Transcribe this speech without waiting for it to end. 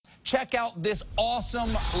check out this awesome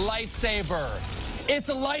lightsaber. It's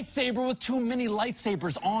a lightsaber with too many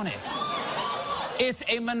lightsabers on it. It's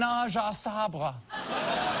a menage a sabre.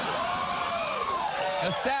 Now,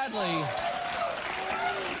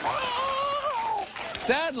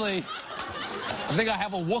 sadly, I think I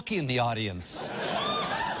have a Wookiee in the audience.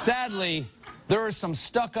 Sadly, there are some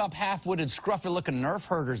stuck-up, half-witted, scruffy-looking Nerf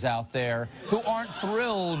herders out there who aren't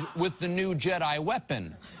thrilled with the new Jedi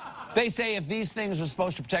weapon. They say if these things are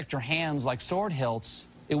supposed to protect your hands like sword hilts,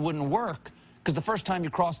 it wouldn't work, because the first time you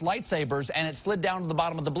crossed lightsabers and it slid down to the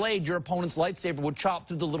bottom of the blade, your opponent's lightsaber would chop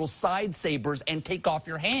through the little side sabers and take off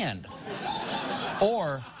your hand.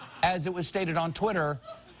 Or, as it was stated on Twitter,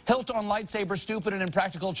 hilt on lightsaber, stupid and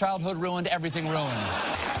impractical, childhood ruined, everything ruined.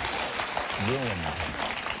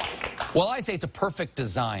 Well, I say it's a perfect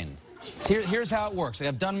design. Here's how it works.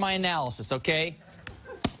 I've done my analysis, okay?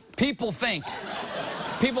 People think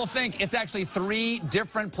it's actually 3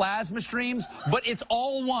 different plasma streams, but it's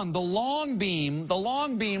all one. The long beam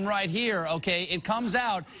right here, okay, it comes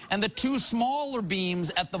out, and the 2 smaller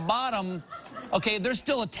beams at the bottom, okay, they're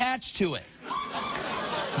still attached to it.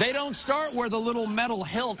 They don't start where the little metal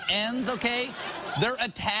hilt ends, okay? They're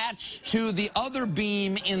attached to the other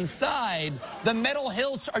beam inside. The metal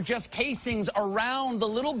hilts are just casings around the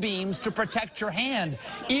little beams to protect your hand.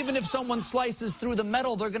 Even if someone slices through the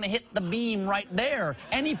metal, they're going to hit the beam right there.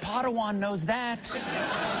 Any Padawan knows that.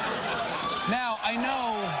 Now, I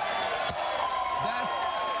know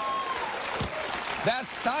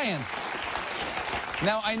that's science.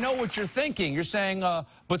 Now, I know what you're thinking. You're saying,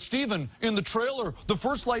 but Stephen, in the trailer, the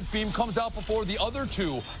first light beam comes out before the other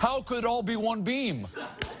 2. How could it all be one beam?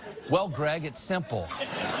 Well, Greg, it's simple.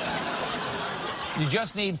 You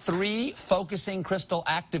just need 3 focusing crystal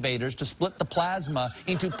activators to split the plasma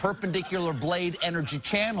into perpendicular blade energy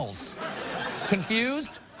channels.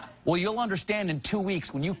 Confused? Well, you'll understand in 2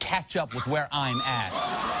 weeks when you catch up with where I'm at.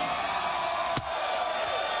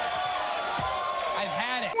 I've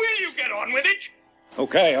had it. Will you get on with it?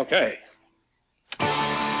 Okay.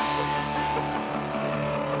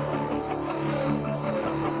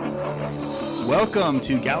 Welcome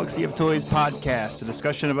to Galaxy of Toys podcast, a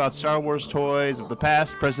discussion about Star Wars toys of the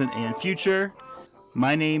past, present, and future.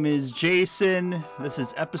 My name is Jason. This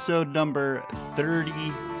is episode number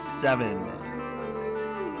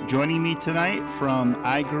 37. Joining me tonight from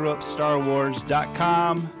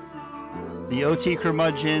igrewupstarwars.com, the OT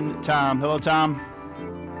curmudgeon, Tom. Hello, Tom.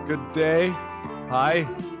 Good day. Hi.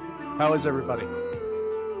 How is everybody?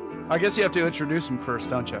 I guess you have to introduce him first,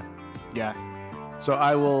 don't you? Yeah. So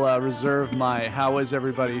I will reserve my how is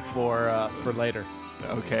everybody for later.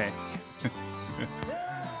 Okay.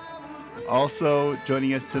 Also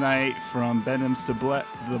joining us tonight from Benims to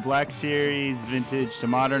the Black Series, Vintage to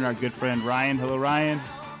Modern, our good friend Ryan. Hello, Ryan.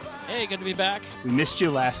 Hey, good to be back. We missed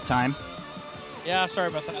you last time. Yeah, sorry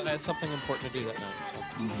about that. I had something important to do that night. So.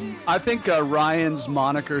 Mm-hmm. I think Ryan's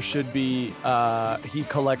moniker should be he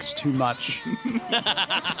collects too much. That's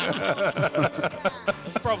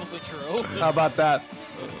probably true. How about that?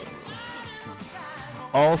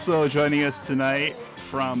 Also joining us tonight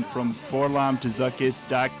from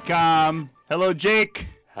forlomtozuckus.com. Hello, Jake.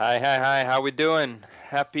 Hi. How we doing?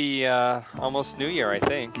 Happy almost New Year, I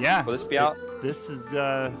think. Yeah. Will this be out? This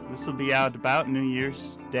will be out about New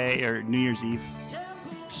Year's Day or New Year's Eve.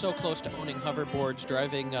 So close to owning hoverboards,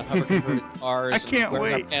 driving hover-converted cars, I can't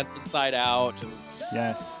wearing wait. our pants inside out, and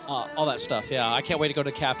yes, all that stuff. Yeah, I can't wait to go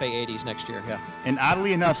to Cafe 80s next year. Yeah. And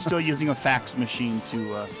oddly enough, still using a fax machine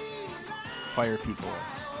to fire people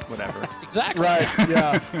or whatever. Exactly. Right.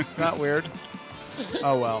 Yeah. Not weird.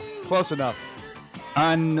 Oh well. Close enough.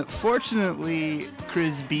 Unfortunately,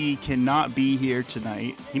 Chris B cannot be here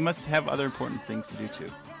tonight. He must have other important things to do too,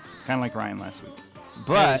 kind of like Ryan last week.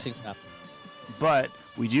 But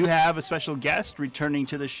we do have a special guest returning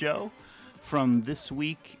to the show from This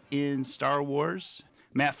Week in Star Wars,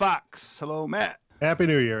 Matt Fox. Hello, Matt. Happy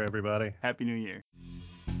New Year, everybody. Happy New Year.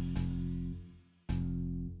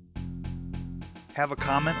 Have a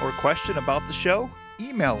comment or question about the show?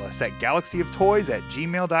 Email us at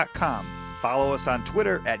galaxyoftoys@gmail.com. Follow us on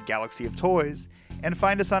Twitter at Galaxy of Toys, and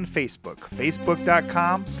find us on Facebook,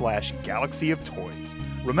 facebook.com/Galaxy of Toys.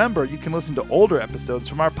 Remember, you can listen to older episodes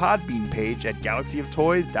from our Podbean page at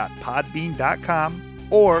galaxyoftoys.podbean.com,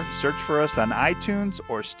 or search for us on iTunes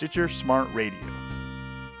or Stitcher Smart Radio.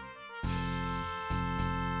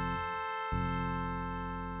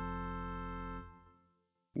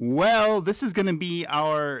 Well, this is going to be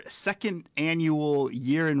our second annual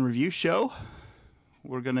year in review show.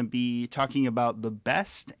 We're going to be talking about the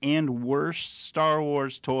best and worst Star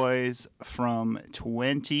Wars toys from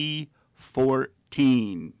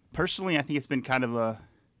 2014. Personally, I think it's been kind of a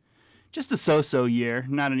just a so-so year.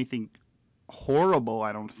 Not anything horrible,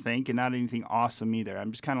 I don't think, and not anything awesome either.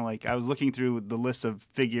 I'm just kind of like, I was looking through the list of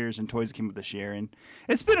figures and toys that came up this year, and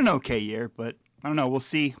it's been an okay year, but I don't know. We'll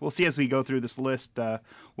see. We'll see as we go through this list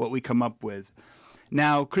what we come up with.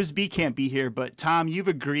 Now, Chris B can't be here, but Tom, you've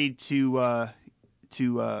agreed to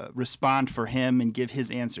respond for him and give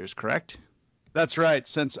his answers, correct? That's right.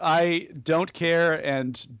 Since I don't care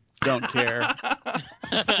and don't care,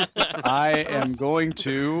 I am going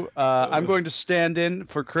to I'm going to stand in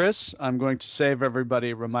for Chris. I'm going to save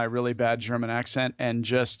everybody from my really bad German accent and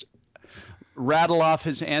just rattle off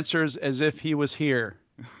his answers as if he was here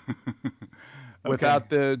without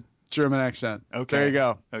the German accent. Okay. There you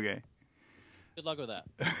go. Okay. Good luck with that.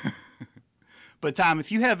 But Tom,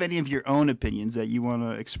 if you have any of your own opinions that you want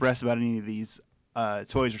to express about any of these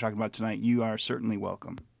toys we're talking about tonight, you are certainly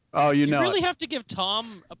welcome. Oh, you know really it. have to give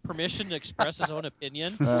Tom a permission to express his own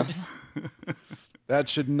opinion. That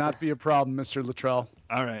should not be a problem, Mr. Luttrell.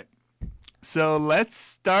 All right. So let's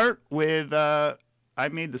start with. I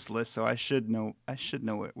made this list, so I should know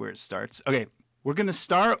where it starts. Okay, we're gonna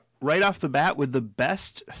start right off the bat with the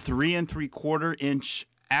best 3 3/4 inch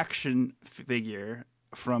action figure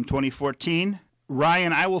from 2014.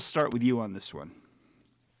 Ryan, I will start with you on this one.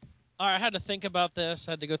 All right, I had to think about this.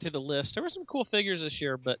 I had to go through the list. There were some cool figures this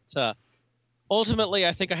year, but ultimately,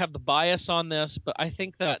 I think I have the bias on this. But I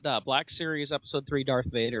think that Black Series Episode 3 Darth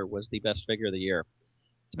Vader was the best figure of the year.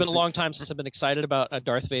 It's been a long time since I've been excited about a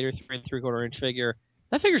Darth Vader 3 3/4 inch figure.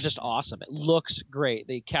 That figure's just awesome. It looks great.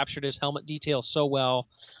 They captured his helmet detail so well.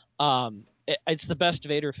 It's the best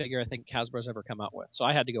Vader figure I think Hasbro's ever come out with. So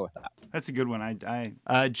I had to go with that. That's a good one.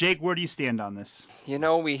 Jake, where do you stand on this? You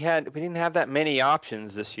know, we didn't have that many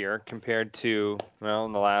options this year compared to, well,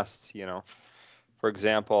 in the last, for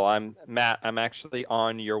example, I'm actually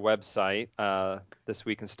on your website,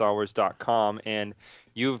 thisweekinstarwars.com, and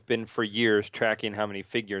you've been for years tracking how many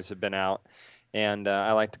figures have been out, and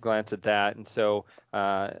I like to glance at that. And so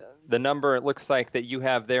the number it looks like that you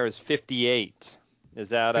have there is 58. Is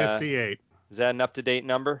that 58? Is that an up-to-date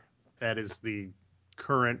number? That is the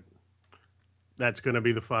current. That's going to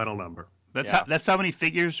be the final number. That's how many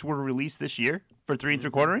figures were released this year for 3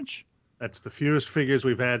 3/4 inch. That's the fewest figures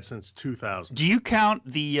we've had since 2000. Do you count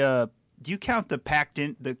the packed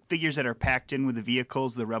in the figures that are packed in with the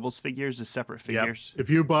vehicles, the Rebels figures, as separate figures? Yep. If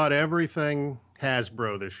you bought everything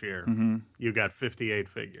Hasbro this year, you got 58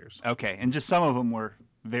 figures. Okay, and just some of them were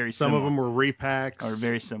very similar. Some of them were repacks or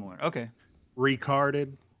very similar. Okay,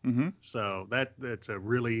 recarded. So that's a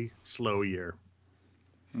really slow year.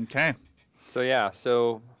 Okay.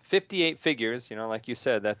 So 58 figures, like you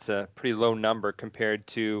said, that's a pretty low number compared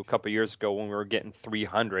to a couple years ago when we were getting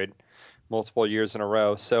 300 multiple years in a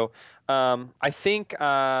row. So I think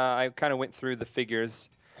I kind of went through the figures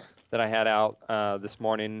that I had out this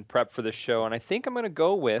morning, prep for the show, and I think I'm going to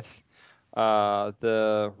go with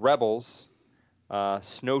the Rebels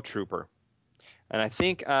Snowtrooper. And I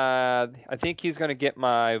think he's going to get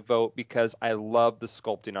my vote because I love the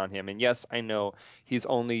sculpting on him. And yes, I know he's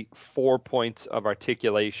only 4 points of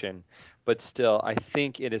articulation, but still, I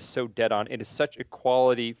think it is so dead on. It is such a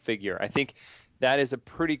quality figure. I think that is a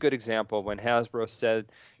pretty good example of when Hasbro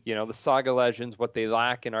said, the Saga Legends, what they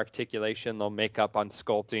lack in articulation, they'll make up on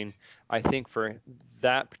sculpting. I think for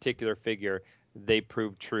that particular figure, they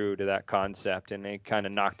proved true to that concept, and they kind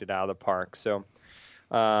of knocked it out of the park. So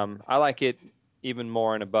I like it even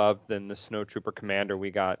more and above than the Snowtrooper Commander we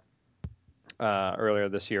got earlier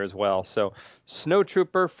this year as well. So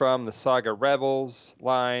Snowtrooper from the Saga Rebels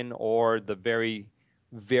line, or the very,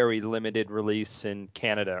 very limited release in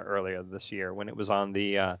Canada earlier this year when it was on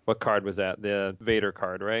the, what card was that? The Vader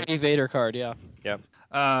card, right? The Vader card, yeah. Yep.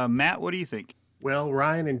 Matt, what do you think? Well,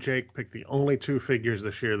 Ryan and Jake picked the only 2 figures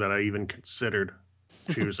this year that I even considered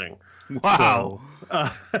choosing. Wow. So,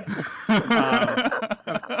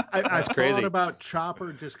 I crazy. thought about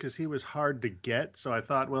Chopper just because he was hard to get. So I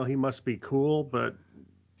thought, well, he must be cool, but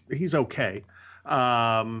he's okay.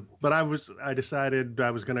 But I decided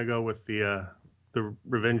I was going to go with the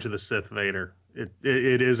Revenge of the Sith Vader. It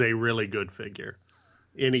is a really good figure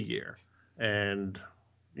in a year. And,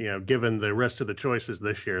 given the rest of the choices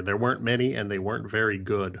this year, there weren't many and they weren't very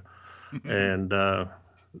good. And,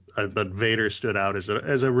 but Vader stood out as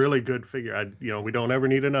a really good figure. We don't ever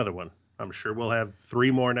need another one. I'm sure we'll have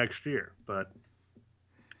 3 more next year, but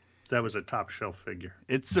that was a top shelf figure.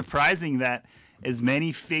 It's surprising that as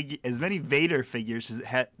many Vader figures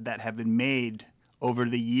that have been made over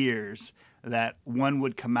the years, that one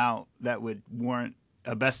would come out that would warrant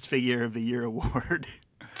a Best Figure of the Year award.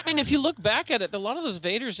 I mean, if you look back at it, a lot of those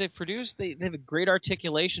Vaders they've produced, they have a great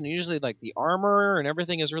articulation. Usually, like the armor and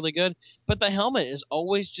everything is really good, but the helmet is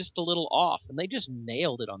always just a little off, and they just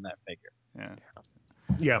nailed it on that figure. Yeah.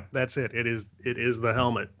 Yeah, that's it. It is the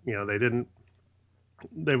helmet.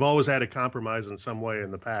 They've always had to compromise in some way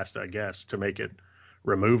in the past, I guess, to make it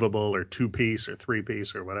removable or 2-piece or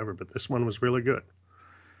 3-piece or whatever. But this one was really good.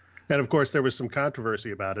 And of course, there was some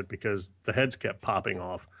controversy about it because the heads kept popping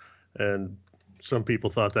off. And some people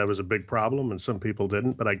thought that was a big problem and some people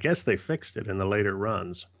didn't. But I guess they fixed it in the later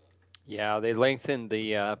runs. Yeah, they lengthened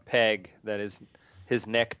the peg. That is, his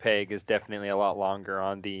neck peg is definitely a lot longer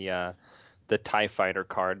on the TIE Fighter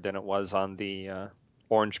card than it was on the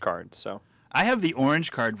orange card. So I have the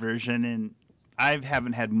orange card version, and I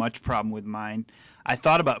haven't had much problem with mine. I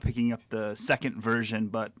thought about picking up the second version,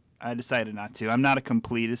 but I decided not to. I'm not a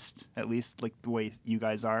completist, at least like the way you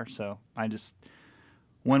guys are. So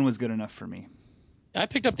one was good enough for me. I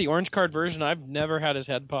picked up the orange card version. I've never had his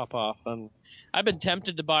head pop off, and I've been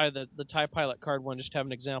tempted to buy the TIE Pilot card one just to have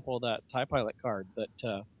an example of that TIE Pilot card. But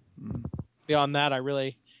beyond that, I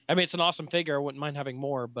mean, it's an awesome figure. I wouldn't mind having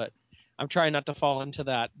more, but I'm trying not to fall into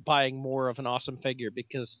that buying more of an awesome figure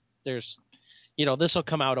because there's, this will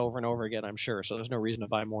come out over and over again, I'm sure. So there's no reason to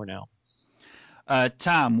buy more now.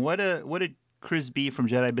 Tom, what did Chris B from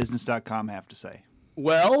JediBusiness.com have to say?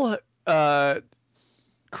 Well,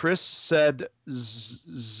 Chris said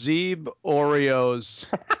Zeeb Oreos.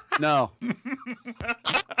 No.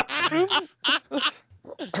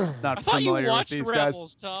 Not I thought you familiar with watched these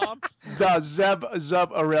Rebels, guys. Tom. The Zeb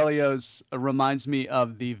Aurelios reminds me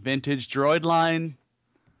of the vintage droid line,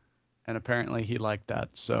 and apparently he liked that.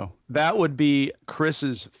 So that would be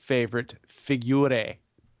Chris's favorite figure.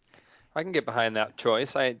 I can get behind that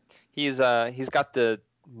choice. He's got the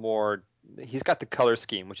color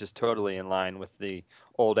scheme, which is totally in line with the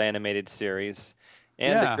old animated series.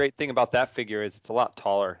 And the great thing about that figure is it's a lot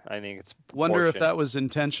taller. I think it's Wonder if that was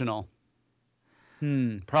intentional.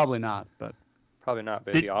 Probably not, but probably not,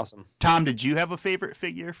 but it'd be awesome. Tom, did you have a favorite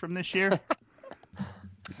figure from this year?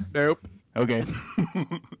 Nope. Okay.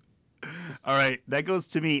 All right, that goes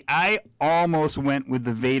to me. I almost went with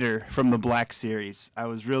the Vader from the Black Series. I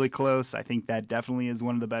was really close. I think that definitely is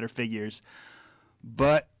one of the better figures.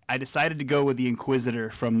 But I decided to go with the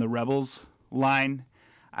Inquisitor from the Rebels line.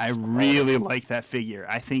 I really like that figure.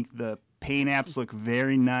 I think the paint apps look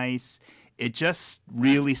very nice. It just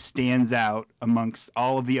really stands out amongst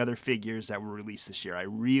all of the other figures that were released this year. I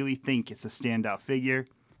really think it's a standout figure.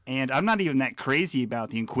 And I'm not even that crazy about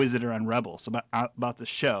the Inquisitor on Rebels, about the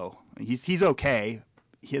show. He's okay.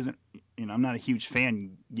 He isn't, I'm not a huge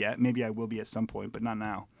fan yet. Maybe I will be at some point, but not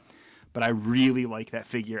now. But I really like that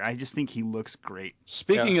figure. I just think he looks great.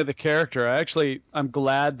 Speaking of the character, I'm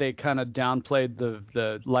glad they kind of downplayed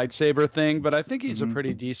the lightsaber thing, but I think he's a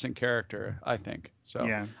pretty decent character, I think. So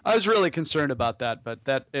yeah. I was really concerned about that, but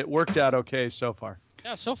it worked out okay so far.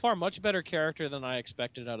 Yeah, so far, much better character than I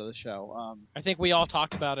expected out of the show. I think we all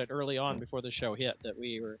talked about it early on before the show hit, that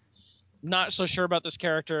we were not so sure about this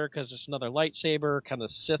character because it's another lightsaber, kind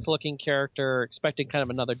of Sith-looking character, expecting kind of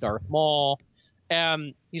another Darth Maul.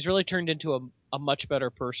 And he's really turned into a much better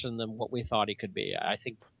person than what we thought he could be. I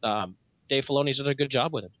think Dave Filoni's done a good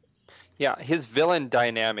job with him. Yeah, his villain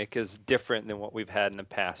dynamic is different than what we've had in the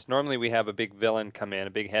past. Normally we have a big villain come in, a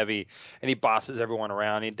big heavy, and he bosses everyone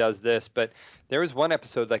around. He does this, but there was one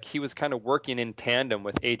episode like he was kind of working in tandem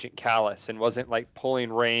with Agent Kallus and wasn't like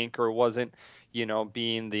pulling rank or wasn't,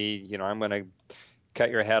 being the, I'm going to cut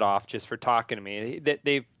your head off just for talking to me.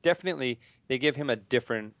 They give him a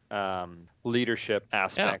different leadership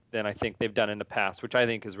aspect than I think they've done in the past, which I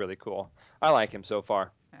think is really cool. I like him so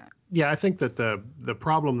far. Yeah, I think that the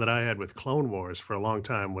problem that I had with Clone Wars for a long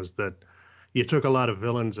time was that you took a lot of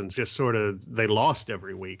villains and just sort of they lost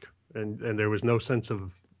every week, and there was no sense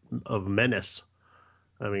of menace.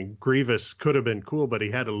 I mean, Grievous could have been cool, but he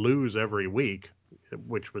had to lose every week,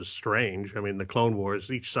 which was strange. I mean, the Clone Wars,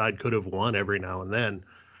 each side could have won every now and then,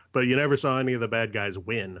 but you never saw any of the bad guys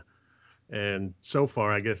win. And so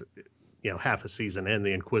far, I guess, half a season in,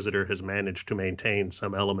 the Inquisitor has managed to maintain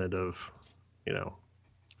some element of,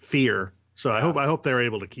 fear. So I hope they're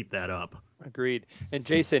able to keep that up. Agreed. And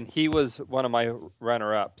Jason, he was one of my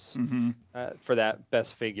runner-ups for that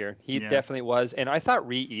best figure. He definitely was. And I thought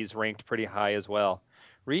Reese ranked pretty high as well.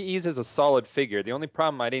 Reese is a solid figure. The only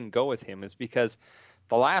problem I didn't go with him is because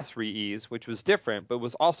the last Reese, which was different, but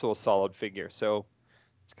was also a solid figure. So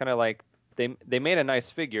it's kind of like they made a nice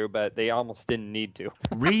figure, but they almost didn't need to.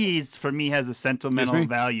 Reese, for me, has a sentimental me?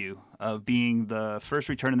 value of being the first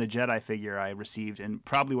Return of the Jedi figure I received, and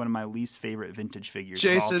probably one of my least favorite vintage figures of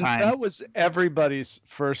all Jason, time. that was everybody's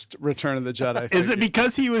first Return of the Jedi figure. Is it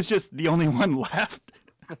because he was just the only one left?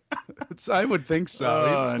 I would think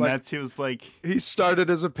so. He was like he started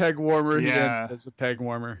as a peg warmer. He Yeah. ended as a peg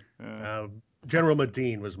warmer. General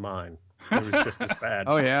Medine was mine. It was just as bad.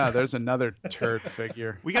 Oh yeah, there's another turd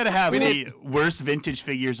figure. We got to have the worst vintage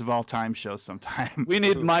figures of all time show sometime. We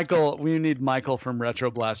need Michael. We need Michael from Retro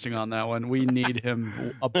Blasting on that one. We need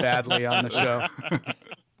him badly on the show.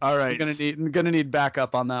 All right, We're gonna need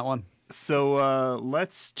backup on that one. So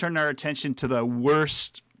let's turn our attention to the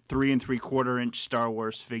worst 3 3/4 inch Star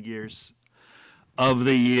Wars figures of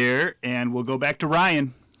the year, and we'll go back to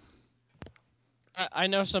Ryan. I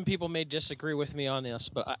know some people may disagree with me on this,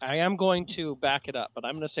 but I am going to back it up. But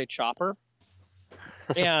I'm going to say Chopper.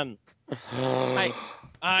 And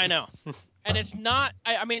I know. And it's not,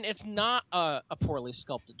 I mean, it's not a poorly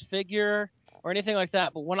sculpted figure or anything like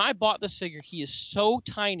that. But when I bought this figure, he is so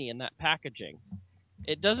tiny in that packaging.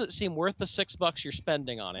 It doesn't seem worth the $6 you're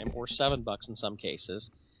spending on him, or $7 in some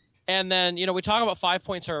cases. And then, we talk about 5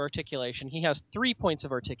 points of articulation. He has 3 points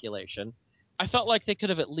of articulation. I felt like they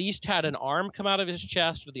could have at least had an arm come out of his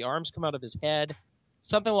chest, or the arms come out of his head,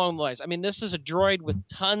 something along the lines. I mean, this is a droid with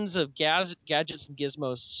tons of gadgets and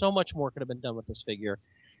gizmos. So much more could have been done with this figure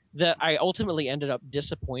that I ultimately ended up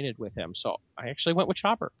disappointed with him. So I actually went with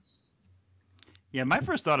Chopper. Yeah, my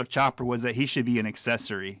first thought of Chopper was that he should be an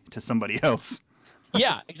accessory to somebody else.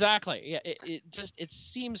 Yeah, exactly. Yeah, it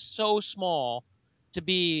seems so small to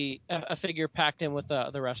be a figure packed in with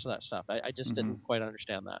the rest of that stuff. I just didn't quite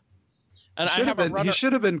understand that. And he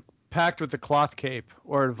should have been packed with a cloth cape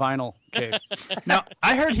or a vinyl cape. Now,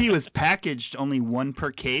 I heard he was packaged only one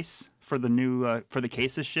per case for the new for the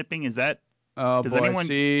cases shipping. Is that? Oh Does boy! anyone,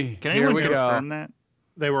 See, can here anyone we confirm go. that?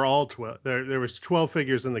 They were all 12. There was 12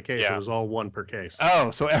 figures in the case. Yeah. It was all one per case.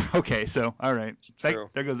 Oh, so okay, so all right. True.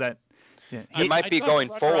 There goes that. Yeah. It might be going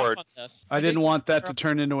forward. I didn't want that to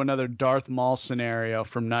turn into another Darth Maul scenario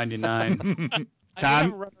from '99. I did have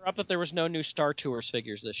a runner-up that there was no new Star Tours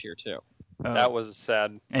figures this year too. That was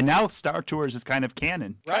sad. And now Star Tours is kind of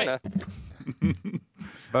canon. Right.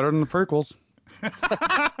 Better than the prequels.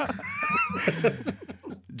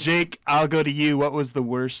 Jake, I'll go to you. What was the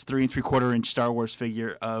worst 3 3/4 inch Star Wars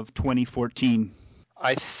figure of 2014?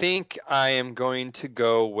 I think I am going to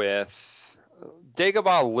go with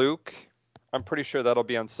Dagobah Luke. I'm pretty sure that'll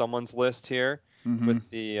be on someone's list here with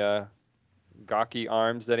the gawky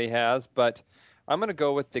arms that he has. But I'm going to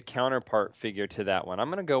go with the counterpart figure to that one. I'm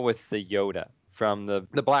going to go with the Yoda from the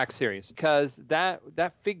Black Series, because that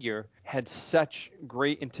figure had such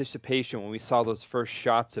great anticipation when we saw those first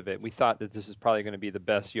shots of it. We thought that this is probably going to be the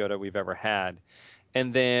best Yoda we've ever had.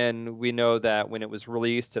 And then we know that when it was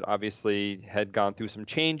released, it obviously had gone through some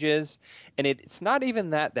changes. And it's not even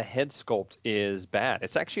that the head sculpt is bad.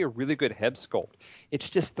 It's actually a really good head sculpt. It's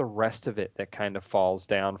just the rest of it that kind of falls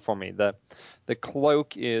down for me. The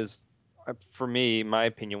cloak is, for me, my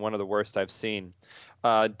opinion, one of the worst I've seen.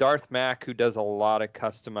 Darth Mack, who does a lot of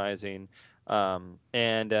customizing,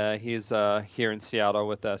 and he's here in Seattle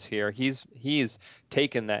with us here. He's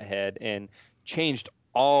taken that head and changed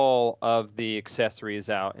all of the accessories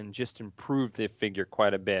out and just improved the figure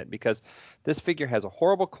quite a bit, because this figure has a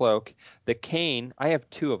horrible cloak. The cane, I have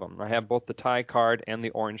 2 of them. I have both the tie card and the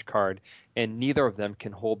orange card, and neither of them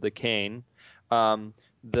can hold the cane.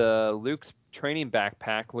 The Luke's training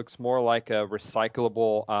backpack looks more like a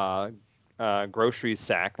recyclable grocery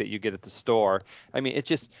sack that you get at the store. I mean, it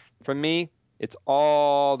just, for me, it's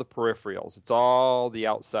all the peripherals. It's all the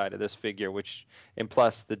outside of this figure, and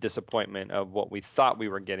plus the disappointment of what we thought we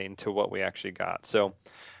were getting to what we actually got. So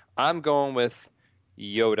I'm going with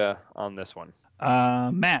Yoda on this one.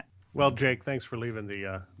 Matt. Well, Jake, thanks for leaving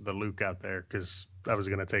the Luke out there, because I was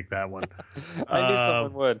going to take that one. I knew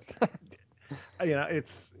someone would.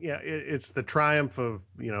 It's the triumph of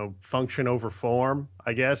function over form.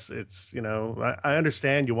 I guess it's I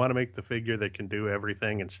understand you want to make the figure that can do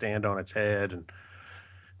everything and stand on its head and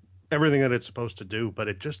everything that it's supposed to do, but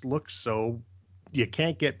it just looks so you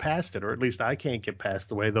can't get past it, or at least I can't get past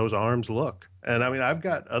the way those arms look. And I mean, I've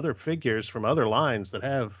got other figures from other lines that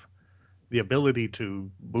have the ability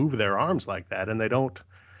to move their arms like that, and they don't.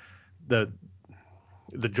 The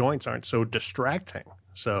joints aren't so distracting.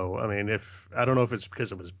 So, I mean, I don't know if it's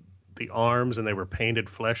because it was the arms and they were painted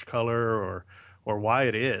flesh color or why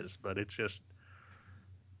it is, but it's just,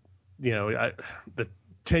 the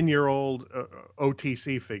 10-year-old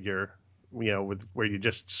OTC figure, where you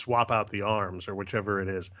just swap out the arms or whichever it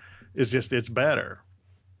is just, it's better.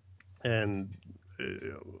 And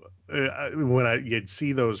when you'd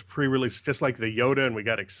see those pre-release, just like the Yoda, and we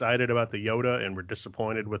got excited about the Yoda, and we're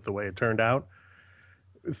disappointed with the way it turned out.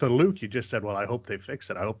 The Luke, you just said, "Well, I hope they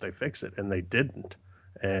fix it. I hope they fix it," and they didn't.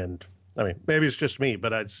 And I mean, maybe it's just me,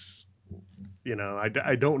 but I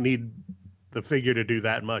don't need the figure to do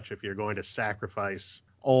that much if you're going to sacrifice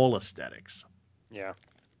all aesthetics. Yeah.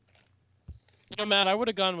 Matt, I would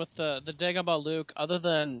have gone with the Dagobah Luke. Other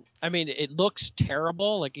than, I mean, it looks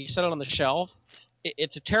terrible. Like you set it on the shelf.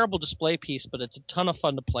 It's a terrible display piece, but it's a ton of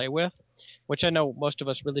fun to play with. Which I know most of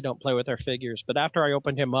us really don't play with our figures. But after I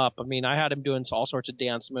opened him up, I mean, I had him doing all sorts of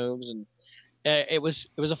dance moves, and it was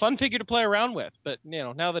a fun figure to play around with. But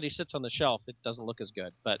now that he sits on the shelf, it doesn't look as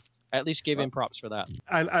good. But I at least gave him props for that.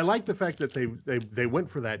 I like the fact that they went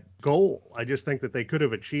for that goal. I just think that they could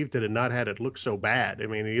have achieved it and not had it look so bad. I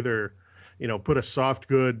mean, either put a soft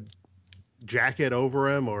good jacket over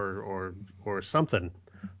him or something.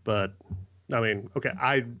 But I mean, okay,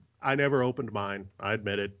 I never opened mine. I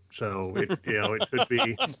admit it. So it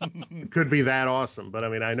could be that awesome. But I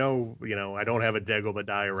mean, I know I don't have a Dagobah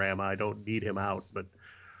diorama. I don't need him out. But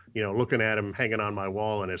looking at him hanging on my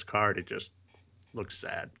wall in his card, it just looks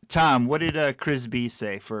sad. Tom, what did Chris B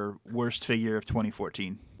say for worst figure of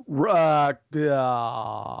 2014?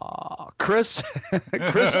 Chris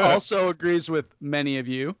Chris also agrees with many of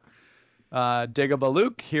you. Dagobah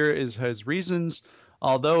Luke, here is his reasons.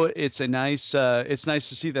 Although it's nice to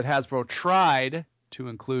see that Hasbro tried to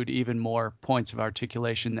include even more points of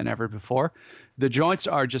articulation than ever before. The joints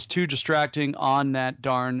are just too distracting on that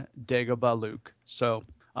darn Dagobah Luke. So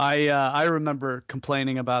I remember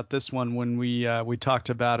complaining about this one when we talked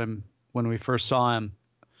about him when we first saw him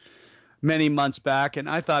many months back, and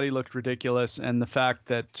I thought he looked ridiculous. And the fact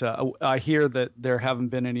that I hear that there haven't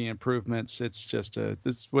been any improvements,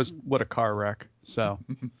 this was what a car wreck. So,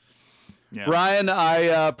 Yeah. Ryan,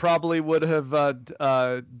 I probably would have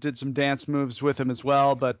did some dance moves with him as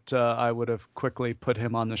well, but I would have quickly put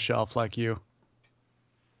him on the shelf like you.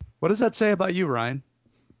 What does that say about you, Ryan?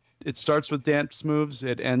 It starts with dance moves.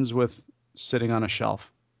 It ends with sitting on a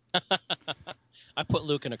shelf. I put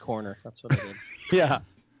Luke in a corner. That's what I did. Yeah.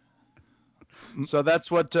 So that's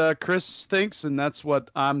what Chris thinks, and that's what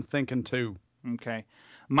I'm thinking too. Okay.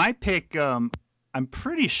 My pick, I'm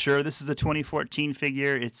pretty sure this is a 2014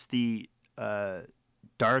 figure. It's the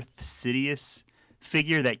Darth Sidious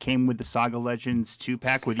figure that came with the Saga Legends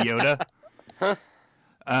 2-pack with Yoda.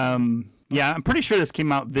 Yeah, I'm pretty sure this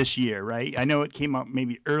came out this year, right? I know it came out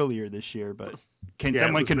maybe earlier this year, but can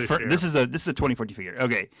someone confirm? This is a 2014 figure.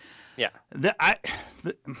 Okay. Yeah.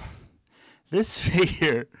 This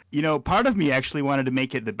figure, part of me actually wanted to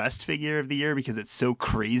make it the best figure of the year because it's so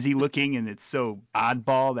crazy looking and it's so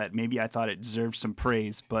oddball that maybe I thought it deserved some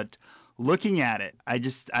praise. But looking at it,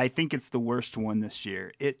 I think it's the worst one this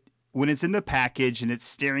year. When it's in the package and it's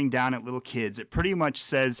staring down at little kids, it pretty much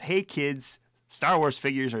says, "Hey kids, Star Wars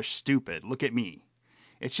figures are stupid. Look at me."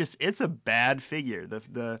 It's a bad figure.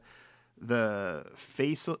 The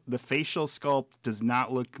facial sculpt does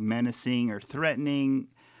not look menacing or threatening.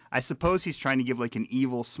 I suppose he's trying to give like an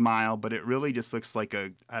evil smile, but it really just looks like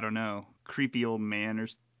I don't know, creepy old man or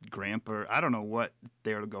grandpa. I don't know what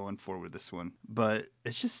they're going for with this one, but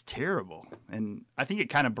it's just terrible. And I think it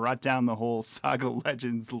kind of brought down the whole Saga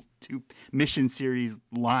Legends 2 mission series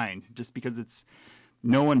line just because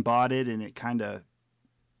no one bought it, and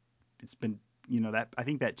it's been, that I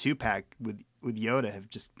think that 2-pack with Yoda have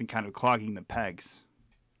just been kind of clogging the pegs.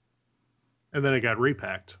 And then it got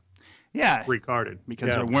repacked. Yeah. Recarded. Because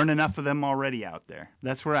there weren't enough of them already out there.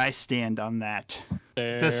 That's where I stand on that.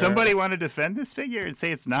 Does somebody want to defend this figure and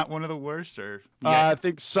say it's not one of the worst? Or I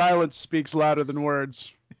think silence speaks louder than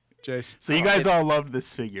words, Jason. So you guys all love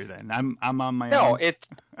this figure then. I'm on my own. No, it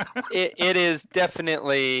is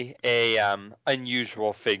definitely a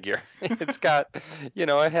unusual figure. It's got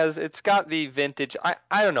it's got the vintage. I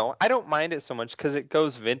don't know. I don't mind it so much because it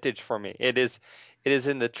goes vintage for me. It is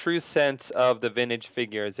in the true sense of the vintage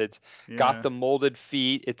figures. It's got the molded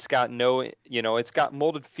feet. It's got it's got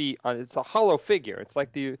molded feet on. It's a hollow figure. It's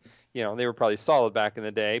like they were probably solid back in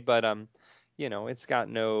the day, but it's got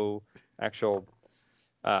no actual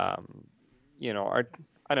I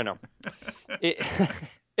don't know.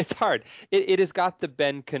 It's hard. It has got the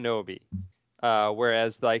Ben Kenobi,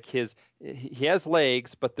 whereas like he has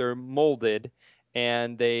legs, but they're molded,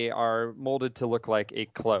 and they are molded to look like a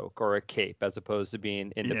cloak or a cape as opposed to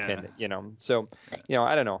being independent. So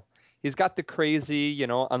I don't know. He's got the crazy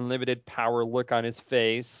unlimited power look on his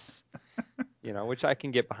face, which I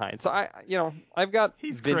can get behind. So I've got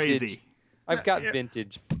He's vintage. crazy. I've got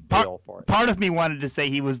vintage feel for it. Part of me wanted to say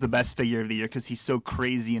he was the best figure of the year because he's so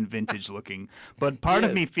crazy and vintage looking, but part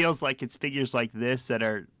of me feels like it's figures like this that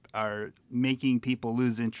are making people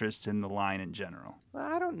lose interest in the line in general.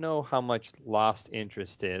 I don't know how much lost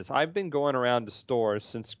interest is. I've been going around to stores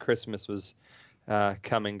since Christmas was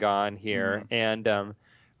come and gone here, and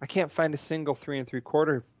I can't find a single 3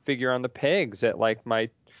 3/4 figure on the pegs at like my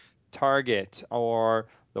Target or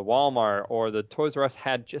the Walmart or the Toys R Us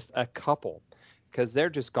had just a couple because they're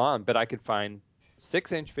just gone. But I could find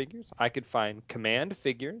 6-inch figures. I could find Command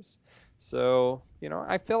figures. So,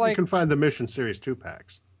 I feel You like can find the Mission Series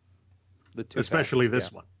 2-packs, the two especially packs,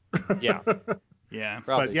 this one. Yeah. Yeah.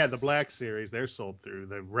 Probably. But yeah, the Black Series, they're sold through.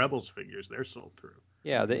 The Rebels figures, they're sold through.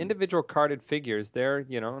 Yeah, the individual carded figures, they're,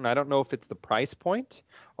 and I don't know if it's the price point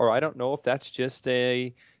or I don't know if that's just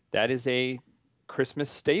that is a Christmas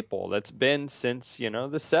staple that's been since, the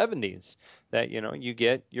 70s that, you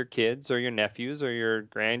get your kids or your nephews or your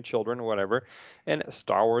grandchildren or whatever and a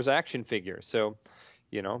Star Wars action figure. So,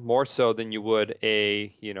 more so than you would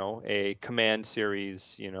a Command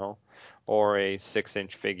series, or a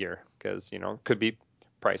 6-inch figure because, could be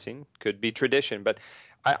pricing, could be tradition, but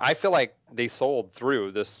I feel like they sold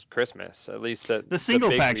through this Christmas, at least at The single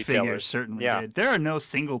big pack retailers. figures certainly Yeah. did. There are no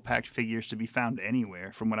single pack figures to be found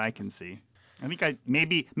anywhere, from what I can see. I think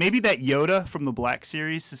maybe that Yoda from the Black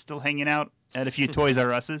Series is still hanging out at a few Toys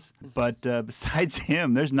R Us's, but besides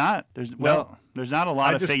him, there's not a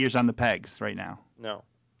lot of figures on the pegs right now. No.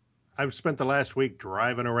 I've spent the last week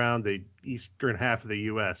driving around the eastern half of the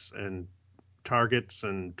U.S. and Targets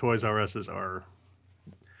and Toys R Us's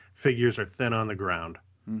figures are thin on the ground.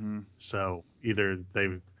 Mm-hmm. So either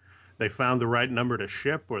they found the right number to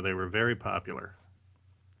ship or they were very popular.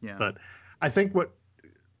 Yeah. But I think what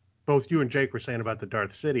both you and Jake were saying about the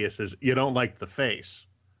Darth Sidious is you don't like the face.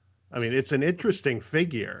 I mean, it's an interesting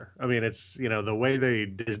figure. I mean, it's, the way they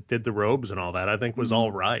did the robes and all that, I think was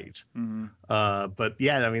all right. Mm-hmm. But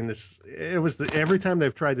yeah, I mean, every time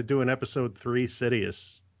they've tried to do an episode 3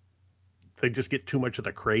 Sidious, they just get too much of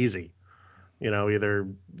the crazy. Either,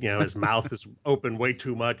 his mouth is open way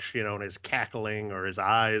too much, and his cackling or his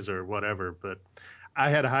eyes or whatever. But I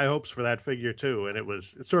had high hopes for that figure too. And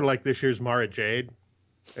it's sort of like this year's Mara Jade,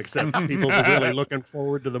 except people were really looking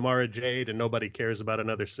forward to the Mara Jade and nobody cares about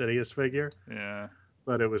another Sidious figure. Yeah.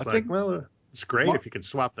 But it was it's great if you could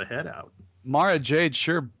swap the head out. Mara Jade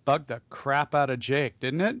sure bugged the crap out of Jake,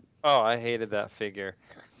 didn't it? Oh, I hated that figure.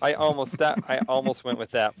 I almost went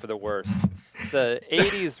with that for the worst. The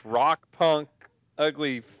 80s rock punk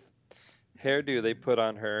ugly hairdo they put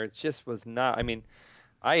on her, it just was not. I mean,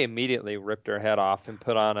 I immediately ripped her head off and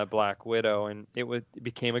put on a Black Widow, and it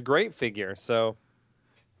became a great figure. So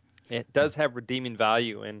it does have redeeming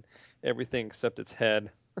value in everything except its head.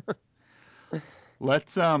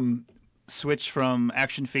 Let's switch from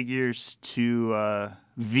action figures to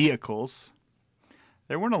vehicles.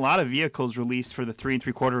 There weren't a lot of vehicles released for the 3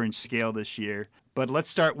 3/4 inch scale this year, but let's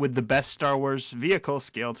start with the best Star Wars vehicle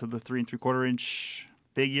scale to the 3 3/4 inch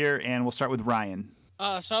figure, and we'll start with Ryan.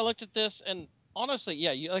 So I looked at this, and honestly,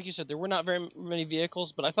 yeah, like you said, there were not very many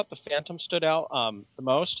vehicles, but I thought the Phantom stood out the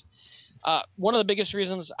most. One of the biggest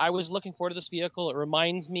reasons I was looking forward to this vehicle, it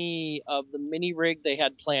reminds me of the mini rig they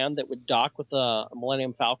had planned that would dock with the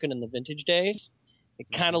Millennium Falcon in the vintage days.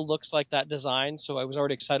 It kind of looks like that design, so I was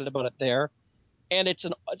already excited about it there. And it's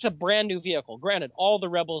a brand new vehicle. Granted, all the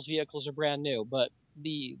Rebels vehicles are brand new, but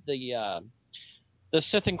the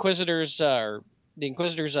Sith Inquisitors the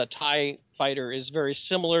Inquisitor's TIE fighter is very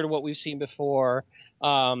similar to what we've seen before. The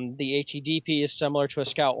ATDP is similar to a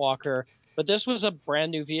Scout Walker, but this was a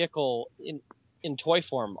brand new vehicle in toy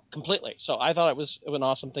form completely. So I thought it was an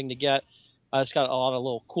awesome thing to get. It's got a lot of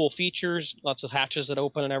little cool features, lots of hatches that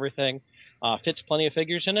open and everything. Fits plenty of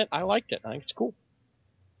figures in it. I liked it. I think it's cool.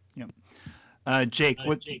 Yeah. Jake,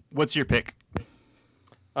 what's your pick?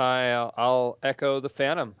 I'll echo the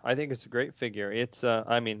Phantom. I think it's a great figure. It's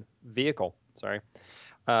vehicle. Sorry.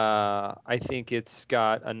 I think it's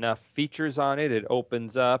got enough features on it. It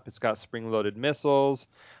opens up. It's got spring-loaded missiles.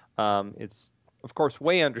 It's of course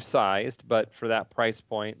way undersized, but for that price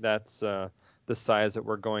point, that's the size that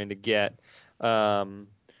we're going to get. But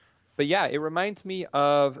yeah, it reminds me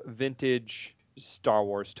of vintage Star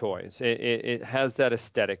Wars toys. It has that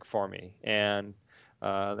aesthetic for me, and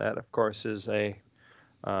that of course is a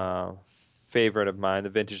favorite of mine, the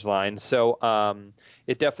vintage line. So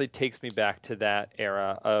it definitely takes me back to that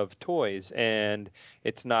era of toys, and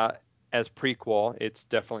it's not as prequel. It's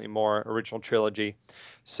definitely more original trilogy.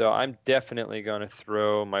 So I'm definitely going to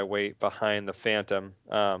throw my weight behind the Phantom.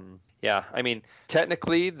 Yeah, I mean,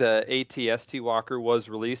 technically the AT-ST Walker was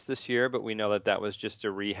released this year, but we know that that was just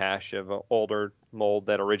a rehash of an older mold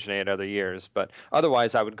that originated other years. But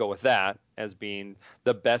otherwise, I would go with that as being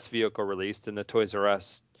the best vehicle released in the Toys R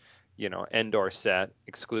Us, Endor set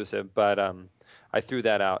exclusive. But I threw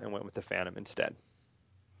that out and went with the Phantom instead.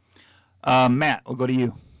 Matt, we'll go to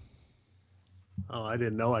you. Oh, I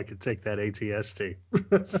didn't know I could take that ATST.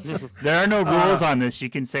 There are no rules on this. You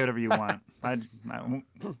can say whatever you want. I won't.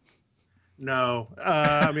 No,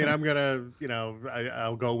 I mean I'm gonna,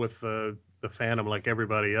 I'll go with the Phantom like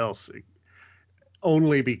everybody else,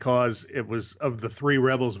 only because it was of the 3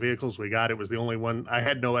 Rebels vehicles we got, it was the only one I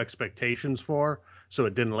had no expectations for, so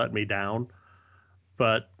it didn't let me down.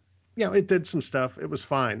 But it did some stuff. It was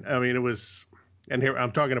fine. I mean, it was, and here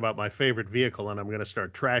I'm talking about my favorite vehicle, and I'm gonna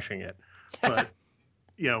start trashing it, but.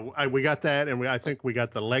 We got that, and I think we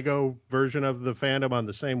got the Lego version of the Phantom on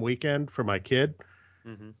the same weekend for my kid.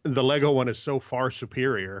 Mm-hmm. The Lego one is so far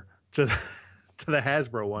superior to the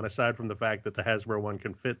Hasbro one, aside from the fact that the Hasbro one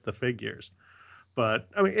can fit the figures. But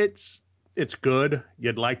I mean, it's good.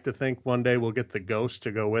 You'd like to think one day we'll get the Ghost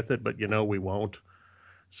to go with it, but we won't.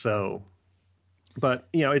 So, but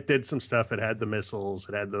it did some stuff. It had the missiles.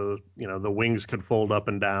 It had the wings could fold up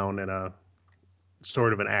and down in a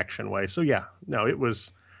sort of an action way. So yeah, no, it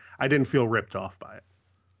was. I didn't feel ripped off by it.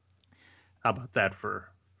 How about that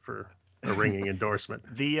for a ringing endorsement?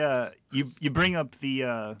 You bring up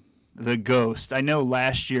the Ghost. I know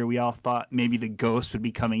last year we all thought maybe the Ghost would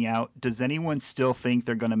be coming out. Does anyone still think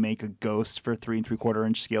they're going to make a Ghost for 3 3/4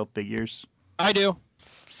 inch scale figures? I do.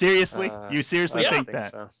 Seriously? You seriously think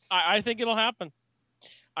that? So. I think it'll happen.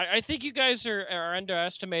 I think you guys are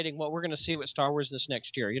underestimating what we're going to see with Star Wars this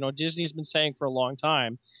next year. Disney's been saying for a long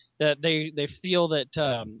time that they feel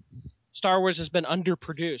that Star Wars has been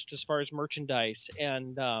underproduced as far as merchandise,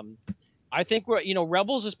 and I think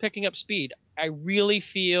Rebels is picking up speed. I really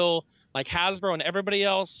feel like Hasbro and everybody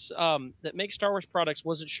else that makes Star Wars products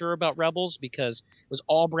wasn't sure about Rebels because it was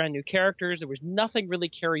all brand new characters. There was nothing really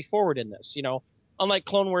carry forward in this. Unlike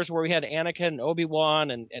Clone Wars where we had Anakin and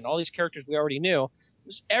Obi-Wan and all these characters we already knew.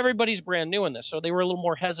 Everybody's brand new in this, so they were a little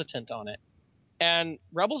more hesitant on it. And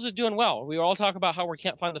Rebels is doing well. We all talk about how we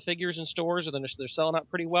can't find the figures in stores, or they're selling out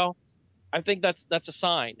pretty well. I think that's a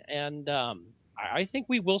sign, and I think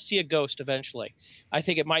we will see a Ghost eventually. I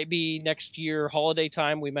think it might be next year, holiday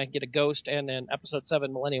time. We might get a Ghost and then Episode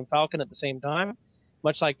 7 Millennium Falcon at the same time,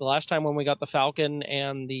 much like the last time when we got the Falcon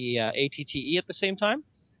and the ATTE at the same time.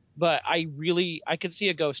 But I could see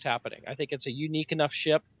a Ghost happening. I think it's a unique enough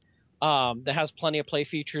ship that has plenty of play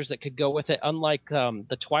features that could go with it, unlike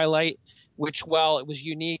the Twilight, which, while it was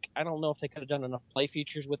unique, I don't know if they could have done enough play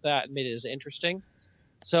features with that and made it as interesting.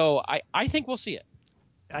 So I think we'll see it.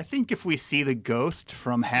 I think if we see the Ghost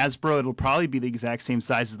from Hasbro, it'll probably be the exact same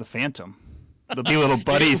size as the Phantom. They'll be little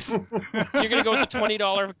buddies. You're going to go with the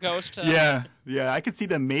 $20 Ghost? Yeah, I could see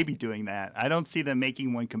them maybe doing that. I don't see them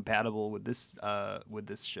making one compatible with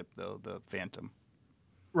this ship, though, the Phantom.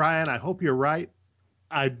 Ryan, I hope you're right.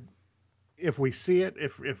 If we see it,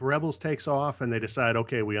 if Rebels takes off and they decide,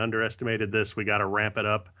 okay, we underestimated this, we got to ramp it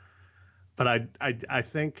up. But I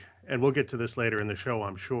think, and we'll get to this later in the show,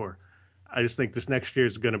 I'm sure. I just think this next year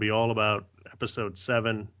is going to be all about Episode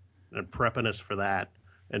 7 and prepping us for that,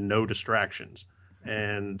 and no distractions.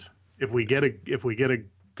 And if we get a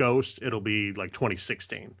Ghost, it'll be like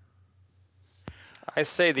 2016. I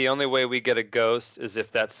say the only way we get a Ghost is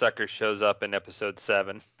if that sucker shows up in Episode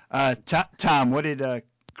 7. Tom, what did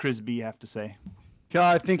Crisby have to say? Yeah,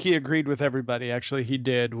 I think he agreed with everybody. Actually, he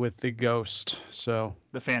did with the Ghost. So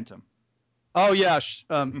the Phantom. Oh yeah,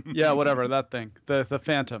 yeah, whatever that thing, the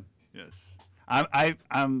Phantom. Yes. I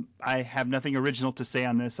have nothing original to say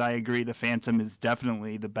on this. I agree. The Phantom is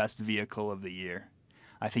definitely the best vehicle of the year.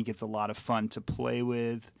 I think it's a lot of fun to play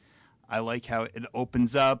with. I like how it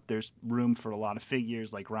opens up. There's room for a lot of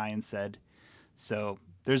figures, like Ryan said. So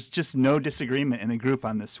there's just no disagreement in the group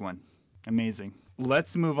on this one. Amazing.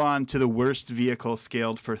 Let's move on to the worst vehicle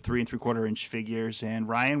scaled for 3 3/4 inch figures. And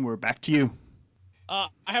Ryan, we're back to you. I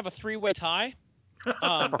have a 3-way tie.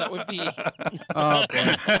 That would be. Oh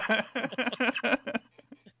boy.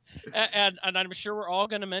 and I'm sure we're all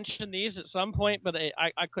going to mention these at some point, but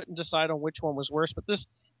I couldn't decide on which one was worse. But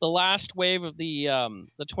the last wave of the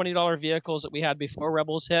 $20 vehicles that we had before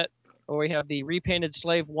Rebels hit, where we have the repainted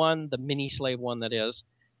Slave 1, the mini Slave 1 that is,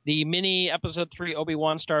 the mini Episode 3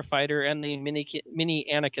 Obi-Wan Starfighter, and the mini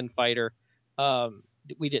Anakin fighter.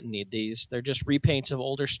 We didn't need these. They're just repaints of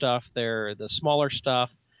older stuff. They're the smaller stuff.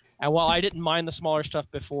 And while I didn't mind the smaller stuff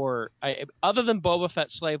before, other than Boba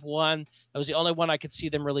Fett Slave 1, that was the only one I could see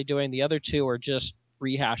them really doing. The other two are just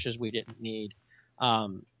rehashes we didn't need.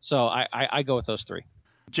 So I go with those three.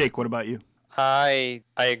 Jake, what about you? I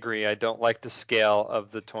agree. I don't like the scale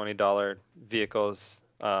of the $20 vehicles,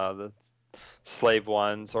 the slave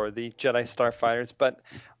ones or the Jedi Starfighters, but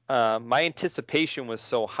my anticipation was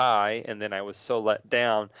so high, and then I was so let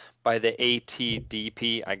down by the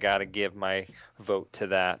ATDP. I gotta give my vote to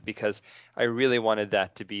that because I really wanted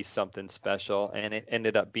that to be something special, and it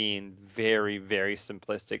ended up being very, very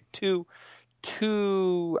simplistic. Too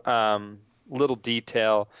little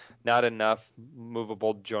detail, not enough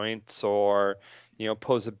movable joints or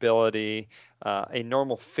posability. A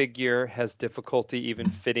normal figure has difficulty even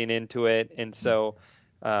fitting into it, and so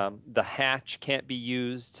the hatch can't be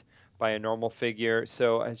used by a normal figure.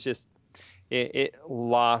 So it's just it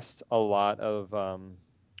lost a lot of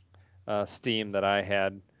steam that I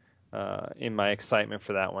had in my excitement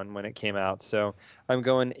for that one when it came out. So I'm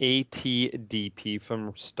going ATDP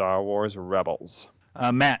from Star Wars Rebels.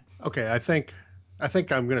 Matt. Okay, I think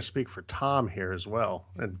I'm going to speak for Tom here as well,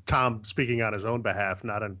 and Tom speaking on his own behalf,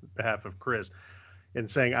 not on behalf of Chris, in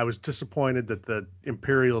saying I was disappointed that the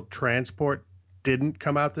Imperial Transport didn't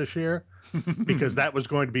come out this year because that was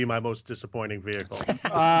going to be my most disappointing vehicle.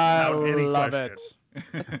 I Without any love question.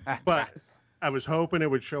 it. But I was hoping it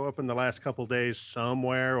would show up in the last couple days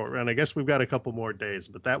somewhere, and I guess we've got a couple more days,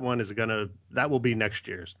 but that one that will be next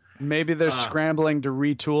year's. Maybe they're scrambling to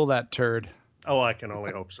retool that turd. Oh, I can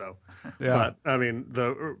only hope so. Yeah. But I mean,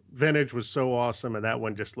 the vintage was so awesome, and that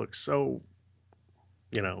one just looks so,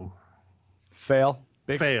 fail.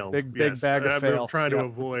 failed. Big Yes. bag of fail. I'm trying to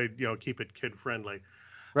avoid, keep it kid friendly.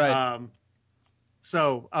 Right.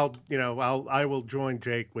 So I will join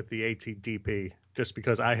Jake with the ATDP just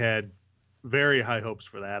because I had very high hopes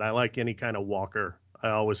for that. I like any kind of walker. I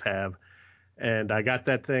always have, and I got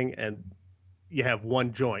that thing, and you have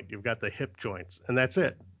one joint. You've got the hip joints, and that's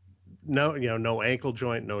it. No, no ankle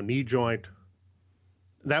joint, no knee joint.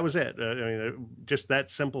 That was it. Just that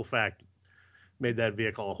simple fact made that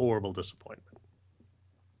vehicle a horrible disappointment.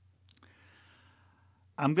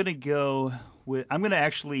 I'm going to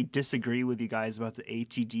actually disagree with you guys about the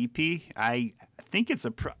ATDP. I think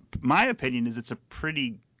my opinion is it's a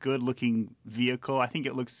pretty good looking vehicle. I think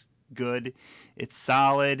it looks good. It's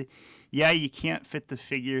solid. Yeah, you can't fit the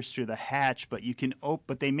figures through the hatch, but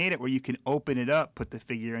but they made it where you can open it up, put the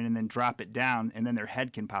figure in, and then drop it down, and then their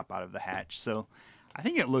head can pop out of the hatch. So I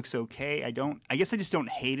think it looks okay. I guess I just don't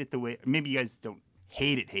hate it the way, maybe you guys don't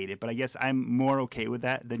hate it, but I guess I'm more okay with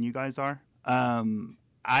that than you guys are. I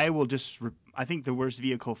think the worst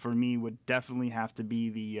vehicle for me would definitely have to be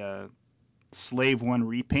the Slave One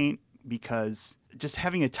repaint, because just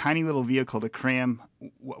having a tiny little vehicle to cram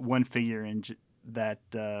one figure in that,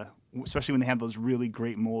 especially when they have those really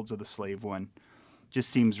great molds of the Slave One, just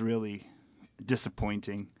seems really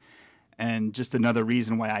disappointing. And just another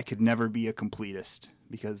reason why I could never be a completist,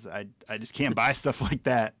 because I just can't buy stuff like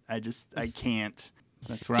that. I can't.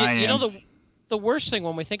 That's where I am. The worst thing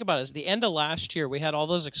when we think about it is the end of last year, we had all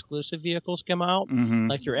those exclusive vehicles come out,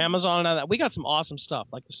 like through Amazon and all that. We got some awesome stuff,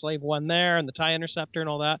 like the Slave One there and the TIE Interceptor and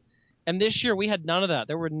all that. And this year, we had none of that.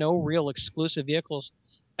 There were no real exclusive vehicles.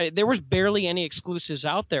 There was barely any exclusives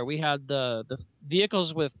out there. We had the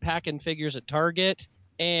vehicles with pack-in figures at Target,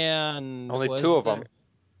 and only two of them.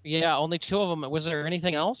 Yeah, only two of them. Was there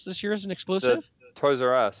anything else this year as an exclusive? The Toys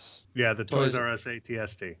R Us. Yeah, the Toys R Us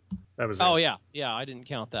ATST. That was Oh, it. yeah. I didn't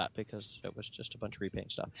count that because it was just a bunch of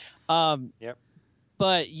repaint stuff. Yep.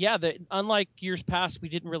 But yeah, unlike years past, we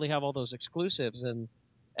didn't really have all those exclusives, and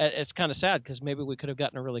it's kind of sad because maybe we could have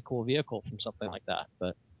gotten a really cool vehicle from something like that.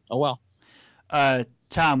 But oh well.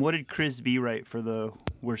 Tom, what did Chris B write for the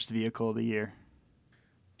worst vehicle of the year?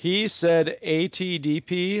 He said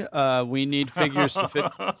ATDP. We need figures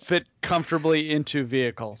to fit comfortably into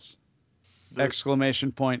vehicles.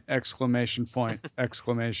 Exclamation point! Exclamation point!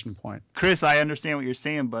 Exclamation point! Chris, I understand what you're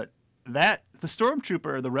saying, but the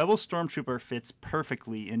Stormtrooper, the Rebel Stormtrooper, fits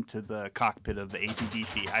perfectly into the cockpit of the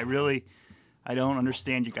ATDP. I don't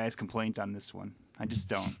understand you guys' complaint on this one. I just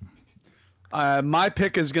don't. My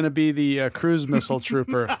pick is going to be the cruise missile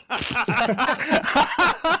trooper.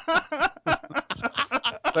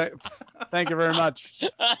 Thank you very much.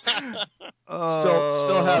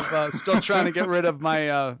 Still trying to get rid of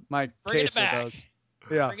my my case of those.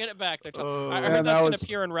 Yeah. Bring it back. I heard that's going to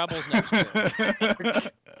appear in Rebels next year.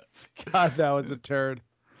 God, that was a turd.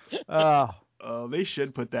 Oh, they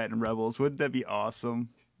should put that in Rebels. Wouldn't that be awesome?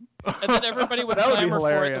 And then everybody would clamor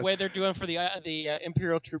for it the way they're doing for the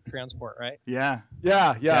Imperial troop transport, right? Yeah.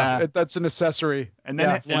 That's an accessory. And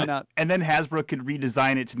then why not? And then Hasbro could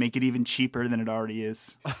redesign it to make it even cheaper than it already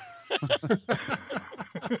is.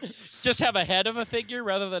 Just have a head of a figure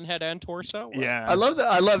rather than head and torso. Well, Yeah. I love that.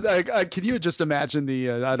 I love that. Can you just imagine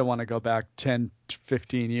the? I don't want to go back 10,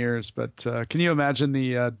 15 years, but can you imagine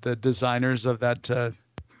the designers of that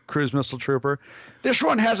cruise missile trooper? This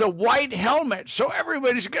one has a white helmet, so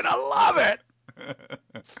everybody's gonna love it.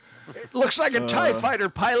 It looks like a TIE fighter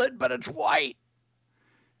pilot, but it's white.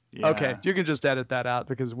 Yeah. Okay, you can just edit that out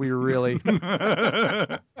because we really.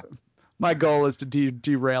 My goal is to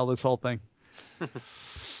derail this whole thing.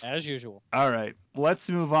 as usual. All right, let's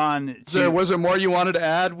move on. Was there more you wanted to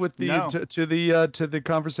add with the No. to the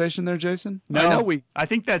conversation there, Jason? No, I know I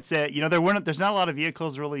think that's it. You know, there's not a lot of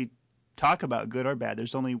vehicles really talk about good or bad.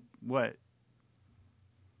 There's only what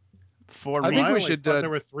 4. I think I we only should, thought there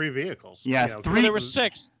were 3 vehicles. Yeah, Well, 3. there were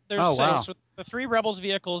 6. There's Oh, 6 wow. with the 3 Rebels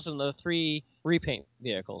vehicles and the 3 repaint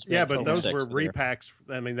vehicles. We Yeah, had a but total of those 6 were there. repacks.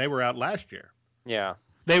 I mean, they were out last year. Yeah.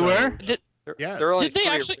 They So- were. Yes. There are only Did they 3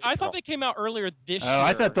 actually? I thought original. they came out earlier this year. Oh,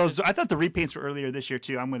 I thought the repaints were earlier this year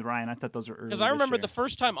too. I'm with Ryan. I thought those were earlier. Because I remember this the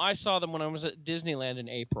first time I saw them when I was at Disneyland in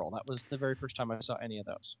April. That was the very first time I saw any of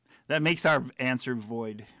those. That makes our answer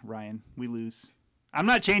void, Ryan. We lose. I'm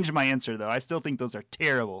not changing my answer though. I still think those are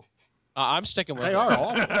terrible. I'm sticking with They it. are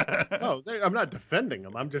awful. No, I'm not defending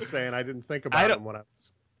them. I'm just saying I didn't think about them when I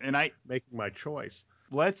was making my choice.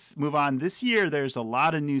 Let's move on. This year, there's a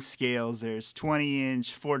lot of new scales. There's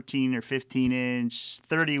 20-inch, 14 or 15-inch,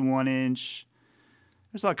 31-inch.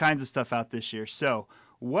 There's all kinds of stuff out this year. So,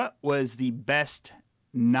 what was the best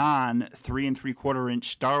non-3 3/4-inch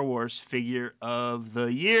Star Wars figure of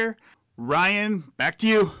the year? Ryan, back to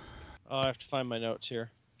you. Oh, I have to find my notes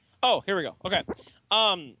here. Oh, here we go. Okay.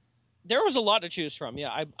 There was a lot to choose from.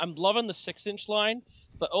 Yeah, I'm loving the 6-inch line,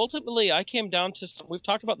 but ultimately I came down to we've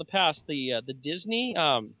talked about in the past the Disney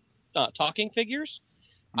talking figures.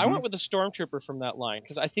 I went with the Stormtrooper from that line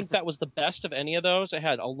because I think that was the best of any of those. It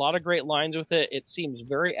had a lot of great lines with it. It seems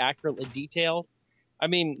very accurately detailed. I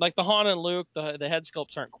mean, like the Han and Luke, the head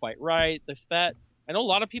sculpts aren't quite right. The Fett, I know a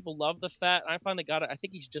lot of people love the Fett, and I finally got it. I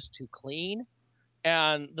think he's just too clean.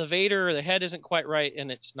 And the Vader, the head isn't quite right,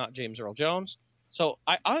 and it's not James Earl Jones. So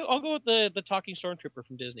I'll go with the talking Stormtrooper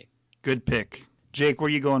from Disney. Good pick. Jake, where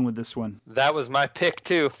are you going with this one? That was my pick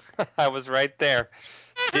too. I was right there.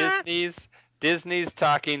 Disney's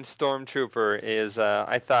talking Stormtrooper is.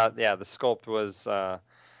 I thought, yeah, the sculpt was.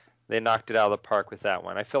 They knocked it out of the park with that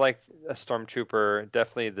one. I feel like a Stormtrooper,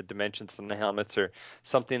 definitely the dimensions on the helmets are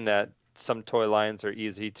something that some toy lines are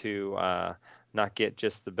easy to not get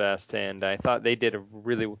just the best, and I thought they did a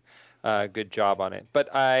really good job on it.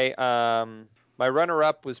 But my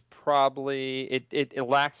runner-up was probably it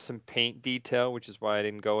lacked some paint detail, which is why I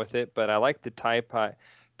didn't go with it. But I like the TIE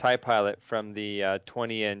Pilot from the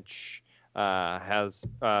 20-inch has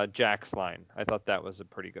Jack's line. I thought that was a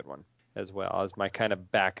pretty good one as well as my kind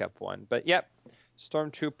of backup one. But yep,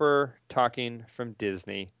 Stormtrooper talking from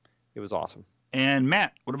Disney. It was awesome. And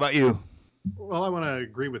Matt, what about you? Well, I want to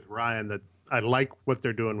agree with Ryan that I like what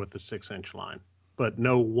they're doing with the 6-inch line, but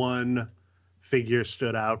no one figure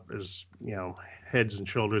stood out as, heads and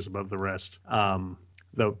shoulders above the rest.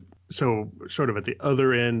 So sort of at the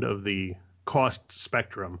other end of the cost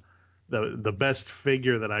spectrum, the best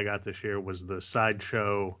figure that I got this year was the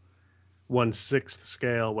Sideshow 1/6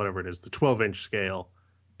 scale, whatever it is, the 12-inch scale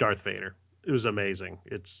Darth Vader. It was amazing.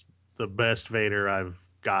 It's the best Vader I've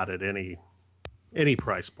got at any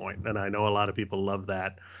price point, and I know a lot of people love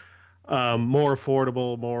that. More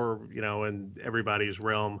affordable, more in everybody's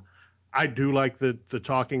realm. I do like the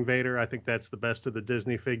talking Vader. I think that's the best of the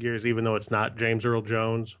Disney figures, even though it's not James Earl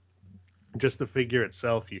Jones. Just the figure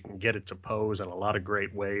itself, you can get it to pose in a lot of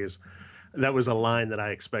great ways. That was a line that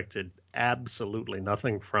I expected absolutely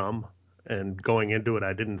nothing from, and going into it,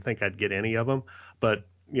 I didn't think I'd get any of them. But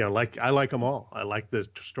I like them all. I like the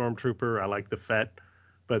Stormtrooper. I like the Fett,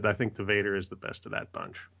 but I think the Vader is the best of that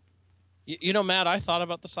bunch. Matt, I thought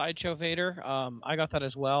about the Sideshow Vader. I got that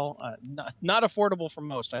as well. Not affordable for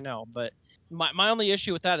most, I know, but my only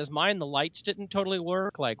issue with that is the lights didn't totally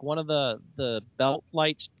work. Like one of the belt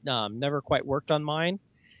lights never quite worked on mine,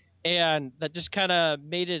 and that just kind of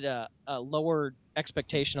made it a lower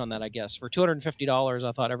expectation on that, I guess. For $250,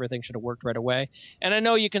 I thought everything should have worked right away. And I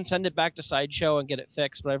know you can send it back to Sideshow and get it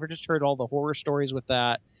fixed, but I've just heard all the horror stories with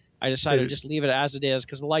that. I decided to just leave it as it is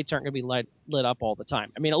because the lights aren't going to be lit up all the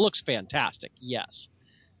time. I mean, it looks fantastic, yes.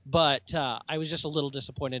 But I was just a little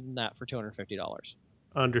disappointed in that for $250.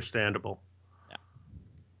 Understandable.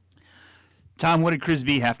 Yeah. Tom, what did Chris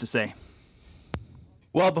B have to say?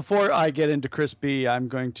 Well, before I get into Chris B, I've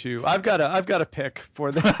got a pick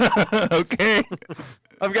for the Okay.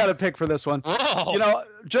 I've got a pick for this one. Whoa. You know,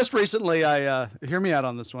 just recently I hear me out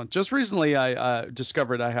on this one. Just recently I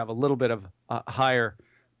discovered I have a little bit of higher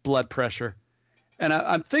blood pressure, and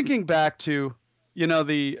I'm thinking back to, you know,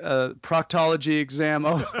 the proctology exam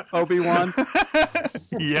Obi-Wan.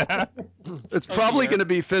 Yeah. It's probably dear. going to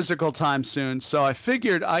be physical time soon, so I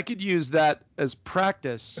figured I could use that as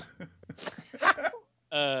practice.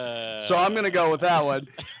 So I'm going to go with that one.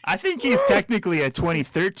 I think he's technically a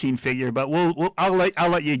 2013 figure, but I'll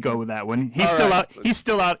let you go with that one. He's All still right. out. He's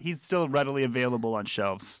still out. He's still readily available on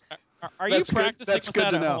shelves. Are you That's good- practicing that's with good that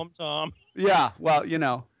to at know. home, Tom? Yeah, well, you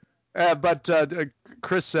know. But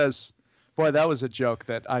Chris says, boy, that was a joke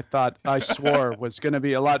that I swore was going to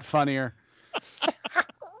be a lot funnier.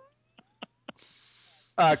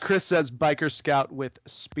 Chris says Biker Scout with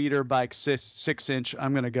speeder bike 6-inch.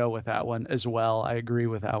 I'm going to go with that one as well. I agree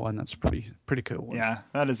with that one. That's pretty cool one. Yeah,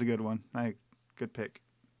 that is a good one. Good pick.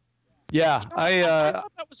 Yeah, I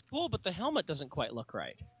thought that was cool, but the helmet doesn't quite look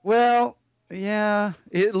right. well, yeah,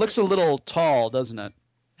 it looks a little tall, doesn't it?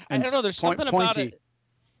 I don't know. There's something about pointy. it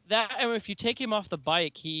that, I mean, if you take him off the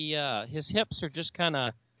bike, his hips are just kind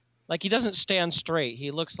of like he doesn't stand straight.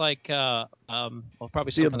 He looks like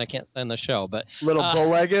probably See, something I can't say on the show, but Little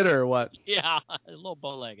bow-legged or what? yeah, a little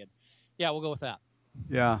bow-legged. Yeah, we'll go with that.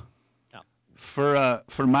 Yeah. For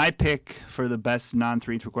my pick for the best non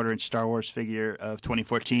 3 3/4 inch Star Wars figure of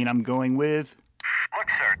 2014, I'm going with. Look,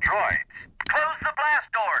 sir, droids, close the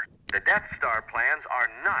blast doors. The Death Star plans are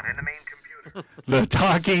not in the main computer. The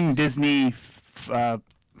talking Disney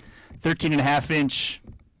 13.5-inch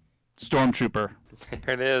Stormtrooper.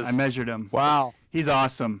 There it is. I measured him. Wow. He's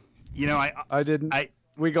awesome. You know, I didn't. I-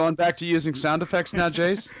 We going back to using sound effects now,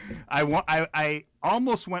 Jace? I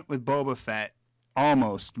almost went with Boba Fett,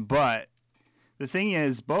 almost, but the thing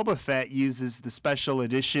is, Boba Fett uses the special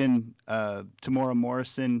edition Tamora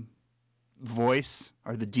Morrison voice,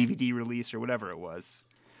 or the DVD release, or whatever it was.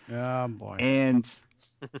 Oh boy. And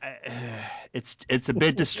it's a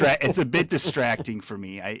bit distracting for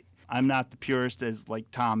me. I'm not the purist as like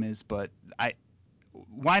Tom is, but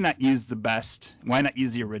why not use the best? Why not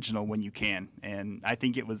use the original when you can? And I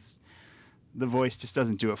think the voice just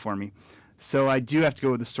doesn't do it for me. So I do have to go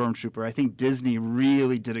with the Stormtrooper. I think Disney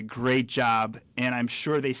really did a great job, and I'm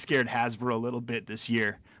sure they scared Hasbro a little bit this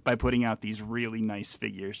year by putting out these really nice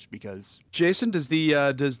figures because. Jason, does the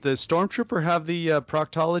Stormtrooper have the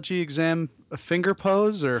proctology exam finger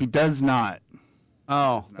pose or? He does not.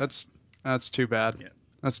 Oh, that's too bad. Yeah.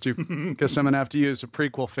 That's too. Guess I'm gonna have to use a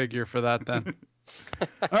prequel figure for that then.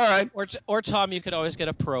 All right. Or Tom, you could always get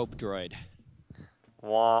a probe droid.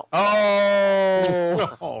 Wah.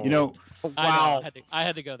 Oh. You know, Wow. I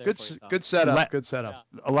had to go there. Good for you, Tom. good setup. Let- Good setup.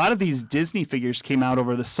 a lot of these Disney figures came out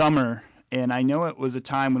over the summer, and I know it was a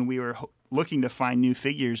time when we were looking to find new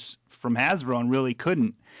figures from Hasbro and really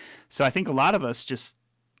couldn't. So I think a lot of us just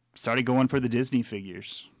started going for the Disney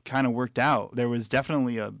figures. Kind of worked out. There was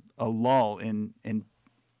definitely a lull in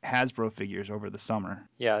Hasbro figures over the summer.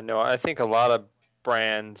 Yeah, no, I think a lot of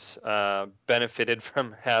brands benefited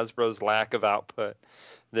from Hasbro's lack of output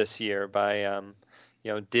this year by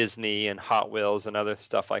Disney and Hot Wheels and other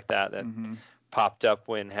stuff like that Mm-hmm. popped up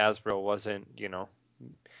when Hasbro wasn't,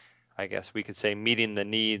 I guess we could say meeting the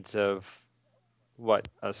needs of what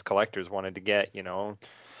us collectors wanted to get,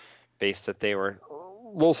 based that they were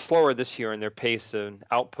a little slower this year in their pace and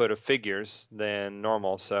output of figures than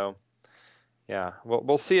normal. So, yeah,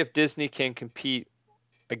 we'll see if Disney can compete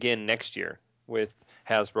again next year with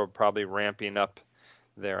Hasbro probably ramping up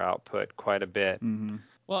their output quite a bit. Mm-hmm.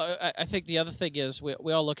 Well, I think the other thing is we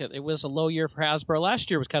all look at it was a low year for Hasbro. Last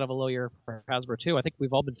year was kind of a low year for Hasbro too. I think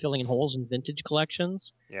we've all been filling in holes in vintage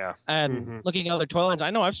collections. Yeah. And looking at other toy lines, I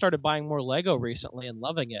know I've started buying more Lego recently and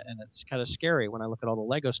loving it, and it's kind of scary when I look at all the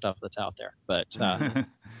Lego stuff that's out there. But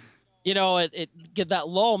that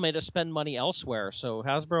lull made us spend money elsewhere. So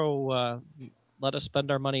Hasbro let us spend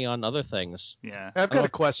our money on other things. Yeah. I've got a They're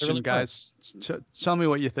question, really guys. Tell me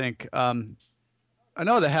what you think. I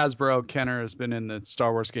know that Hasbro Kenner has been in the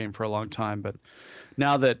Star Wars game for a long time, but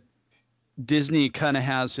now that Disney kind of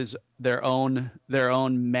has their own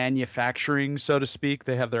manufacturing, so to speak,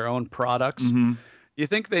 they have their own products. Mm-hmm. You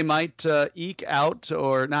think they might eke out,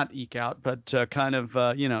 or not eke out, but kind of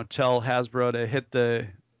tell Hasbro to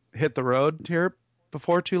hit the road here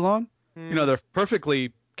before too long? They're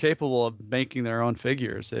perfectly capable of making their own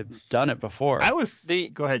figures. They've done it before.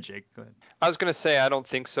 Go ahead, Jake. Go ahead. I was going to say I don't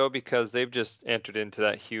think so because they've just entered into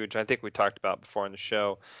that huge. I think we talked about before in the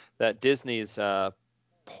show that Disney's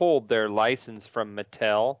pulled their license from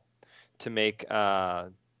Mattel to make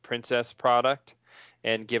princess product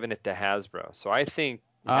and given it to Hasbro. So I think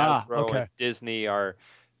Hasbro and Disney are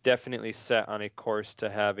definitely set on a course to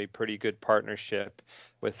have a pretty good partnership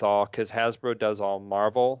with all, because Hasbro does all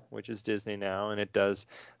Marvel, which is Disney now, and it does,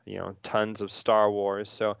 tons of Star Wars.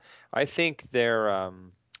 So I think they're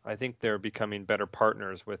becoming better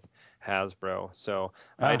partners with Hasbro. So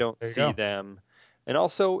I don't there you see go. them. And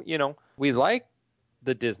also, we like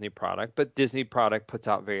the Disney product, but Disney product puts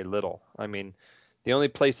out very little. I mean, the only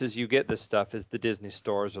places you get this stuff is the Disney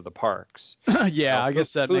stores or the parks. Yeah, I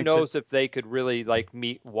guess that who makes knows if they could really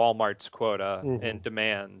meet Walmart's quota Mhm. and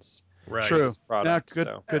demands. Right. True. This product, Yeah,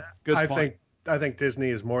 so. good I point. think Disney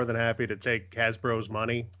is more than happy to take Hasbro's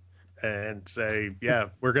money and say, yeah,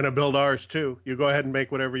 we're going to build ours too. You go ahead and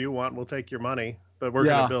make whatever you want. We'll take your money, but we're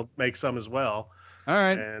Yeah. going to make some as well. All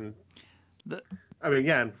right. And The- I mean,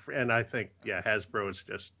 yeah, and I think, yeah, Hasbro is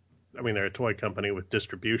just, I mean, they're a toy company with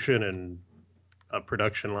distribution and a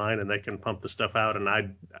production line, and they can pump the stuff out. And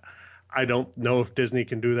I don't know if Disney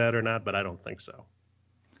can do that or not, but I don't think so.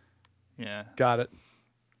 Yeah. Got it.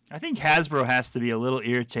 I think Hasbro has to be a little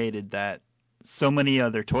irritated that so many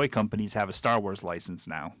other toy companies have a Star Wars license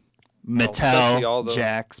now. especially all Mattel, those-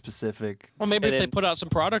 Jack specific. Well, maybe And if they then- put out some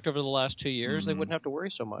product over the last 2 years, they Mhm. wouldn't have to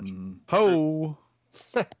worry so much. Ho.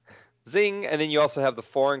 Zing, and then you also have the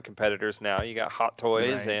foreign competitors now. You got Hot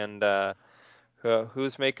Toys Right. and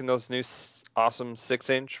who's making those new awesome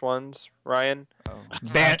 6-inch ones, Ryan?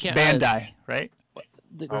 can't- Bandai, right?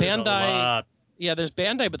 The There's a Bandai, lot. yeah, there's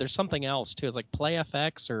Bandai, but there's something else too. It's like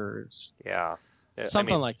PlayFX or Yeah.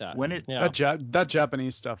 something like that. When it Yeah, That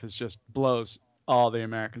Japanese stuff is just blows all the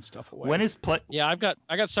American stuff away. when is yeah. I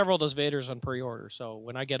got several of those Vaders on pre-order, so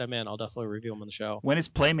when I get them in, I'll definitely review them on the show. when is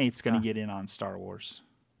Playmates going to get in on Star Wars?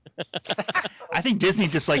 I think Disney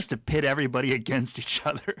just likes to pit everybody against each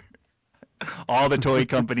other. All the toy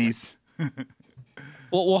companies.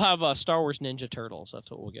 We'll have Star Wars Ninja Turtles. That's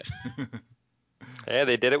what we'll get. Yeah,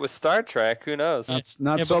 they did it with Star Trek. Who knows? That's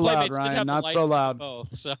not Yeah, so but loud, Playmates did Ryan. have the Not so license for loud.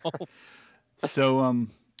 Both, so So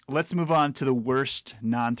let's move on to the worst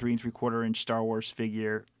non 3 3/4 inch Star Wars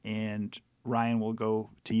figure, and Ryan will go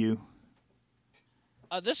to you.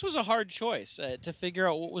 this was a hard choice to figure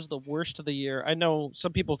out what was the worst of the year. I know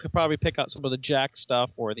some people could probably pick out some of the Jack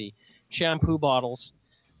stuff or the shampoo bottles.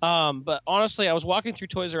 But honestly, I was walking through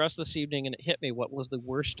Toys R Us this evening, and it hit me what was the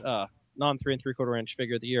worst non 3 3/4 inch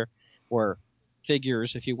figure of the year, or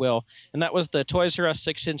figures, if you will, and that was the Toys R Us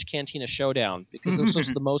 6-inch Cantina Showdown, because this was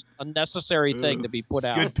the most unnecessary thing to be put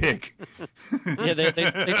out. Good pick. Yeah, they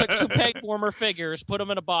took 2 peg warmer figures, put them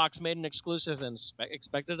in a box, made an exclusive, and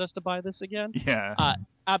expected us to buy this again. Yeah.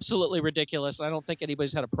 Absolutely ridiculous. I don't think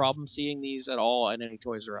anybody's had a problem seeing these at all in any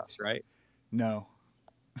Toys R Us, right? No.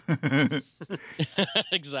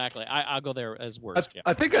 Exactly. I'll go there as worst. Yeah.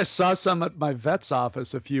 I think I saw some at my vet's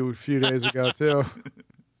office a few days ago too.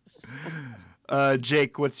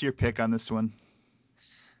 Jake, what's your pick on this one?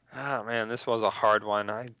 Oh man, this was a hard one.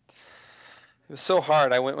 It was so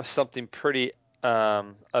hard. I went with something pretty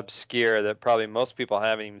obscure that probably most people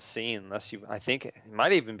haven't even seen, unless you. I think it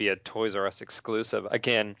might even be a Toys R Us exclusive.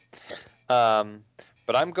 Again,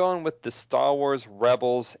 but I'm going with the Star Wars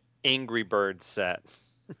Rebels Angry Birds set.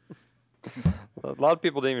 A lot of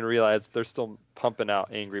people didn't even realize they're still pumping out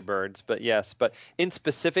Angry Birds, but yes. But in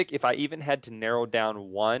specific, if I even had to narrow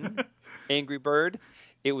down one Angry Bird,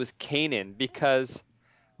 it was Kanan, because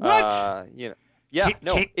What? yeah,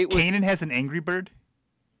 no, it was. Kanan has an Angry Bird?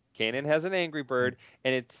 Kanan has an Angry Bird,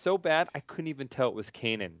 and it's so bad I couldn't even tell it was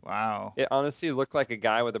Kanan. Wow. It honestly looked like a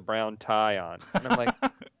guy with a brown tie on, and I'm like,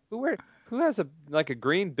 who has a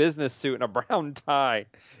green business suit and a brown tie?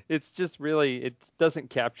 It's just really, it doesn't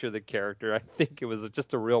capture the character. I think it was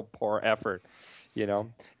just a real poor effort,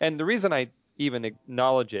 And the reason I even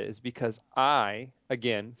acknowledge it is because I,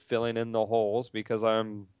 again, filling in the holes because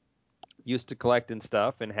I'm used to collecting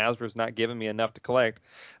stuff and Hasbro's not giving me enough to collect.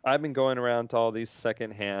 I've been going around to all these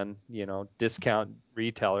secondhand, discount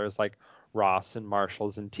retailers like Ross and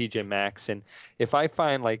Marshalls and TJ Maxx, and if I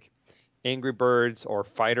find Angry Birds or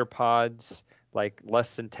Fighter Pods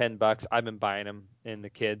less than $10, I've been buying them, and my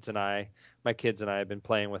kids and I have been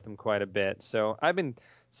playing with them quite a bit. So I've been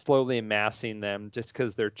slowly amassing them just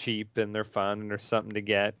because they're cheap and they're fun and there's something to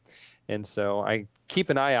get. And so I keep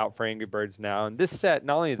an eye out for Angry Birds now. And this set,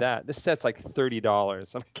 not only that, this set's like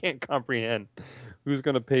 $30. I can't comprehend who's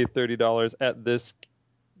going to pay $30 at this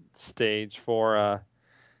stage for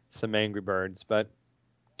some Angry Birds. But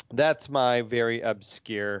that's my very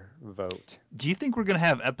obscure vote. Do you think we're going to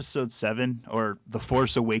have episode 7 or The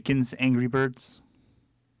Force Awakens Angry Birds?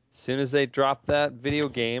 As soon as they drop that video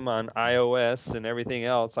game on iOS and everything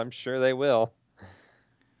else, I'm sure they will.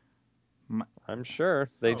 I'm sure.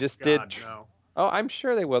 They just did. No. Oh, I'm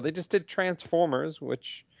sure they will. They just did Transformers,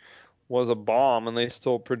 which was a bomb, and they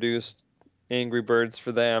still produced Angry Birds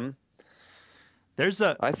for them.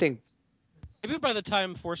 I think maybe by the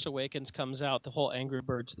time Force Awakens comes out, the whole Angry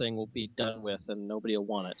Birds thing will be done with, and nobody will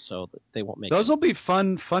want it, so they won't make Those it. will be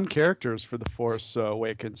fun characters for the Force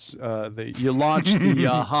Awakens. You launch the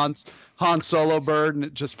Han Solo bird, and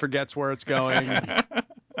it just forgets where it's going.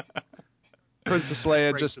 Princess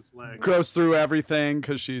Leia just goes through everything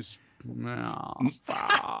because she's. There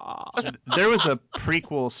was a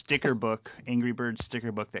prequel sticker book, Angry Birds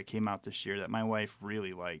sticker book that came out this year that my wife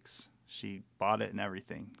really likes. She bought it and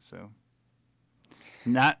everything. So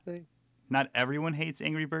not everyone hates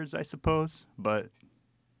Angry Birds, I suppose, but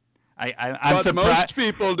I'm surprised most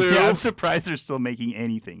people do. Yeah, I'm surprised they're still making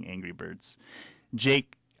anything Angry Birds.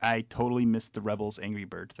 Jake, I totally missed the Rebels Angry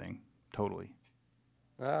Bird thing. Totally.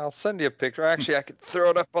 I'll send you a picture. Actually, I could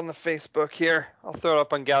throw it up on the Facebook here. I'll throw it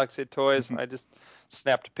up on Galaxy of Toys. I just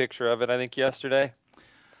snapped a picture of it, I think, yesterday.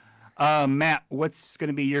 Matt, what's going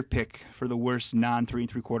to be your pick for the worst non-3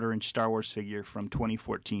 3/4-inch Star Wars figure from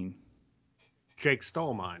 2014? Jake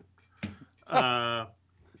stole mine. Yeah,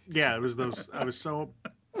 it was those. I was so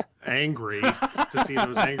angry to see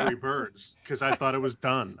those Angry Birds because I thought it was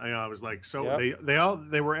done. I was like,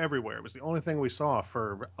 they were everywhere. It was the only thing we saw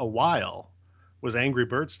for a while was Angry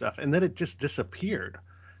Bird stuff, and then it just disappeared.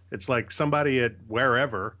 It's like somebody at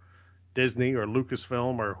wherever, Disney or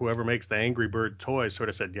Lucasfilm or whoever makes the Angry Bird toys sort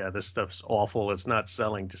of said, yeah, this stuff's awful. It's not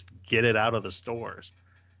selling. Just get it out of the stores.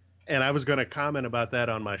 And I was going to comment about that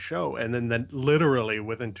on my show. And then literally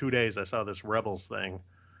within 2 days, I saw this Rebels thing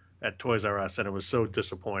at Toys R Us, and it was so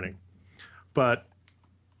disappointing. But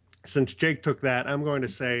since Jake took that, I'm going to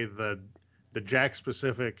say the Jack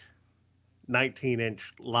specific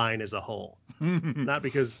 19-inch line as a whole. Not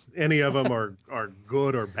because any of them are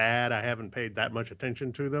good or bad. I haven't paid that much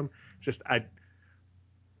attention to them. Just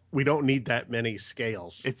we don't need that many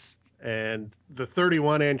scales. And the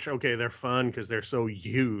 31-inch, okay, they're fun because they're so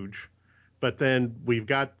huge. But then we've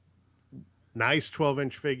got nice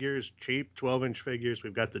 12-inch figures, cheap 12-inch figures.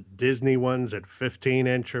 We've got the Disney ones at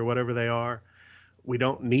 15-inch or whatever they are. We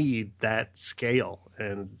don't need that scale.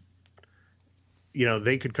 And you know,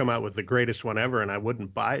 they could come out with the greatest one ever and I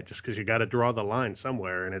wouldn't buy it just because you got to draw the line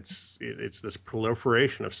somewhere. And it's this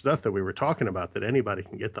proliferation of stuff that we were talking about that anybody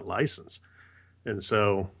can get the license. And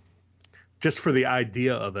so just for the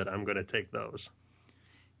idea of it, I'm going to take those.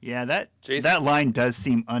 Yeah, that line does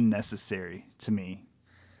seem unnecessary to me.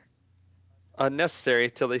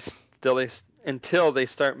 Unnecessary until they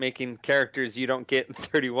start making characters you don't get in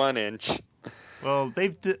 31-inch. Well,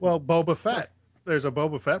 Boba Fett. There's a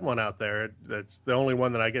Boba Fett one out there. That's the only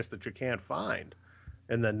one that I guess that you can't find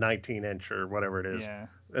in the 19-inch or whatever it is. Yeah.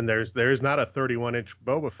 And there's not a 31-inch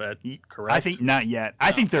Boba Fett, correct? I think not yet.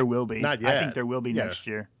 I think there will be. Not yet. I think there will be next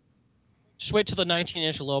year. Just wait till the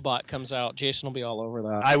 19-inch Lobot comes out. Jason will be all over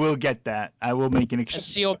that. I will get that. I will make an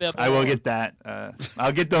I will get that.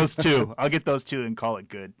 I'll get those two. I'll get those two and call it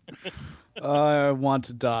good. I want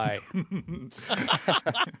to die.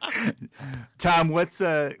 Tom, what's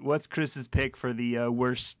Chris's pick for the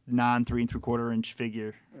worst non-3 3/4-inch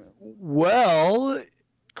figure? Well,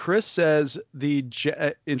 Chris says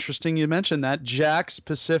interesting you mentioned that Jack's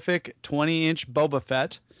Pacific 20-inch Boba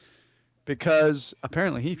Fett, because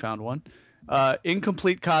apparently he found one.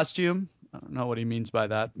 Incomplete costume. I don't know what he means by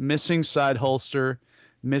that. Missing side holster.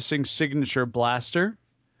 Missing signature blaster.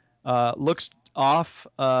 Looks off.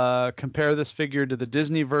 Compare this figure to the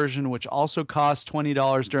Disney version, which also cost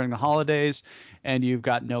 $20 during the holidays, and you've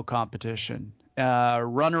got no competition.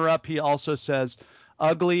 Runner-up, he also says,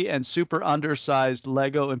 ugly and super undersized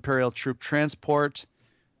Lego Imperial Troop Transport.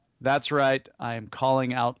 That's right. I am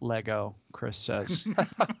calling out Lego, Chris says.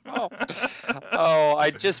 Oh,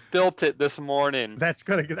 I just built it this morning.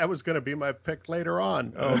 That was gonna be my pick later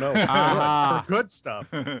on. Oh no, for good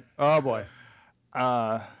stuff. Oh boy.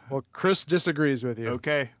 Well, Chris disagrees with you.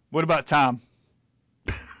 Okay. What about Tom?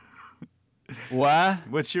 What?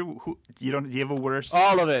 What's your? Do you have a worst?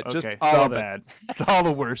 All of it. Okay. Just it's all of bad. It's all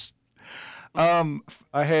the worst. I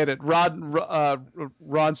hate it.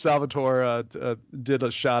 Ron Salvatore did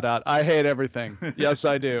a shout out. I hate everything. Yes,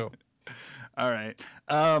 I do. All right.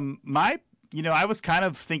 I was kind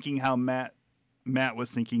of thinking how Matt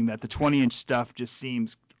was thinking that the 20-inch stuff just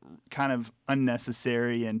seems kind of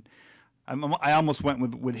unnecessary, and I almost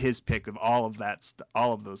went with his pick of all of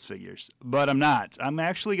those figures, but I'm not. I'm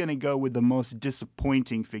actually going to go with the most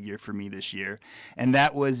disappointing figure for me this year, and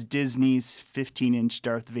that was Disney's 15-inch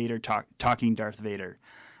Darth Vader, talking Darth Vader.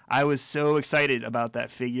 I was so excited about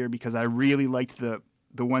that figure because I really liked the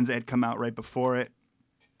ones that had come out right before it,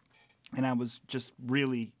 and I was just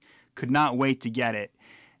really could not wait to get it.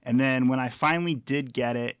 And then when I finally did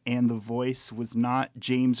get it and the voice was not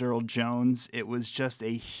James Earl Jones, it was just a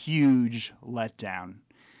huge letdown.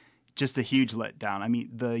 Just a huge letdown. I mean,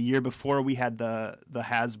 the year before we had the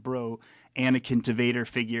Hasbro Anakin to Vader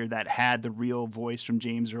figure that had the real voice from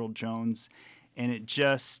James Earl Jones, and it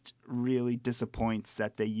just really disappoints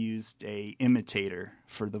that they used a imitator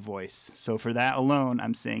for the voice. So for that alone,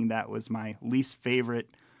 I'm saying that was my least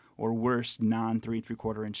favorite or worst non 3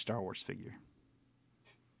 3/4 inch Star Wars figure.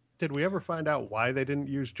 Did we ever find out why they didn't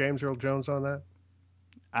use James Earl Jones on that?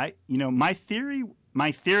 My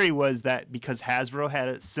theory was that because Hasbro had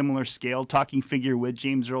a similar scale talking figure with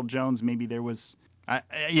James Earl Jones, maybe there was, I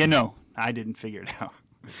didn't figure it out.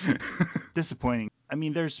 Disappointing. I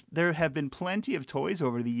mean, there have been plenty of toys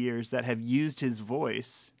over the years that have used his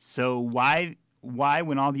voice. So why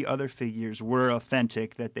when all the other figures were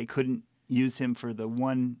authentic that they couldn't use him for the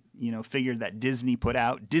one, figure that Disney put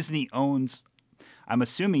out? I'm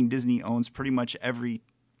assuming Disney owns pretty much every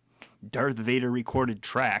Darth Vader recorded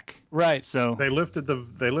track. Right. So They lifted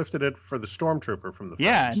it for the Stormtrooper from the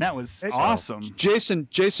yeah, films. and that was awesome. Jason,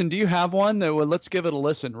 do you have one? Let's give it a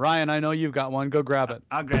listen. Ryan, I know you've got one. Go grab it.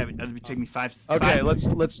 I'll grab it. It'll take me five. Okay, let's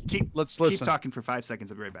keep listen. Keep talking for 5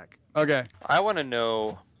 seconds. I'll be right back. Okay. I want to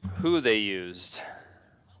know who they used.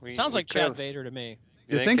 Sounds like Chad Vader to me.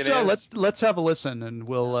 You think so? Is? Let's have a listen, and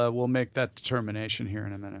we'll make that determination here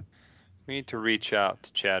in a minute. We need to reach out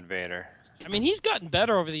to Chad Vader. I mean, he's gotten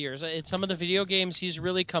better over the years. In some of the video games, he's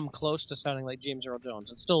really come close to sounding like James Earl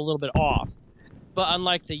Jones. It's still a little bit off, but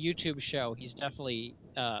unlike the YouTube show, he's definitely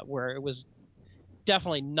where it was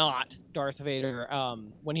definitely not Darth Vader.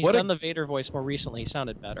 When he's done the Vader voice more recently, he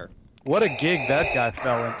sounded better. What a gig that guy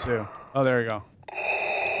fell into. Oh, there you go.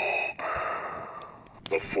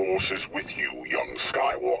 The Force is with you, young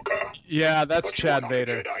Skywalker. Yeah, that's but Chad you are not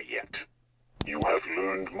Vader. a Jedi yet. You have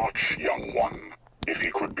learned much, young one. If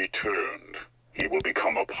he could be turned, he will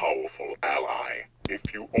become a powerful ally. If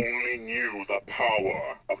you only knew the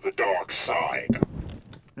power of the dark side.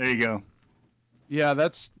 There you go. Yeah,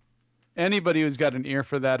 that's anybody who's got an ear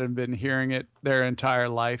for that and been hearing it their entire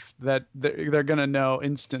life, that they're going to know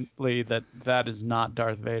instantly that is not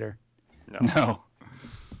Darth Vader. No.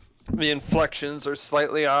 The inflections are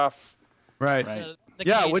slightly off. Right.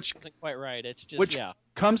 Which isn't quite right. It's just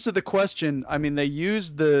comes to the question. I mean, they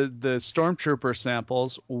used the Stormtrooper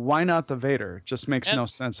samples. Why not the Vader? Just makes no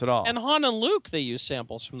sense at all. And Han and Luke, they use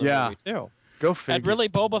samples from the movie too. Go figure. And really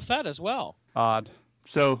Boba Fett as well. Odd.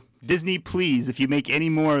 So Disney, please, if you make any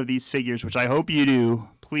more of these figures, which I hope you do,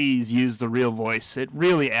 please use the real voice. It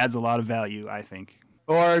really adds a lot of value, I think.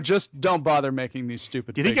 Or just don't bother making these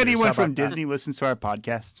stupid. Do you think figures. anyone from Disney listens to our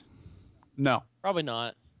podcast? No, probably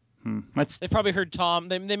not. They probably heard Tom.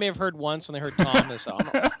 They may have heard once, and they heard Tom. They said, "I'm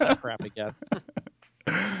not that crap again."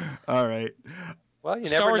 All right. Well, you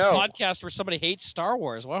Star never Wars know. podcast where somebody hates Star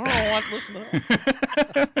Wars. Well, I don't want to listen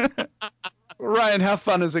to that. Ryan, how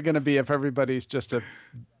fun is it going to be if everybody's just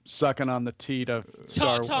sucking on the teat of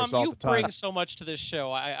Star Wars all the time? Tom, you bring so much to this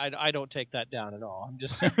show. I don't take that down at all. I'm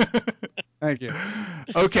just. Thank you.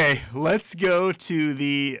 Okay, let's go to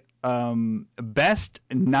the best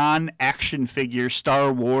non-action figure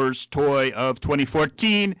Star Wars toy of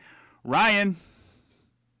 2014. Ryan.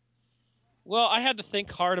 Well, I had to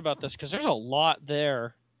think hard about this because there's a lot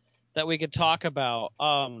there that we could talk about.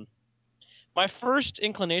 My first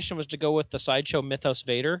inclination was to go with the Sideshow Mythos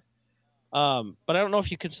Vader, but I don't know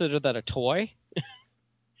if you consider that a toy.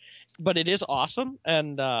 But it is awesome,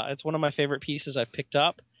 and it's one of my favorite pieces I've picked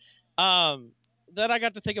up. Then I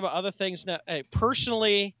got to think about other things. Now,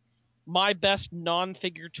 personally, my best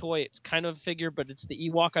non-figure toy, it's kind of a figure, but it's the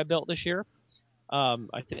Ewok I built this year.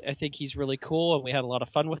 I think he's really cool, and we had a lot of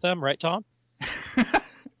fun with him, right, Tom?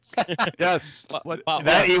 Yes.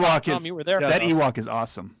 That Ewok Tom, you were there. That Ewok is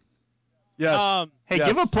awesome. Yes. Hey,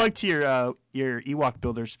 give a plug to your Ewok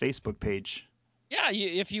Builders Facebook page. Yeah,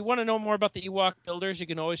 if you want to know more about the Ewok Builders, you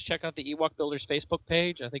can always check out the Ewok Builders Facebook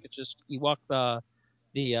page. I think it's just Ewok the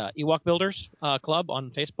Ewok Builders Club on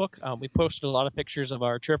Facebook. We posted a lot of pictures of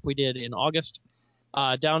our trip we did in August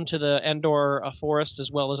down to the Endor forest as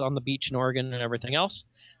well as on the beach in Oregon and everything else.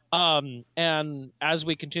 And as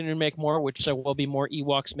we continue to make more, which there will be more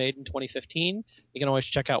Ewoks made in 2015, you can always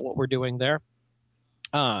check out what we're doing there.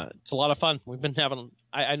 It's a lot of fun. We've been having.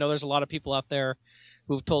 I know there's a lot of people out there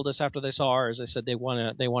who've told us after they saw ours, they said they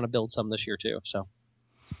want to build some this year too. So,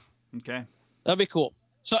 okay, that'd be cool.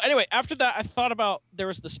 So anyway, after that, I thought about there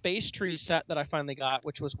was the Space Tree set that I finally got,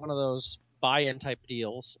 which was one of those buy-in type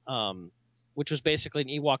deals, which was basically an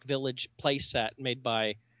Ewok Village play set made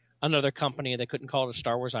by another company. They couldn't call it a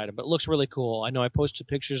Star Wars item, but it looks really cool. I know I posted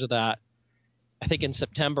pictures of that. I think in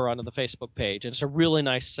September onto the Facebook page. And it's a really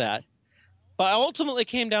nice set. But I ultimately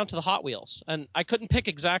came down to the Hot Wheels, and I couldn't pick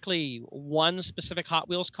exactly one specific Hot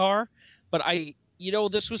Wheels car, but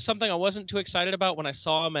this was something I wasn't too excited about when I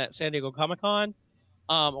saw them at San Diego Comic-Con,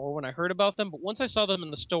 or when I heard about them. But once I saw them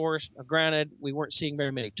in the stores, granted, we weren't seeing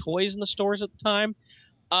very many toys in the stores at the time,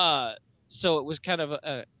 so it was kind of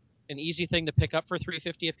an easy thing to pick up for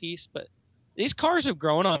 $350 a piece. But these cars have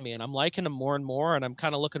grown on me, and I'm liking them more and more, and I'm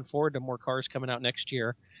kind of looking forward to more cars coming out next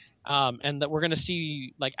year. And that we're going to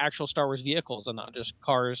see like actual Star Wars vehicles and not just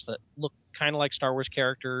cars that look kind of like Star Wars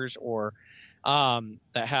characters or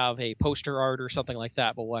that have a poster art or something like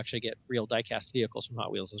that, but we'll actually get real die-cast vehicles from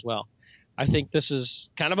Hot Wheels as well. I think this is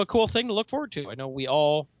kind of a cool thing to look forward to. I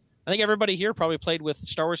think everybody here probably played with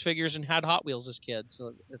Star Wars figures and had Hot Wheels as kids,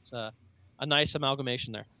 so it's a nice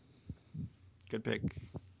amalgamation there. Good pick.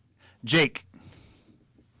 Jake.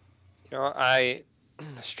 I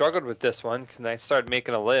struggled with this one because I started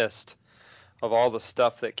making a list of all the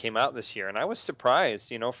stuff that came out this year, and I was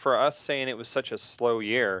surprised. For us saying it was such a slow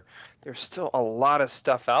year, there's still a lot of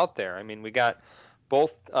stuff out there. I mean, we got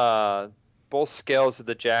both scales of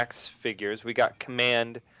the Jax figures. We got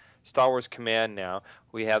Star Wars Command now.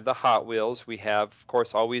 We have the Hot Wheels. We have, of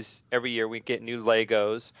course, always every year we get new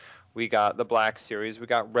Legos. We got the Black Series. We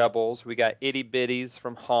got Rebels. We got Itty Bitties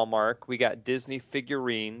from Hallmark. We got Disney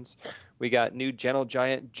figurines. We got new Gentle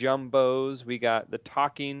Giant Jumbos. We got the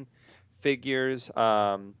talking figures,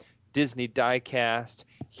 Disney diecast,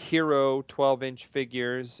 Hero 12-inch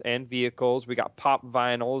figures and vehicles. We got pop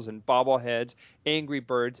vinyls and bobbleheads, Angry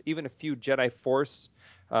Birds, even a few Jedi Force,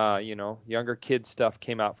 younger kid stuff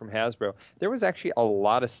came out from Hasbro. There was actually a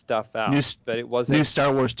lot of stuff out, but it wasn't. New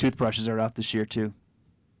Star Wars toothbrushes are out this year too.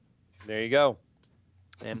 There you go.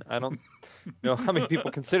 And I don't know how many people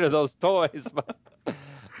consider those toys, but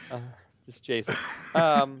just Jason.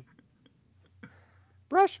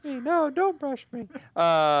 Brush me. No, don't brush me.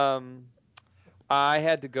 I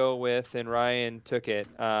had to go with, and Ryan took it.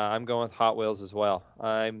 I'm going with Hot Wheels as well.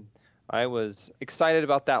 I was excited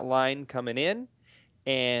about that line coming in,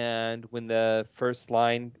 and when the first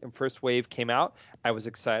wave came out, I was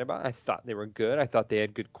excited about it. I thought they were good. I thought they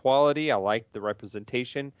had good quality. I liked the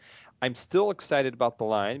representation. I'm still excited about the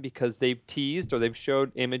line because they've teased or they've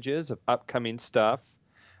showed images of upcoming stuff.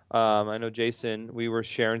 I know, Jason, we were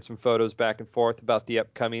sharing some photos back and forth about the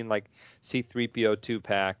upcoming C-3PO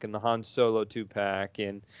 2-pack and the Han Solo 2-pack.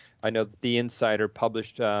 And I know The Insider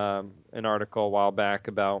published an article a while back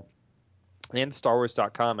about, and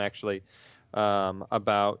StarWars.com actually,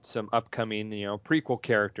 about some upcoming, prequel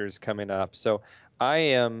characters coming up. So I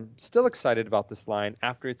am still excited about this line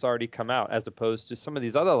after it's already come out, as opposed to some of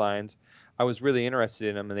these other lines. I was really interested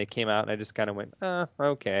in them, and they came out, and I just kind of went,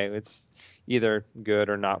 okay, it's either good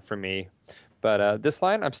or not for me. But this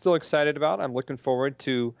line, I'm still excited about. I'm looking forward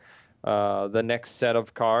to the next set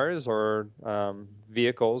of cars or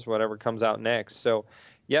vehicles, whatever comes out next. So,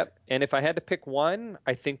 yep. And if I had to pick one,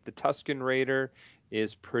 I think the Tusken Raider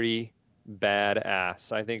is pretty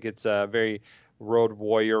badass. I think it's a very Road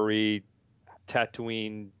Warrior-y,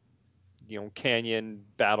 Tatooine, canyon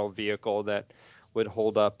battle vehicle that would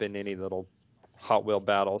hold up in any little Hot Wheel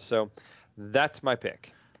battle. So that's my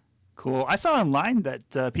pick. Cool. I saw online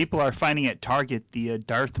that people are finding at Target the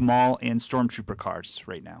Darth Maul and Stormtrooper cars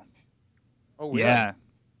right now. Oh, really? Yeah.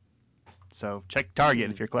 So check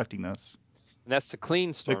Target if you're collecting those. And that's the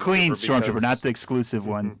clean Stormtrooper. The clean Stormtrooper, not the exclusive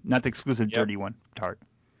one. Not the exclusive dirty one. Target.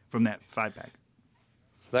 From that 5-pack.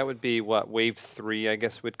 So that would be what, Wave 3, I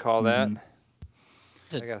guess we'd call that.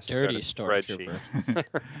 I got a dirty Stormtrooper.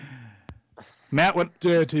 Matt, what?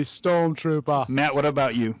 Dirty Stormtrooper. Matt, what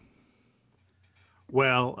about you?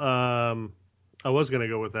 Well, I was going to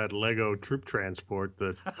go with that Lego troop transport,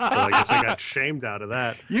 but I guess I got shamed out of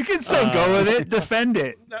that. You can still go with it. Defend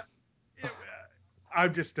it. I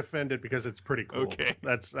just defend it because it's pretty cool. Okay.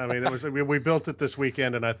 We built it this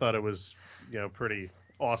weekend, and I thought it was, pretty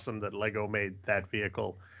awesome that Lego made that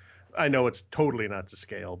vehicle. I know it's totally not to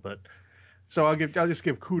scale, but so I'll just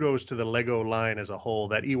give kudos to the Lego line as a whole.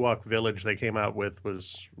 That Ewok village they came out with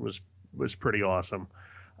was pretty awesome.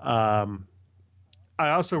 I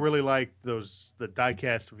also really liked the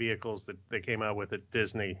diecast vehicles that they came out with at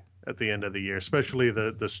Disney at the end of the year, especially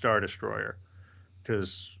the Star Destroyer,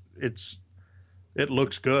 because it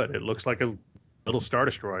looks good. It looks like a little Star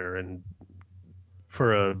Destroyer, and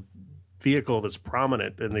for a vehicle that's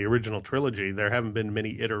prominent in the original trilogy, there haven't been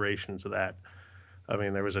many iterations of that. I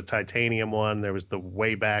mean, there was a titanium one, there was the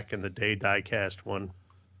way back in the day diecast one.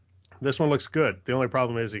 This one looks good. The only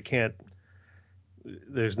problem is you can't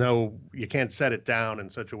set it down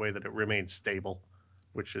in such a way that it remains stable,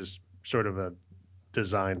 which is sort of a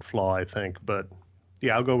design flaw, I think. But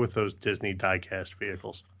yeah, I'll go with those Disney diecast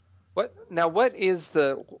vehicles. What is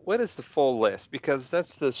the full list? Because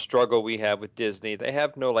that's the struggle we have with Disney. They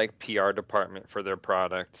have no like PR department for their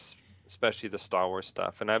products, especially the Star Wars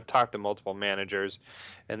stuff. And I've talked to multiple managers,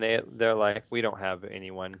 and they're like, we don't have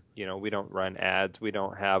anyone. We don't run ads. We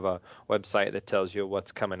don't have a website that tells you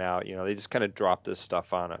what's coming out. They just kind of drop this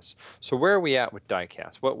stuff on us. So where are we at with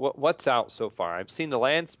diecast? What's out so far? I've seen the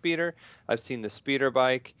Land Speeder, I've seen the Speeder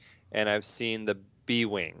Bike, and I've seen the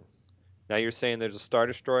B-Wing. Now you're saying there's a Star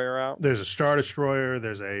Destroyer out? There's a Star Destroyer.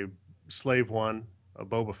 There's a Slave One, a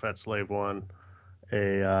Boba Fett Slave One,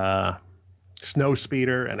 a Snow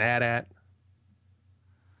Speeder, an AT-AT,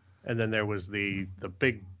 and then there was the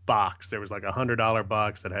big box. There was like $100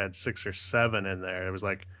 box that had 6 or 7 in there. It was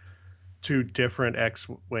like 2 different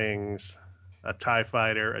X-wings, a TIE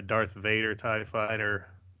Fighter, a Darth Vader TIE Fighter,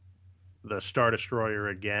 the Star Destroyer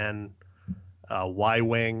again, a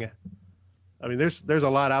Y-wing. I mean, there's a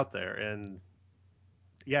lot out there, and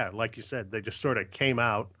yeah, like you said, they just sort of came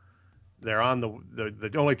out. They're on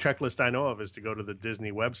the only checklist I know of is to go to the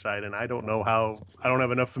Disney website, and I don't know how. I don't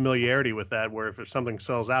have enough familiarity with that. Where if something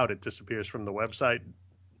sells out, it disappears from the website.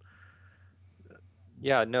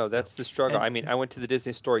 Yeah, no, that's the struggle. I mean, I went to the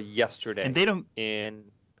Disney store yesterday, And they don't in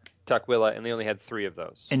Tukwila, and they only had 3 of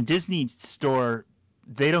those. And Disney store,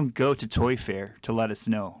 they don't go to Toy Fair to let us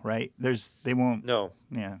know, right? They won't. No.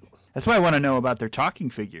 Yeah, that's why I want to know about their talking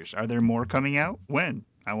figures. Are there more coming out? When?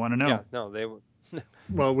 I want to know. Yeah, no, they were.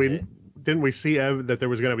 Well, didn't we see that there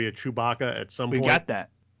was going to be a Chewbacca at some point? We got that.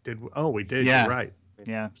 We did. Yeah. You're right.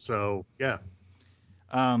 Yeah. So yeah.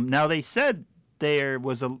 Now they said there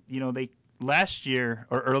was they last year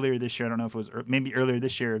or earlier this year. I don't know if it was maybe earlier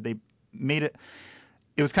this year. They made it.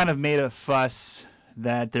 It was kind of made a fuss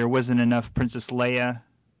that there wasn't enough Princess Leia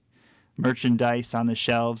merchandise on the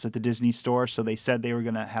shelves at the Disney store, so they said they were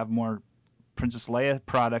going to have more Princess Leia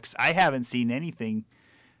products. I haven't seen anything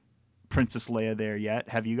Princess Leia there yet.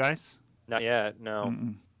 Have you guys? Not yet, no.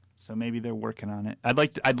 Mm-mm. So maybe they're working on it.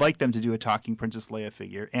 I'd like them to do a talking Princess Leia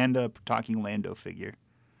figure and a talking Lando figure.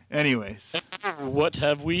 Anyways, what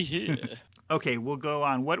have we here? Okay, we'll go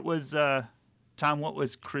on. What was Tom? What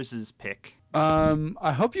was Chris's pick?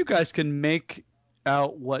 I hope you guys can make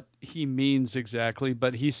out what he means exactly,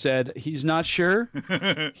 but he said he's not sure.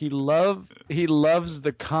 He loves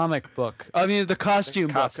the comic book. I mean, the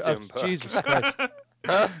costume book. Jesus Christ.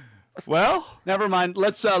 Well, never mind.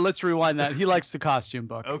 Let's rewind that. He likes the costume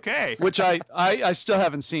book. Okay. Which I still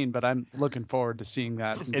haven't seen, but I'm looking forward to seeing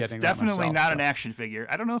that. And it's getting definitely that myself, not an action figure.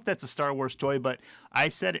 I don't know if that's a Star Wars toy, but I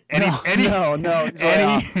said No.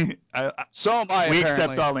 So am I. We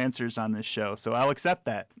accept all answers on this show, so I'll accept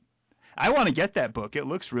that. I want to get that book. It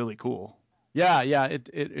looks really cool. Yeah,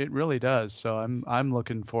 it really does. So I'm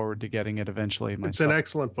looking forward to getting it eventually myself. It's an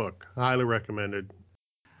excellent book. Highly recommended.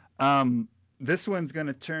 This one's going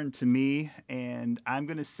to turn to me, and I'm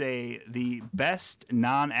going to say the best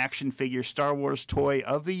non-action figure Star Wars toy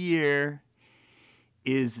of the year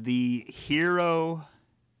is the Hero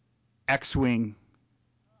X-Wing.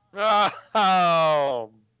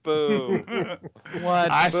 Oh, boo.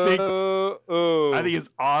 What? I think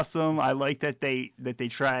it's awesome. I like that they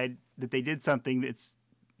did something that's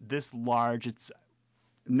this large. It's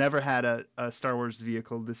never had a Star Wars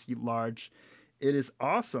vehicle this large. It is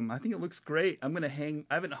awesome. I think it looks great. I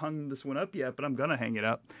haven't hung this one up yet, but I'm going to hang it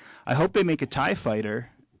up. I hope they make a TIE Fighter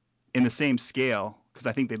in the same scale because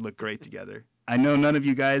I think they'd look great together. I know none of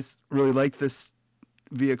you guys really like this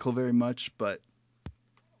vehicle very much, but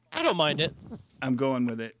I don't mind it. I'm going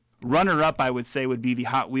with it. Runner-up, I would say, would be the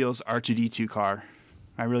Hot Wheels R2-D2 car.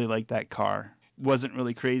 I really like that car. Wasn't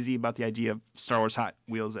really crazy about the idea of Star Wars Hot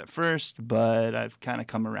Wheels at first, but I've kind of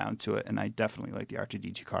come around to it, and I definitely like the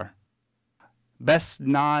R2-D2 car. Best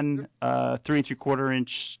non 3 3/4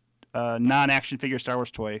 inch non-action figure Star Wars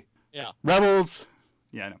toy. Yeah. Rebels.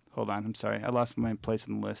 Yeah, no. Hold on. I'm sorry. I lost my place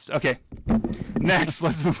on the list. Okay. Next,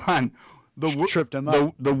 let's move on. Tripped him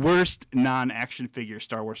up. The worst non-action figure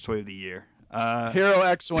Star Wars toy of the year. Hero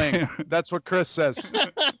X-Wing. That's what Chris says.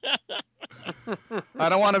 I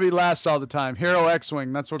don't want to be last all the time. Hero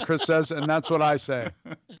X-Wing. That's what Chris says, and that's what I say.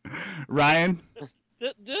 Ryan?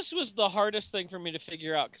 This was the hardest thing for me to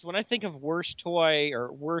figure out, because when I think of worst toy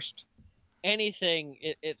or worst anything,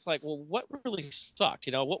 it's like, well, what really sucked?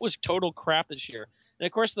 What was total crap this year? And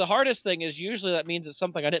of course, the hardest thing is usually that means it's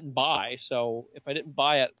something I didn't buy. So if I didn't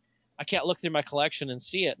buy it, I can't look through my collection and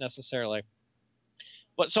see it necessarily.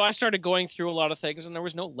 But so I started going through a lot of things, and there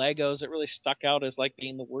was no Legos that really stuck out as like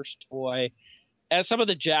being the worst toy. And some of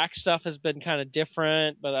the Jack stuff has been kind of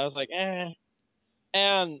different, but I was like, eh.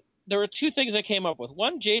 And there were two things I came up with.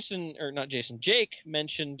 One, Jake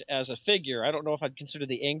mentioned as a figure. I don't know if I'd consider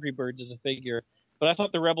the Angry Birds as a figure, but I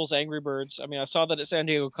thought the Rebels Angry Birds. I mean, I saw that at San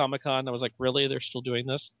Diego Comic-Con. I was like, really? They're still doing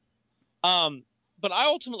this? But I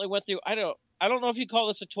ultimately went through. I don't know if you call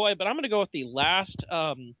this a toy, but I'm going to go with the last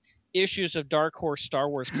issues of Dark Horse Star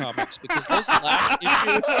Wars comics because those last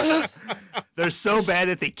issues. They're so bad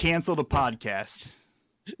that they canceled a podcast.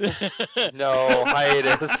 No,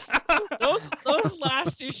 hiatus. those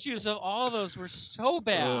last issues of all of those were so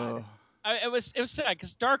bad. It was sad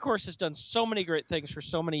because Dark Horse has done so many great things for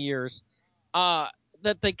so many years that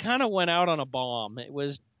they kind of went out on a bomb. It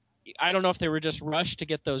was, I don't know if they were just rushed to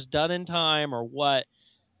get those done in time or what,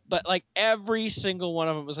 but like every single one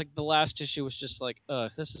of them was like the last issue was just like,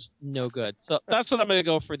 this is no good. So that's what I'm going to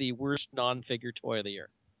go for the worst non-figure toy of the year.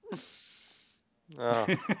 Oh.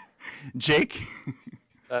 Jake?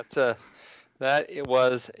 That it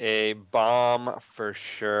was a bomb for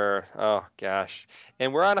sure. Oh gosh.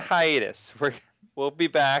 And we're on hiatus. We'll be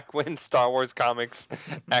back when Star Wars comics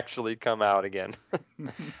actually come out again.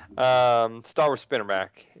 Star Wars Spinnerback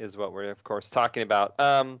is what we're of course talking about.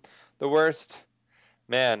 The worst,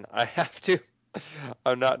 man, I have to.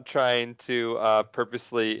 I'm not trying to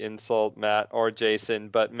purposely insult Matt or Jason,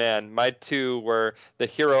 but man, my two were the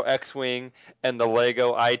Hero X-Wing and the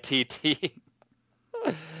Lego ITT.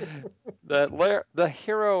 The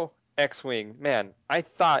Hero X-Wing, man, I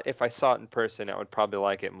thought if I saw it in person, I would probably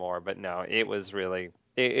like it more, but no, it was really,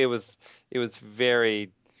 it was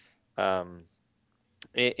very,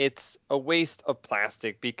 it's a waste of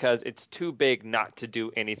plastic because it's too big not to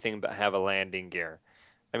do anything but have a landing gear.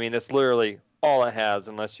 I mean, that's literally all it has,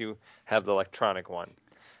 unless you have the electronic one.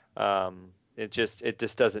 It just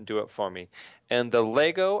doesn't do it for me. And the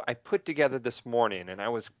Lego I put together this morning, and I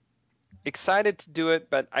was excited to do it,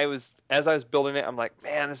 but as I was building it, I'm like,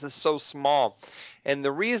 man, this is so small. And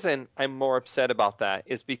the reason I'm more upset about that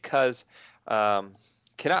is because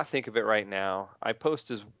cannot think of it right now. I post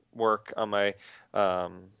his work on my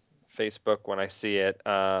Facebook when I see it,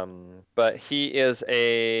 but he is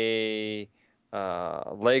a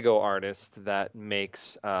Lego artist that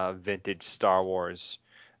makes vintage Star Wars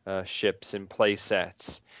ships and play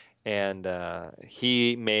sets. And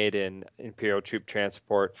he made an Imperial Troop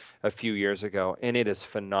Transport a few years ago, and it is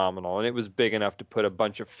phenomenal. And it was big enough to put a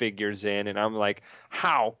bunch of figures in, and I'm like,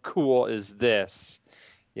 how cool is this?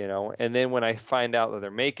 You know. And then when I find out that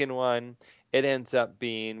they're making one, it ends up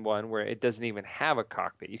being one where it doesn't even have a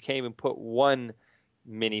cockpit. You can't even put one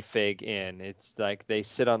minifig in. It's like they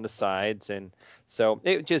sit on the sides, and so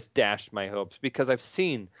it just dashed my hopes because I've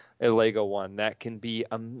seen a Lego one that can be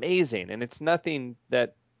amazing, and it's not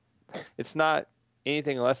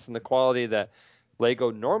anything less than the quality that Lego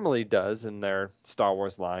normally does in their Star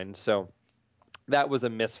Wars line. So that was a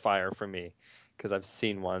misfire for me because I've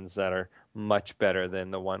seen ones that are much better than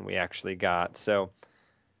the one we actually got. So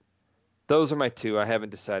those are my two. I haven't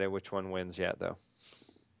decided which one wins yet, though.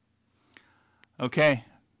 Okay.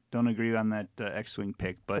 Don't agree on that X-Wing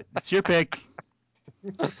pick, but it's your pick.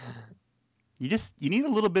 You need a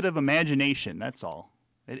little bit of imagination. That's all.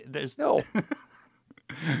 There's no.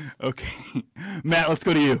 Okay, Matt, let's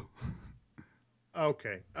go to you.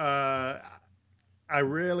 Okay. I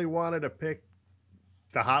really wanted to pick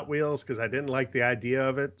the Hot Wheels because I didn't like the idea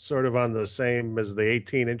of it. Sort of on the same as the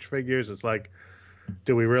 18-inch figures. It's like,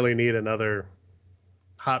 do we really need another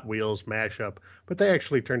Hot Wheels mashup? But they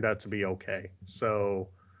actually turned out to be okay. So,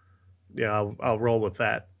 yeah, I'll roll with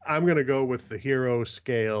that. I'm going to go with the Hero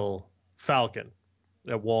Scale Falcon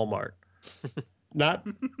at Walmart.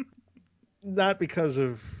 Not because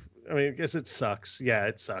of, I mean, I guess it sucks. Yeah,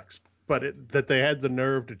 it sucks. But that they had the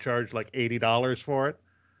nerve to charge like $80 for it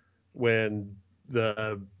when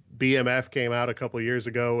the BMF came out a couple of years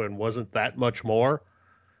ago and wasn't that much more.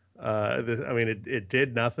 I mean, it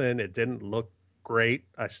did nothing. It didn't look great.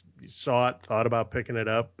 I saw it, thought about picking it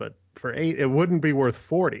up, but for $8, it wouldn't be worth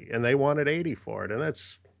 40, and they wanted 80 for it, and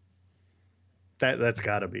that's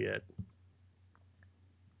got to be it.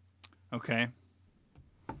 Okay.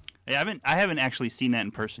 I haven't actually seen that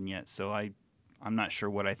in person yet, so I'm not sure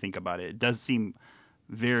what I think about it. It does seem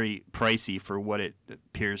very pricey for what it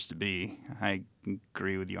appears to be. I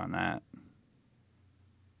agree with you on that.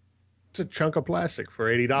 It's a chunk of plastic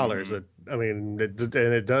for $80. Mm-hmm. I mean,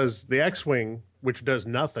 it does the X-Wing, which does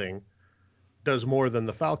nothing, does more than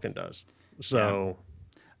the Falcon does. So,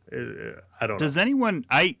 I don't know. Does anyone?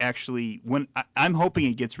 I'm hoping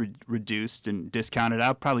it gets reduced and discounted.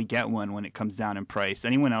 I'll probably get one when it comes down in price.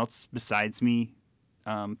 Anyone else besides me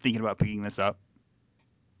thinking about picking this up?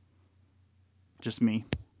 Just me.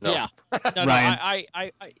 No. Yeah. No, Ryan.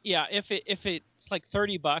 I yeah. If it's like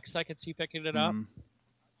 $30, I could see picking it up.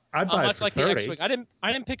 I'd buy it much for like the 30. X-wing.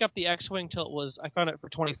 I didn't pick up the X-wing till it was. I found it for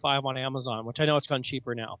 25 on Amazon, which I know it's gone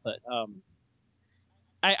cheaper now, but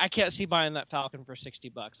I can't see buying that Falcon for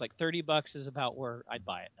 $60. Like $30 is about where I'd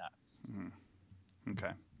buy it at.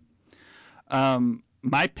 Okay.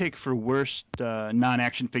 My pick for worst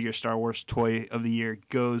non-action figure Star Wars toy of the year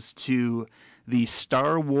goes to the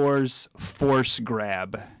Star Wars Force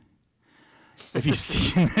Grab. If you've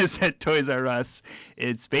seen this at Toys R Us,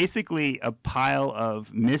 it's basically a pile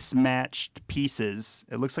of mismatched pieces.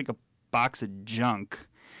 It looks like a box of junk.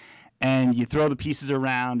 And you throw the pieces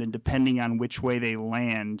around, and depending on which way they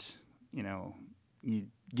land, you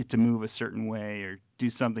get to move a certain way or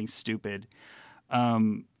do something stupid.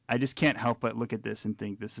 I just can't help but look at this and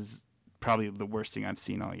think this is probably the worst thing I've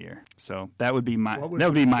seen all year. So that would be my pick. What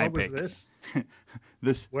was this?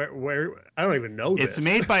 This where I don't even know this. It's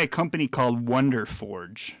made by a company called Wonder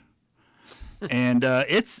Forge, and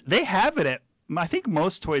they have it at, I think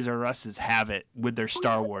most Toys R Us's have it with their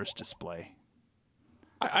Star Wars display.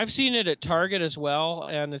 I've seen it at Target as well,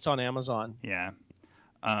 and it's on Amazon. Yeah,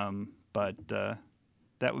 but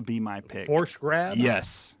that would be my pick. Force Grab?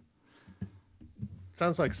 Yes.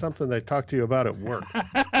 Sounds like something they talk to you about at work.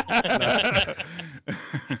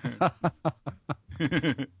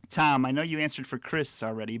 Tom, I know you answered for Chris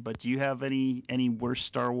already, but do you have any worst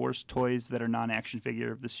Star Wars toys that are non-action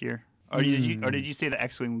figure of this year? Or did you say the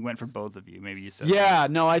X-wing went for both of you? Maybe you said Yeah,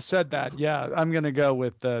 no, I said that. Yeah, I'm gonna go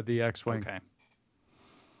with the X-wing. Okay.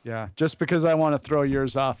 Yeah, just because I want to throw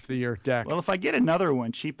yours off your deck. Well, if I get another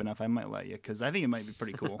one cheap enough, I might let you, because I think it might be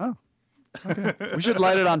pretty cool. Oh, okay. We should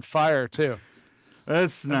light it on fire too.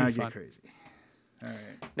 Let's not get crazy. All right.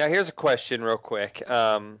 Now here's a question, real quick.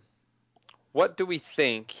 What do we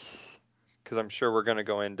think? Because I'm sure we're going to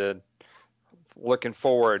go into looking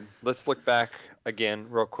forward. Let's look back again,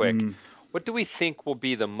 real quick. What do we think will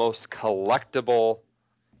be the most collectible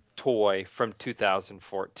toy from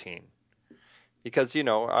 2014? Because,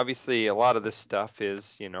 obviously a lot of this stuff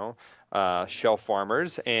is, shelf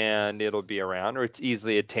warmers, and it'll be around, or it's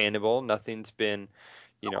easily attainable. Nothing's been,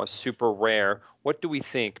 super rare. What do we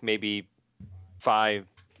think maybe 5,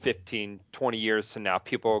 15, 20 years from now,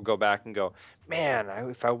 people will go back and go, man,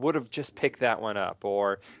 if I would have just picked that one up,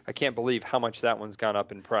 or I can't believe how much that one's gone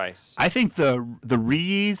up in price? I think the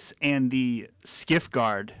Rees and the Skiff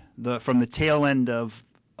Guard, from the tail end of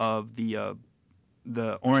the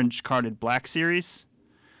orange carded black series,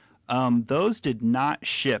 those did not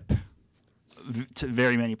ship to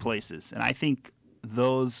very many places, and I think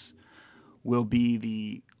those will be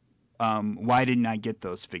the why didn't I get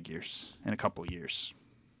those figures in a couple of years?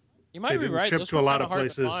 You might be right. Ship Those to a were lot kinda of hard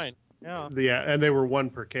to places. find. Yeah. And they were one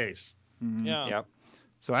per case. Mm-hmm. Yeah. Yep.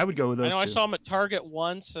 So I would go with those. I know two. I saw them at Target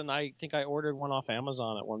once, and I think I ordered one off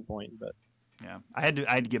Amazon at one point. But yeah, I had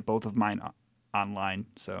to get both of mine online,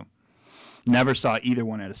 so never saw either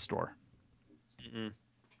one at a store. Mm-mm.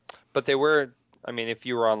 But they were. I mean, if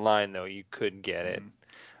you were online though, you could get it.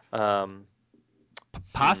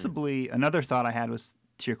 Possibly another thought I had was,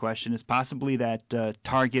 to your question, is possibly that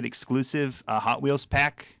Target exclusive Hot Wheels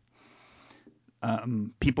pack.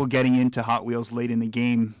 People getting into Hot Wheels late in the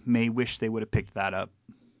game may wish they would have picked that up.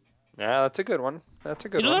 Yeah, that's a good one. That's a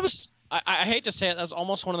good one. that was. I hate to say it. That was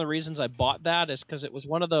almost one of the reasons I bought that, is because it was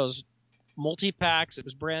one of those multi-packs. It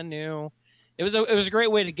was brand new. It was a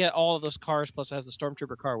great way to get all of those cars. Plus, it has the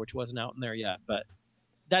Stormtrooper car, which wasn't out in there yet. But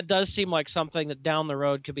that does seem like something that down the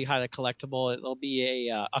road could be highly collectible. It'll be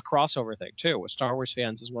a crossover thing too, with Star Wars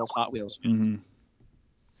fans as well as Hot Wheels fans. Mm-hmm.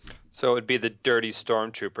 So it would be the dirty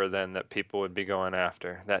Stormtrooper then that people would be going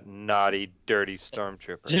after. That naughty, dirty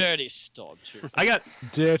Stormtrooper. Dirty Stormtrooper. I got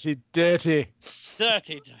dirty. Dirty.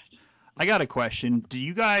 I got a question. Did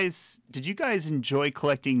you guys enjoy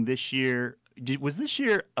collecting this year? Was this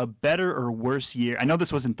year a better or worse year? I know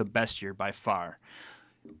this wasn't the best year by far.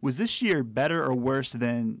 Was this year better or worse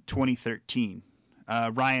than 2013?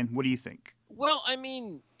 Ryan, what do you think? Well, I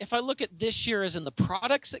mean, if I look at this year as in the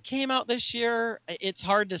products that came out this year, it's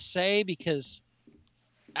hard to say, because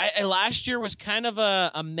last year was kind of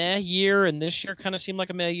a meh year, and this year kind of seemed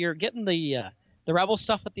like a meh year. Getting the Rebel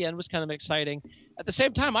stuff at the end was kind of exciting. At the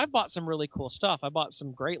same time, I bought some really cool stuff. I bought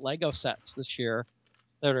some great Lego sets this year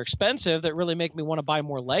that are expensive, that really make me want to buy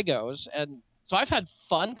more Legos. And so I've had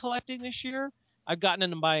fun collecting this year. I've gotten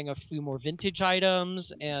into buying a few more vintage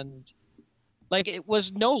items, and it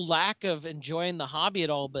was no lack of enjoying the hobby at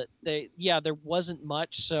all, but there wasn't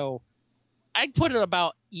much, so I'd put it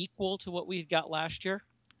about equal to what we got last year.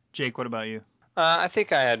 Jake, what about you? I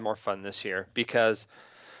think I had more fun this year because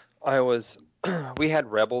we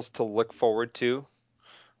had Rebels to look forward to,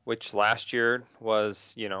 which last year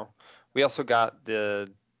was, we also got the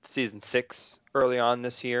season 6 early on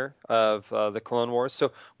this year of the Clone Wars,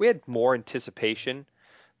 so we had more anticipation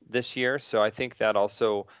this year. So I think that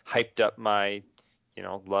also hyped up my,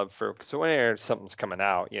 love for. So whenever something's coming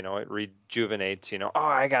out, it rejuvenates. Oh,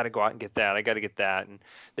 I got to go out and get that. I got to get that. And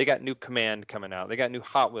they got new Command coming out. They got new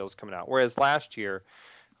Hot Wheels coming out. Whereas last year,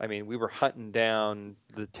 I mean, we were hunting down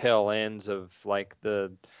the tail ends of like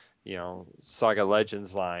the Saga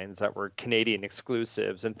Legends lines that were Canadian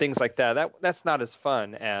exclusives and things like that. That's not as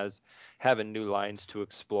fun as having new lines to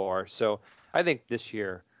explore. So I think this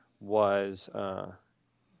year was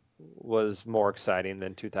more exciting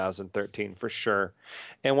than 2013 for sure.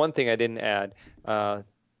 And one thing I didn't add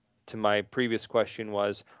to my previous question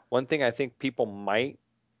was one thing I think people might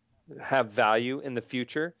have value in the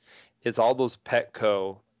future is all those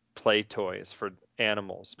Petco play toys for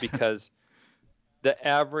animals, because the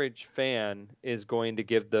average fan is going to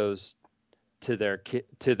give those to their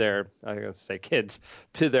I was gonna say kids,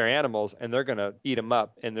 to their animals, and they're gonna eat them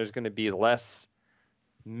up, and there's gonna be less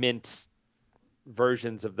mint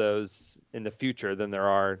versions of those in the future than there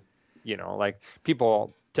are, like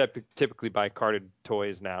people typically buy carded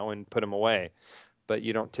toys now and put them away, but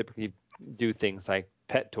you don't typically do things like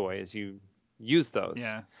pet toys. You use those.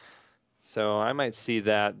 Yeah. So I might see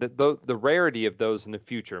that the rarity of those in the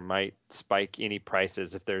future might spike any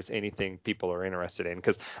prices if there's anything people are interested in.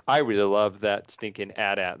 Because I really love that stinking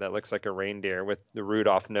AT-AT that looks like a reindeer with the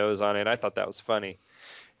Rudolph nose on it. I thought that was funny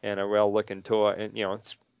and a well-looking toy. And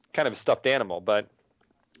it's kind of a stuffed animal, but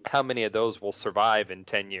how many of those will survive in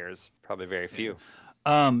 10 years? Probably very few.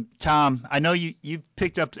 Tom, I know you've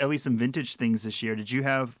picked up at least some vintage things this year.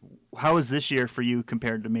 How was this year for you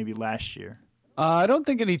compared to maybe last year? I don't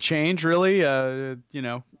think any change really.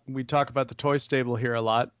 We talk about the toy stable here a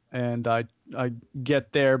lot, and I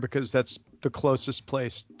get there because that's the closest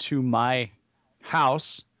place to my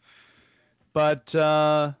house. But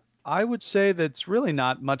I would say that's really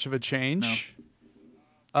not much of a change.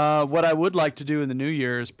 No. What I would like to do in the new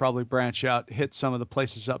year is probably branch out, hit some of the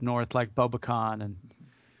places up north like Bobacon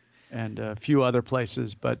and a few other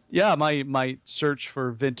places. But yeah, my search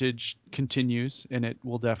for vintage continues, and it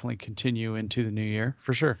will definitely continue into the new year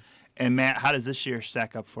for sure. And Matt, how does this year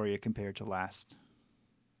stack up for you compared to last?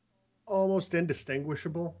 Almost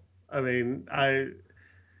indistinguishable. I mean,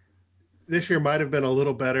 this year might have been a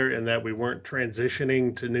little better in that we weren't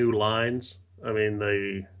transitioning to new lines. I mean,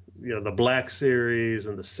 the Black Series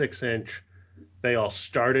and the 6-inch, they all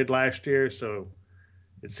started last year, so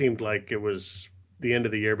it seemed like it was the end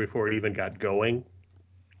of the year before it even got going.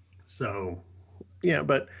 So, yeah,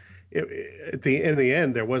 but in the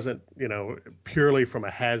end, there wasn't, purely from a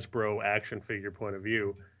Hasbro action figure point of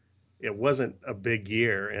view, it wasn't a big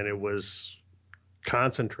year, and it was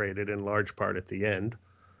concentrated in large part at the end.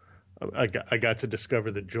 I got to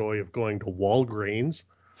discover the joy of going to Walgreens,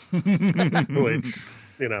 which,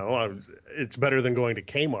 it's better than going to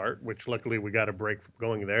Kmart, which luckily we got a break from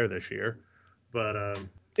going there this year. But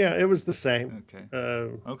yeah, it was the same.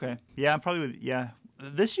 Okay. Okay. Yeah,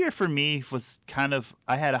 this year for me was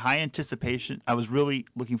I had a high anticipation. I was really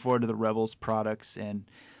looking forward to the Rebels products, and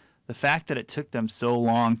the fact that it took them so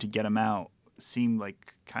long to get them out seemed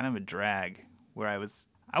like kind of a drag. Where I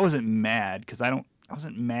wasn't mad because I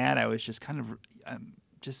wasn't mad. I was just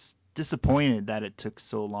just disappointed that it took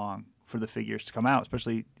so long for the figures to come out,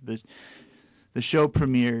 especially the show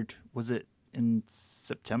premiered, was it in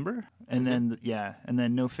September? And then and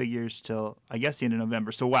then no figures till I guess the end of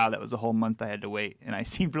November. So wow, that was a whole month I had to wait, and I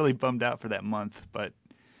seemed really bummed out for that month. But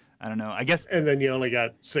I don't know. I guess. And then you only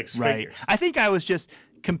got 6 figures. I think I was just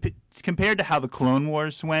compared to how the Clone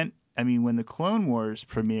Wars went. I mean, when the Clone Wars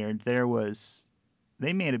premiered,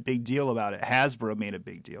 they made a big deal about it. Hasbro made a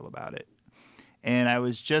big deal about it, and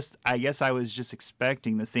I guess I was just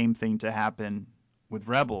expecting the same thing to happen with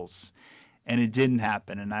Rebels, and it didn't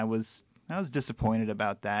happen, and I was disappointed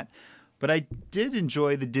about that. But I did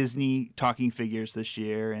enjoy the Disney talking figures this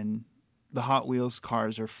year, and the Hot Wheels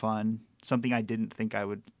cars are fun. Something I didn't think I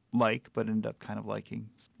would like, but ended up kind of liking.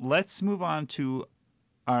 Let's move on to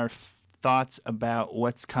our thoughts about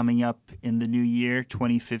what's coming up in the new year,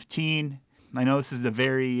 2015. I know this is a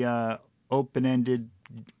very open-ended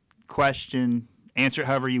question. Answer it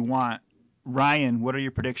however you want. Ryan, what are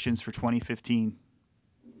your predictions for 2015?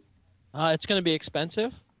 It's going to be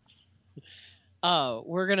expensive.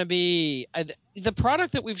 We're going to be the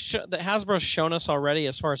product that that Hasbro's shown us already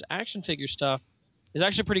as far as action figure stuff is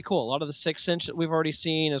actually pretty cool. A lot of the 6-inch that we've already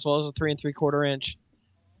seen, as well as the 3 3/4 inch,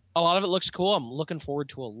 a lot of it looks cool. I'm looking forward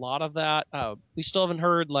to a lot of that. We still haven't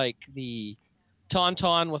heard like the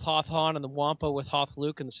Tauntaun with Hoth Han and the Wampa with Hoth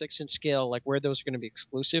Luke and the 6-inch scale, like where those are going to be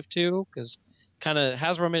exclusive to, because kind of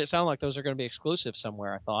Hasbro made it sound like those are going to be exclusive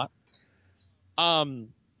somewhere. I thought.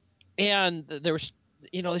 And there was,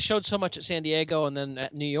 they showed so much at San Diego and then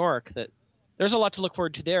at New York that there's a lot to look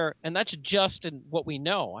forward to there, and that's just in what we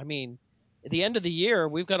know. I mean, at the end of the year,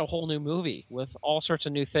 we've got a whole new movie with all sorts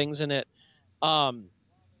of new things in it.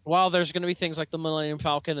 While there's going to be things like the Millennium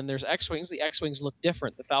Falcon and there's X-Wings, the X-Wings look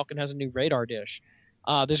different. The Falcon has a new radar dish.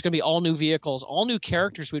 There's going to be all new vehicles, all new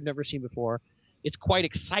characters we've never seen before. It's quite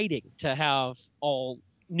exciting to have all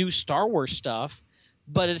new Star Wars stuff,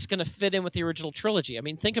 but it's going to fit in with the original trilogy. I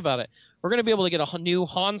mean, think about it. We're going to be able to get a new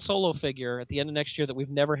Han Solo figure at the end of next year that we've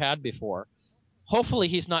never had before. Hopefully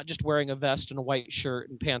he's not just wearing a vest and a white shirt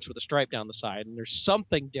and pants with a stripe down the side, and there's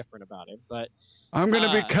something different about him. But I'm going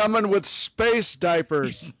to be coming with space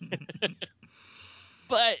diapers.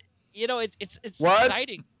 But it's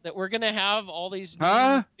exciting that we're going to have all these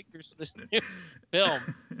new figures for this new film.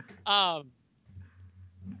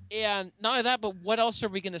 And not only that, but what else are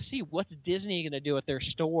we going to see? What's Disney going to do at their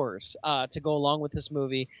stores to go along with this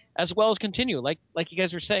movie, as well as continue? Like you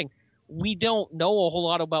guys were saying, we don't know a whole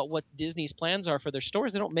lot about what Disney's plans are for their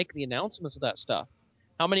stores. They don't make the announcements of that stuff.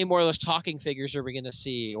 How many more of those talking figures are we going to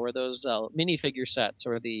see, or those minifigure sets,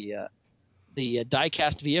 or the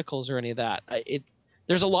die-cast vehicles, or any of that?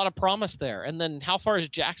 There's a lot of promise there. And then how far is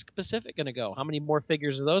Jakks Pacific going to go? How many more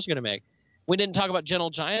figures are those going to make? We didn't talk about Gentle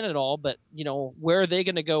Giant at all, but where are they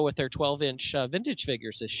going to go with their 12-inch vintage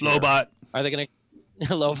figures this year? Lobot. Are they going to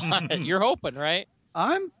Lobot? You're hoping, right?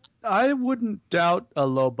 I wouldn't doubt a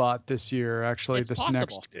Lobot this year. Actually, It's this possible.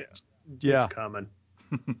 next, It's coming.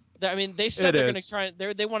 I mean, they said they're going to try.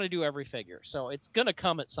 They want to do every figure, so it's going to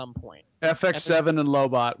come at some point. FX7 and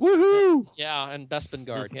Lobot, woohoo! Yeah, and Bespin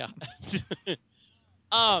Guard, yeah.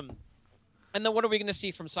 And then what are we going to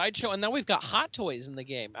see from Sideshow? And now we've got Hot Toys in the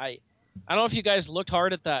game. I don't know if you guys looked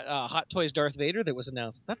hard at that Hot Toys Darth Vader that was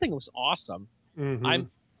announced. That thing was awesome. Mm-hmm.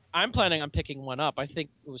 I'm planning on picking one up. I think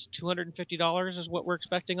it was $250 is what we're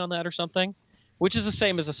expecting on that or something, which is the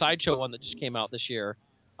same as the Sideshow one that just came out this year.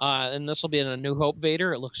 And this will be in a New Hope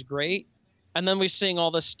Vader. It looks great. And then we're seeing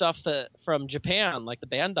all this stuff from Japan, like the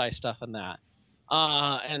Bandai stuff and that.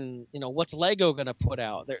 And what's Lego going to put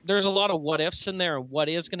out? There's a lot of what ifs in there and what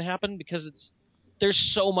is going to happen, because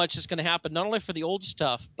there's so much that's going to happen, not only for the old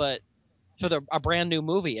stuff, but for a brand new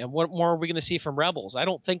movie. And what more are we going to see from Rebels? I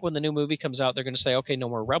don't think when the new movie comes out they're going to say, okay, no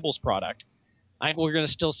more Rebels product. I think we're going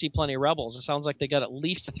to still see plenty of Rebels. It sounds like they got at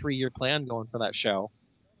least a 3-year plan going for that show.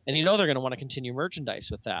 And they're going to want to continue merchandise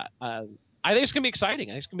with that. I think it's going to be exciting.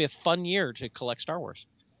 I think it's going to be a fun year to collect Star Wars.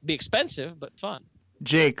 It'll be expensive, but fun.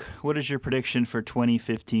 Jake, what is your prediction for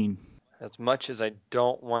 2015? As much as I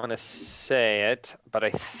don't want to say it, but I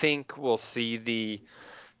think we'll see the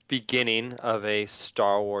beginning of a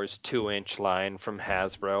Star Wars 2-inch line from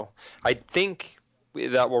Hasbro. I think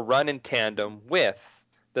that will run in tandem with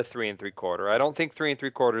the 3 3/4. I don't think 3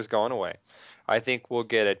 3/4 is going away. I think we'll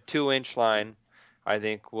get a 2-inch line. I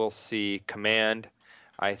think we'll see Command.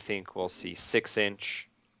 I think we'll see 6-inch.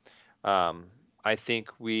 I think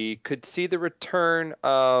we could see the return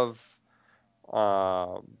of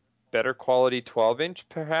better quality 12-inch,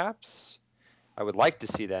 perhaps. I would like to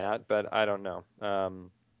see that, but I don't know.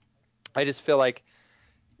 I just feel like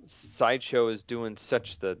Sideshow is doing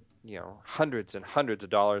such hundreds and hundreds of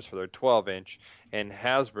dollars for their 12-inch, and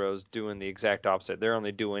Hasbro's doing the exact opposite. They're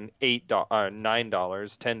only doing $9,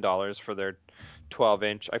 $10 for their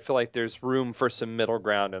 12-inch. I feel like there's room for some middle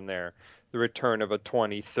ground in there. The return of a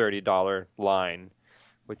 $20, $30 line,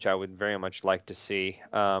 which I would very much like to see.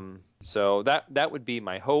 So that would be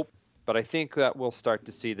my hope. But I think that we'll start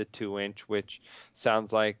to see the 2-inch, which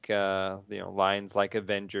sounds like lines like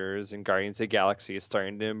Avengers and Guardians of the Galaxy is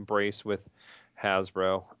starting to embrace with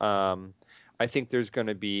Hasbro. I think there's going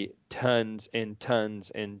to be tons and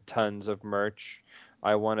tons and tons of merch.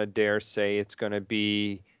 I want to dare say it's going to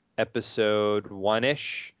be episode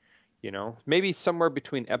 1-ish. Maybe somewhere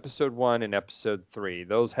between episode 1 and episode 3.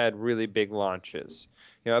 Those had really big launches.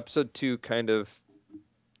 Episode 2 kind of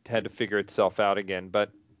had to figure itself out again, but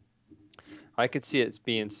I could see it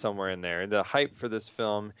being somewhere in there. The hype for this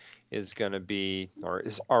film is going to be, or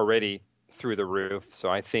is already through the roof. So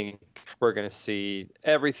I think we're going to see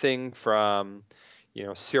everything from,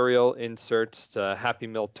 cereal inserts to Happy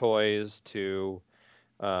Meal toys to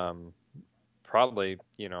probably,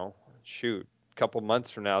 a couple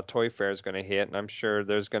months from now, Toy Fair is going to hit, and I'm sure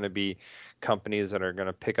there's going to be companies that are going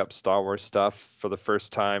to pick up Star Wars stuff for the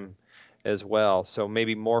first time as well. So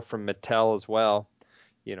maybe more from Mattel as well.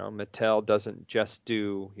 Mattel doesn't just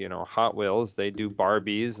do, Hot Wheels. They do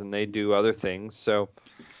Barbies and they do other things. So,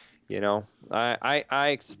 I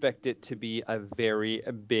expect it to be a very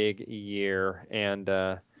big year. And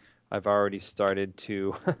I've already started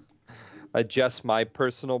to adjust my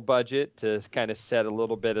personal budget to kind of set a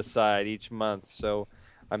little bit aside each month, so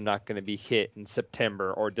I'm not going to be hit in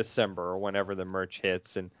September or December or whenever the merch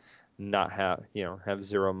hits and not have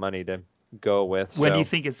zero money to go with. When so, do you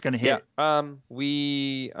think it's going to hit?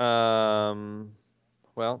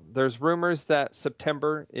 Well, there's rumors that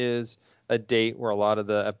September is a date where a lot of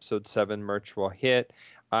the episode 7 merch will hit.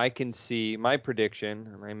 I can see my prediction,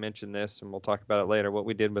 and I mentioned this, and we'll talk about it later. What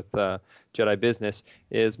we did with Jedi Business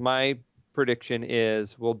is my prediction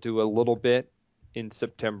is we'll do a little bit in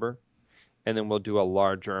September, and then we'll do a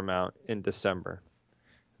larger amount in December.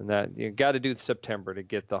 And that you got to do September to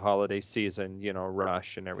get the holiday season,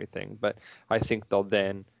 rush and everything. But I think they'll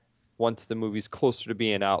then, once the movie's closer to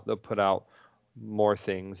being out, they'll put out more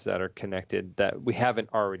things that are connected that we haven't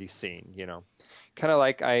already seen, Kind of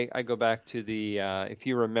like I go back to the, if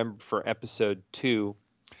you remember for episode 2,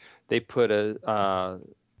 they put a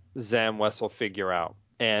Zam Wessel figure out,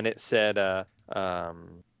 and it said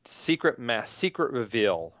secret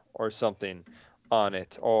reveal or something on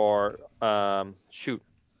it, or shoot,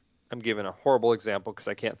 I'm giving a horrible example because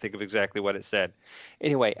I can't think of exactly what it said.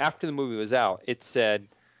 Anyway, after the movie was out, it said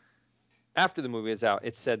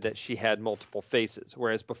that she had multiple faces,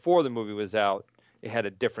 whereas before the movie was out, it had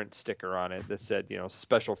a different sticker on it that said,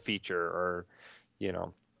 special feature or,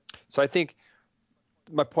 So I think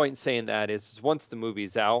my point in saying that is once the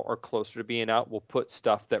movie's out or closer to being out, we'll put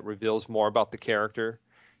stuff that reveals more about the character,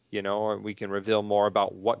 or we can reveal more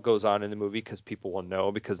about what goes on in the movie because people will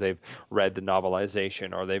know because they've read the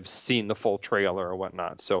novelization or they've seen the full trailer or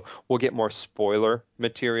whatnot. So we'll get more spoiler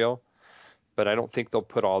material, but I don't think they'll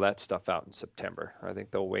put all that stuff out in September. I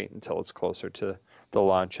think they'll wait until it's closer to the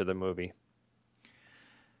launch of the movie.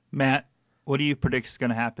 Matt, what do you predict is going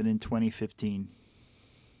to happen in 2015?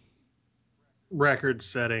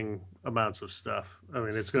 Record-setting amounts of stuff. I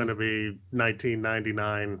mean, it's going to be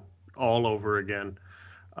 1999 all over again.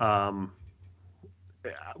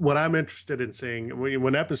 What I'm interested in seeing,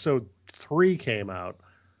 when episode 3 came out,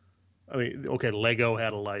 I mean, okay, Lego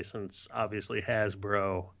had a license, obviously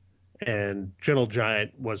Hasbro, and Gentle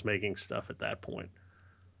Giant was making stuff at that point.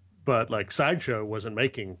 But like Sideshow wasn't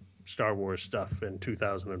making Star Wars stuff in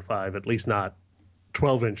 2005, at least not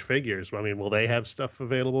 12-inch figures. I mean, will they have stuff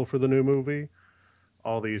available for the new movie?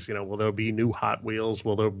 All these, will there be new Hot Wheels?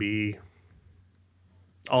 Will there be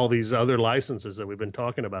all these other licenses that we've been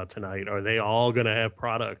talking about tonight? Are they all going to have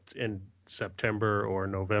product in September or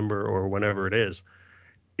November or whenever it is?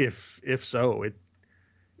 If so,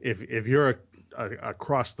 if you're a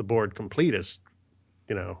across the board completist,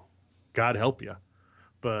 God help you.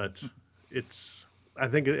 But I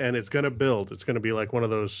think, and it's going to build. It's going to be like one of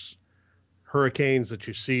those hurricanes that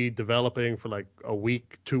you see developing for like a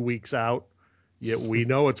week, 2 weeks out. Yet we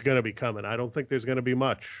know it's going to be coming. I don't think there's going to be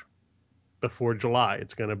much before July.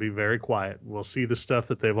 It's going to be very quiet. We'll see the stuff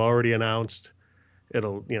that they've already announced.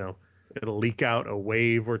 It'll leak out a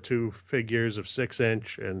wave or two figures of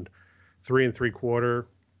 6-inch and 3 3/4,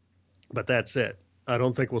 but that's it. I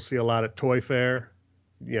don't think we'll see a lot of Toy Fair.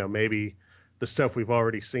 Maybe the stuff we've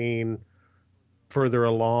already seen further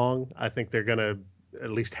along. I think they're going to, at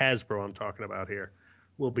least Hasbro I'm talking about here,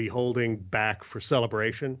 will be holding back for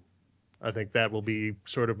Celebration. I think that will be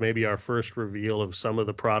sort of maybe our first reveal of some of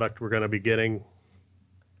the product we're going to be getting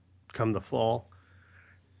come the fall.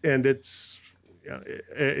 And it's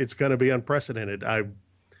going to be unprecedented.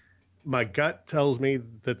 My gut tells me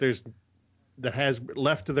that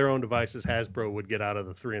left to their own devices, Hasbro would get out of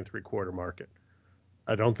the 3 3/4 market.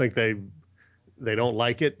 I don't think they don't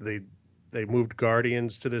like it. They moved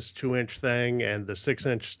Guardians to this 2-inch thing, and the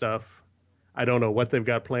 6-inch stuff, I don't know what they've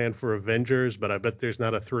got planned for Avengers, but I bet there's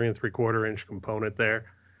not a 3 3/4-inch component there.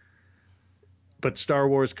 But Star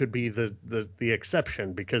Wars could be the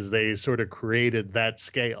exception because they sort of created that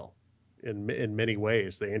scale in many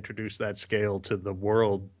ways. They introduced that scale to the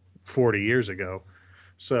world 40 years ago.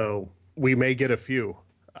 So we may get a few.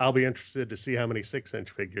 I'll be interested to see how many 6-inch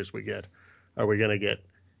figures we get. Are we going to get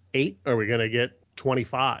 8? Are we going to get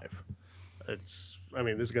 25? There's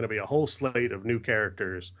going to be a whole slate of new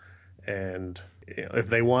characters, and if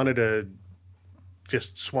they wanted to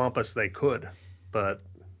just swamp us, they could. But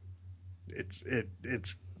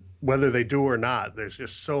it's whether they do or not, there's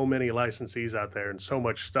just so many licensees out there and so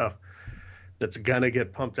much stuff that's going to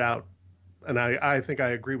get pumped out. And I think I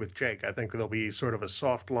agree with Jake. I think there'll be sort of a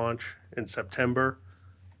soft launch in September,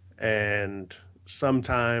 and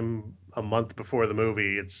sometime a month before the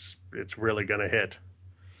movie, it's really going to hit.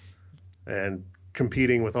 And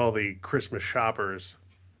competing with all the Christmas shoppers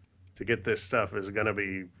to get this stuff is going to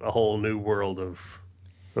be a whole new world of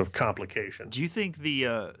of complication. Do you think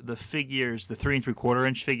the figures, the 3 3/4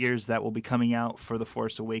 inch figures that will be coming out for The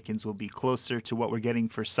Force Awakens, will be closer to what we're getting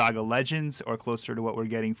for Saga Legends, or closer to what we're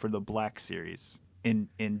getting for the Black Series in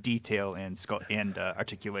detail and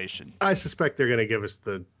articulation? I suspect they're going to give us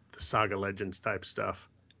the Saga Legends type stuff.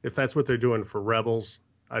 If that's what they're doing for Rebels,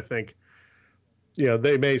 I think,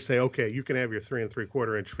 they may say, okay, you can have your 3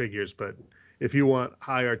 3/4 inch figures, but if you want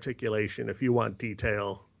high articulation, if you want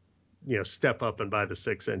detail, step up and buy the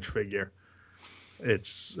 6-inch figure.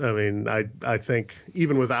 I think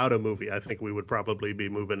even without a movie, I think we would probably be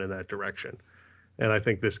moving in that direction. And I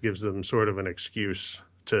think this gives them sort of an excuse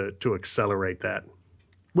to accelerate that,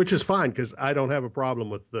 which is fine because I don't have a problem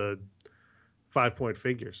with the 5-point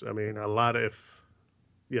figures. I mean,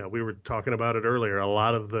 we were talking about it earlier, a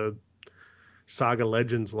lot of the Saga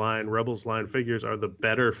Legends line, Rebels line figures are the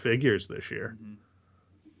better figures this year.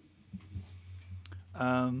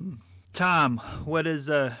 Tom, what does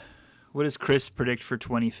Chris predict for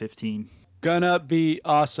 2015? Gonna be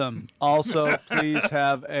awesome. Also, please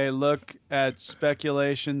have a look at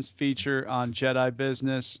Speculations feature on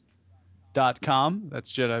JediBusiness.com.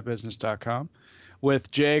 That's JediBusiness.com.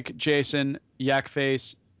 With Jake, Jason,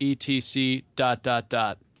 Yakface,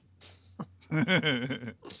 etc. ...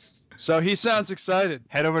 So he sounds excited.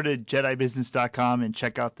 Head over to JediBusiness.com and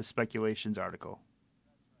check out the Speculations article.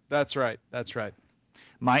 That's right. That's right.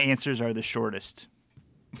 My answers are the shortest.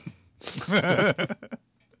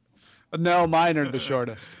 No, mine are the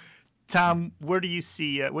shortest. Tom, what do you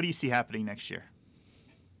see happening next year?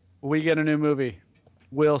 We get a new movie.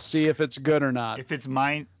 We'll see if it's good or not. If it's the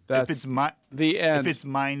end. If it's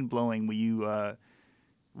mind blowing, would you?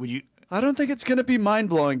 I don't think it's gonna be mind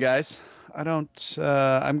blowing, guys. I don't.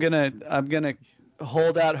 I'm gonna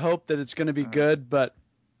hold out hope that it's gonna be good, but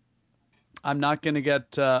I'm not gonna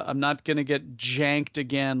get janked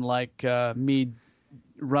again like me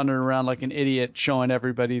running around like an idiot showing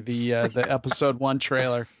everybody the episode 1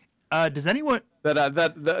 trailer. Does anyone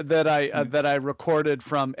that I recorded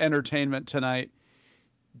from Entertainment Tonight?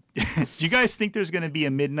 Do you guys think there's going to be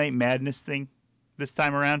a Midnight Madness thing this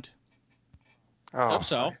time around? I hope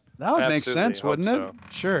so. That would make sense, wouldn't it? So.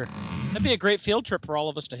 Sure. That'd be a great field trip for all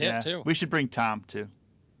of us to hit too. We should bring Tom too.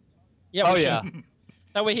 Yeah. Yeah.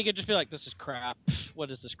 That way he could just be like, "This is crap.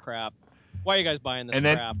 What is this crap? Why are you guys buying this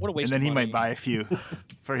crap? What a waste of money." And then he money. might buy a few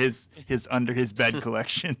for his under his bed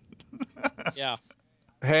collection. Yeah.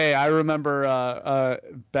 Hey, I remember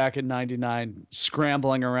back in '99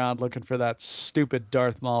 scrambling around looking for that stupid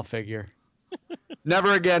Darth Maul figure.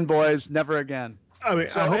 Never again, boys. Never again. I mean,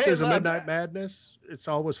 I hope there's a Midnight Madness. It's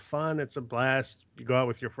always fun. It's a blast. You go out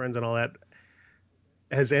with your friends and all that.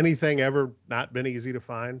 Has anything ever not been easy to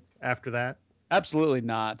find after that? Absolutely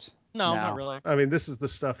not. No, not really. I mean, this is the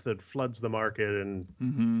stuff that floods the market and,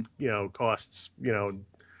 costs,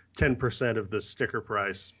 10% of the sticker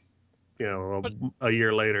price, a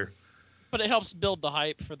year later. But it helps build the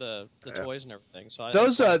hype for the toys and everything. So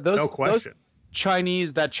those no question.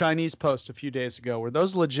 That Chinese post a few days ago, were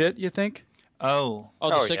those legit, you think? Oh, the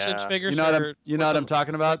 6-inch figures. You know what I'm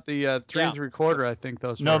talking about? The 3 3/4. I think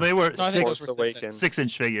those. No, they were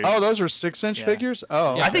 6-inch figures. Oh, those were 6-inch figures.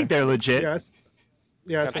 Oh, I think they're legit.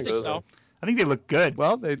 Yeah, I think so. I think they look good.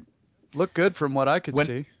 Well, they look good from what I could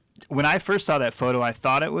see. When I first saw that photo, I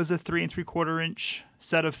thought it was a 3 3/4-inch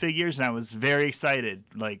set of figures, and I was very excited.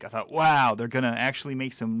 Like, I thought, wow, they're gonna actually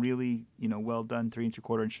make some really, well done 3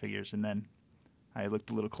 3/4-inch figures. And then I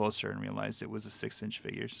looked a little closer and realized it was a 6-inch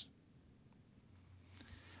figures.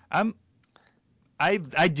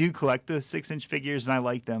 I do collect the 6-inch figures and I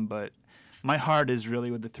like them, but my heart is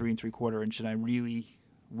really with the 3 3/4-inch, and I really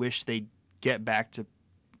wish they'd get back to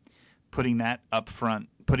putting that up front,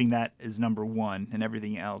 putting that as number one, and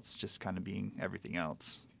everything else just kind of being everything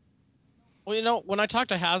else. Well, when I talked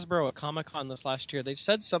to Hasbro at Comic-Con this last year, they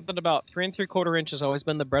said something about 3 3/4-inch has always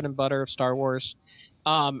been the bread and butter of Star Wars,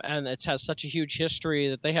 and it has such a huge history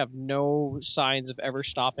that they have no signs of ever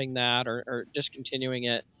stopping that or discontinuing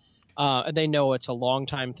it. And they know it's a long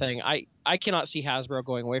time thing. I cannot see Hasbro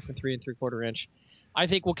going away from 3 3/4-inch. I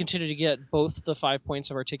think we'll continue to get both the 5 points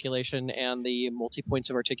of articulation and the multi-points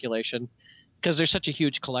of articulation because there's such a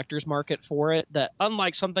huge collector's market for it that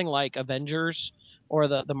unlike something like Avengers or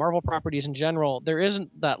the Marvel properties in general, there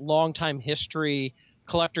isn't that long time history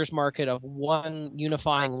collector's market of one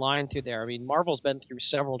unifying line through there. I mean, Marvel's been through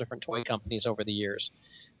several different toy companies over the years,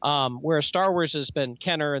 whereas Star Wars has been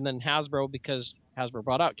Kenner and then Hasbro because Hasbro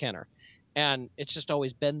brought out Kenner. And it's just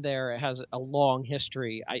always been there. It has a long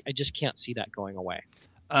history. I just can't see that going away.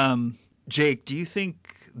 Jake, do you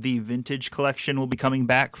think the vintage collection will be coming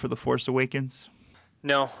back for The Force Awakens?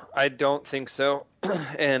 No, I don't think so.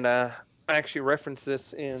 And I I actually referenced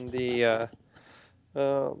this in the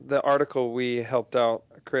article we helped out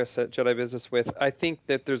Chris at Jedi Business with. I think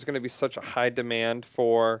that there's going to be such a high demand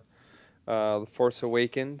for The Force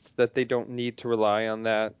Awakens that they don't need to rely on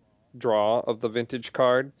that draw of the vintage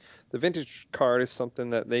card. The vintage card is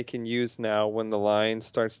something that they can use now when the line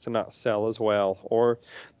starts to not sell as well, or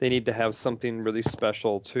they need to have something really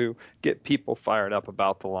special to get people fired up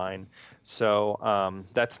about the line. So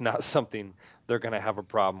that's not something they're going to have a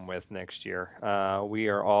problem with next year. We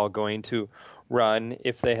are all going to run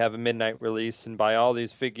if they have a midnight release and buy all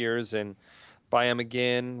these figures and buy them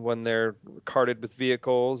again when they're carded with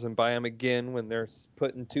vehicles and buy them again when they're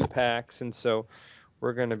put in 2-packs. And so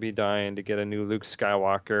we're going to be dying to get a new Luke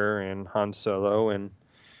Skywalker and Han Solo, and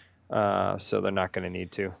so they're not going to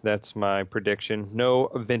need to. That's my prediction. No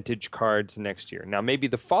vintage cards next year. Now, maybe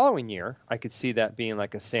the following year, I could see that being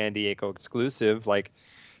like a San Diego exclusive, like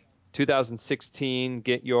 2016,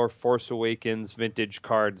 get your Force Awakens vintage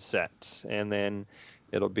card set, and then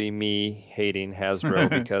it'll be me hating Hasbro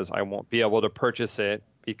because I won't be able to purchase it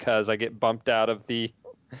because I get bumped out of the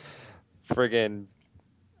friggin'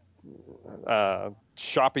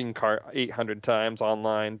 shopping cart 800 times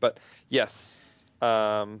online. But yes,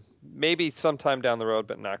 maybe sometime down the road,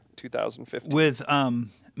 but not 2015. With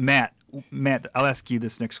Matt, I'll ask you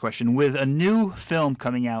this next question. With a new film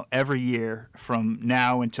coming out every year from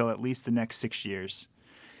now until at least the next 6 years,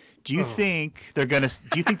 do you think they're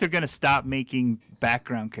gonna stop making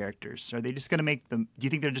background characters? Are they just gonna make them? Do you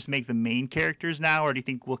think they'll just make the main characters now, or do you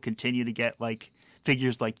think we'll continue to get like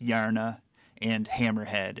figures like Yarna and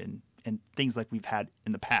Hammerhead and things like we've had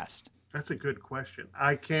in the past? That's a good question.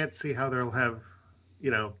 I can't see how they'll have,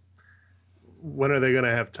 when are they going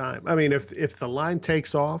to have time? I mean, if the line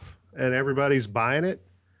takes off and everybody's buying it,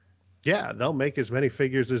 yeah, they'll make as many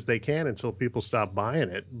figures as they can until people stop buying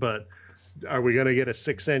it. But are we going to get a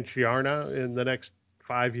 6-inch Yarna in the next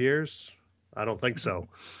 5 years? I don't think so.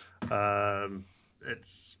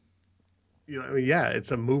 It's, yeah,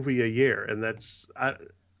 it's a movie a year, and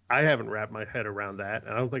I haven't wrapped my head around that,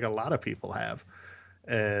 and I don't think a lot of people have.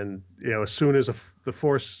 And as soon as the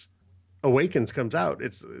Force Awakens comes out,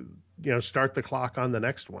 it's start the clock on the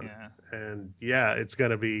next one. Yeah. And yeah, it's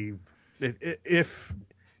going to be if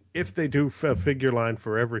they do a figure line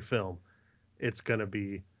for every film, it's going to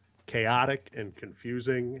be chaotic and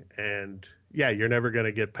confusing. And yeah, you're never going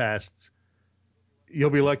to get past. You'll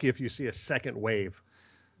be lucky if you see a second wave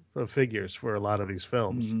of figures for a lot of these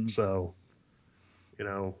films. Mm-hmm. So,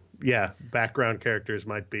 yeah, background characters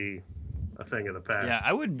might be a thing of the past. Yeah,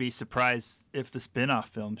 I wouldn't be surprised if the spin-off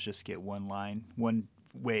films just get one line, one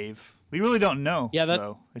wave. We really don't know. Yeah,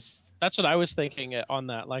 though. That's what I was thinking on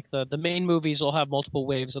that. Like the main movies will have multiple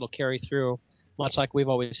waves that'll carry through, much like we've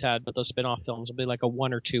always had. But those spin-off films will be like a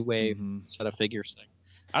 1 or 2 wave set of figures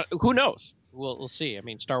thing. Who knows? We'll see. I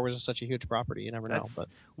mean, Star Wars is such a huge property. You never know. But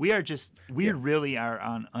we really are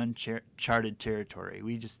on uncharted territory.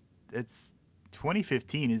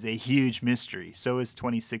 2015 is a huge mystery. So is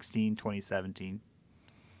 2016, 2017.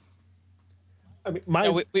 I mean,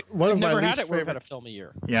 we've never had it where we've had a film a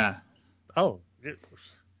year. Yeah. Oh,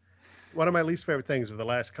 one of my least favorite things of the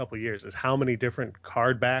last couple of years is how many different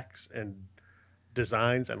card backs and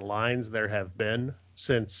designs and lines there have been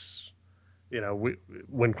since,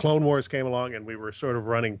 when Clone Wars came along and we were sort of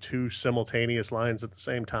running 2 simultaneous lines at the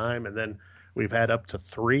same time, and then we've had up to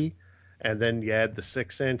 3, and then you add the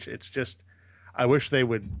 6-inch. It's just, I wish they'd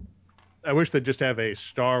just have a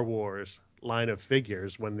Star Wars line of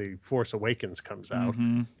figures when the Force Awakens comes out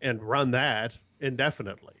and run that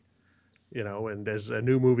indefinitely. And as a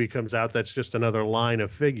new movie comes out, that's just another line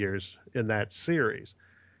of figures in that series.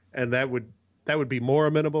 And that would be more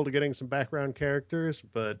amenable to getting some background characters,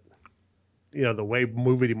 but the way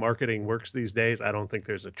movie marketing works these days, I don't think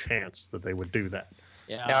there's a chance that they would do that.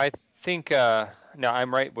 Yeah. Now I think no,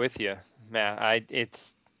 I'm right with you, Matt.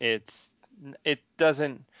 It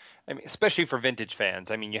doesn't. I mean, especially for vintage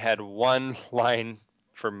fans. I mean, you had one line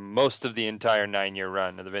for most of the entire 9-year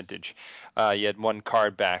run of the vintage. You had one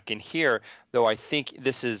card back. And here, though, I think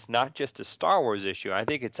this is not just a Star Wars issue. I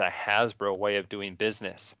think it's a Hasbro way of doing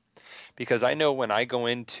business. Because I know when I go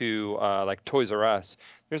into like Toys R Us,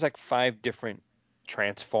 there's like 5 different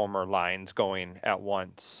Transformer lines going at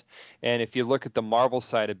once. And if you look at the Marvel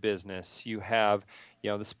side of business, you have,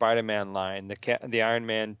 the Spider-Man line, the Iron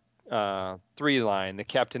Man 3 line, the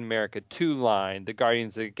Captain America 2 line, the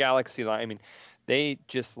Guardians of the Galaxy line. I mean, they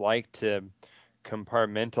just like to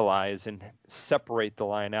compartmentalize and separate the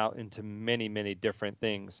line out into many, many different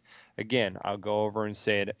things. Again, I'll go over and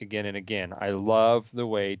say it again and again. I love the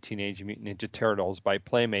way Teenage Mutant Ninja Turtles by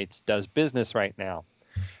Playmates does business right now.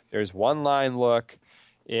 There's one line look.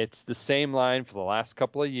 It's the same line for the last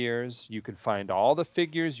couple of years. You can find all the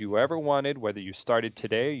figures you ever wanted, whether you started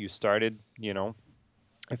today or you started,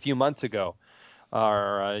 a few months ago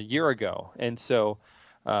or a year ago. And so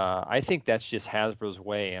I think that's just Hasbro's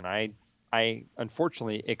way. And I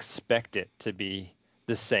unfortunately expect it to be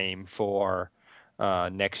the same for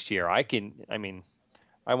next year. I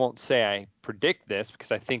won't say I predict this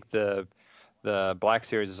because I think the Black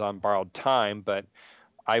Series is on borrowed time, but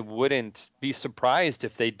I wouldn't be surprised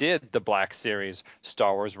if they did the Black Series,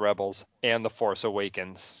 Star Wars Rebels, and The Force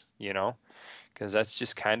Awakens, because that's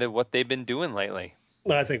just kind of what they've been doing lately.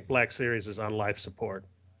 I think Black Series is on life support.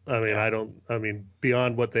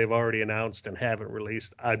 Beyond what they've already announced and haven't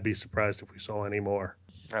released, I'd be surprised if we saw any more.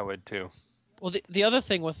 I would too. Well, the other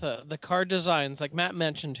thing with the card designs, like Matt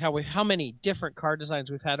mentioned, how many different card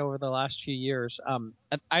designs we've had over the last few years. I'm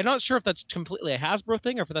not sure if that's completely a Hasbro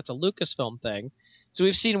thing or if that's a Lucasfilm thing. So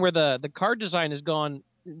we've seen where the card design has gone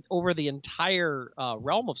over the entire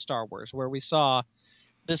realm of Star Wars, where we saw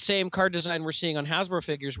the same card design we're seeing on Hasbro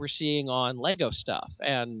figures, we're seeing on Lego stuff,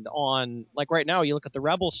 and on, like, right now you look at the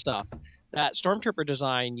Rebel stuff. That Stormtrooper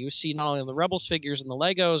design you see not only on the Rebels figures and the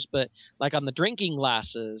Legos, but like on the drinking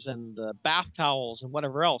glasses and the bath towels and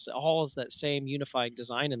whatever else. It all is that same unifying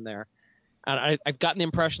design in there. And I've gotten the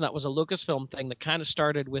impression that was a Lucasfilm thing that kind of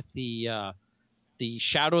started with the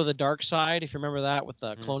Shadow of the Dark Side, if you remember that, with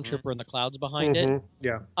the clone trooper and the clouds behind it.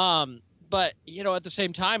 Yeah. But, at the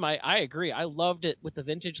same time, I agree. I loved it with the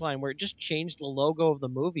vintage line where it just changed the logo of the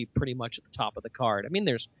movie pretty much at the top of the card. I mean,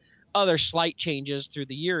 there's other slight changes through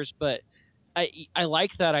the years, but I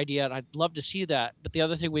like that idea, and I'd love to see that. But the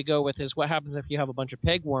other thing we go with is what happens if you have a bunch of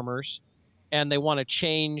peg warmers and they want to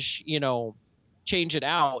change it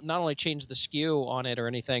out, not only change the SKU on it or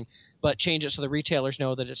anything, but change it so the retailers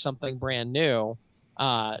know that it's something brand new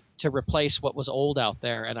to replace what was old out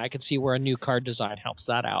there. And I can see where a new card design helps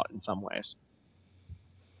that out in some ways.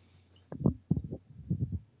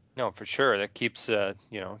 No, for sure. That keeps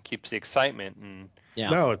keeps the excitement and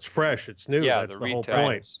No, it's fresh, it's new. Yeah, That's the the whole retail.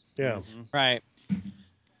 point. Yeah. Right.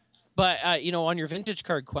 But on your vintage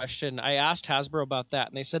card question, I asked Hasbro about that,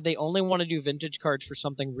 and they said they only want to do vintage cards for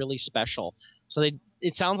something really special. So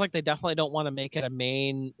it sounds like they definitely don't want to make it a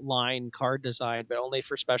main line card design, but only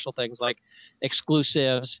for special things like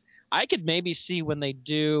exclusives. I could maybe see when they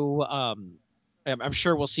do. I'm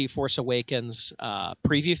sure we'll see Force Awakens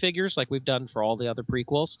preview figures like we've done for all the other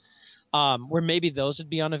prequels, where maybe those would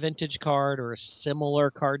be on a vintage card or a similar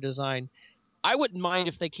card design. I wouldn't mind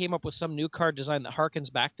if they came up with some new card design that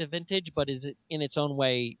harkens back to vintage, but is in its own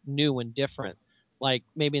way new and different. Like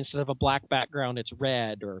maybe instead of a black background, it's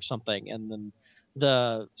red or something, and then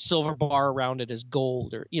the silver bar around it is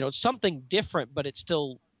gold, or something different, but it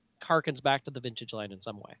still harkens back to the vintage line in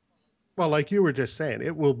some way. Well, like you were just saying,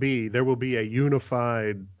 there will be a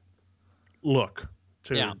unified look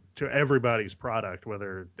to everybody's product,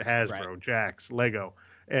 whether Hasbro, Jakks, Lego,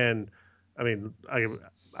 and I mean,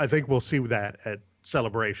 I think we'll see that at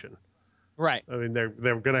Celebration. Right. I mean, they're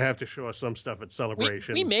going to have to show us some stuff at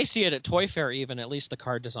Celebration. We may see it at Toy Fair, even at least the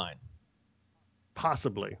card design.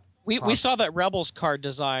 Possibly. We saw that Rebels card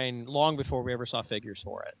design long before we ever saw figures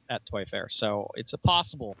for it at Toy Fair, so it's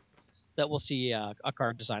possible that we'll see a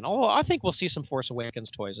card design. Although I think we'll see some Force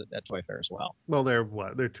Awakens toys at Toy Fair as well. Well,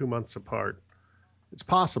 they're 2 months apart. It's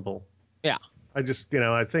possible. Yeah. I just,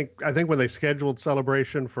 I think when they scheduled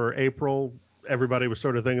Celebration for April, everybody was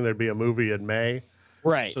sort of thinking there'd be a movie in May.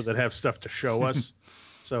 Right. So they'd have stuff to show us.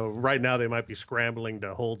 So right now they might be scrambling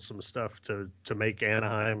to hold some stuff to make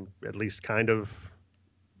Anaheim at least kind of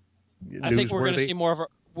newsworthy. I think we're going to see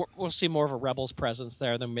we'll see more of a Rebels presence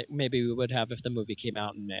there than maybe we would have if the movie came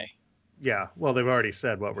out in May. Yeah. Well, they've already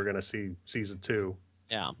said what we're going to see season 2.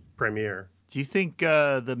 Yeah. Premiere. Do you think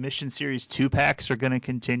the Mission Series 2-packs are going to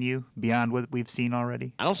continue beyond what we've seen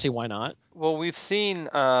already? I don't see why not. Well, we've seen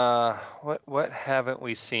what haven't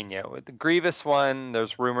we seen yet? With the Grievous one,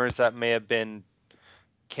 there's rumors that may have been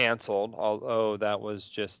canceled, although that was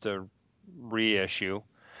just a reissue.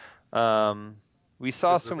 We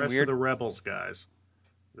saw some the rest weird of the Rebels guys,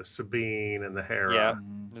 the Sabine and the Hera. Yeah,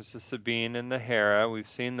 there's the Sabine and the Hera. We've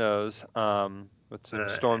seen those with some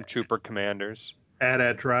Stormtrooper commanders.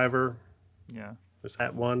 AT-AT Driver. Yeah. Was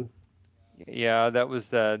that one? Yeah, that was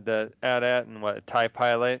the AT-AT and what, TIE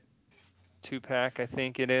Pilot 2-pack, I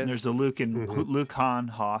think it is. And there's a Luke and Luke Han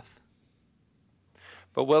Hoth.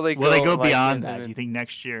 But will they go beyond that? Do you think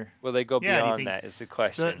next year? Will they go beyond that is the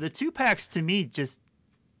question. The 2-packs to me just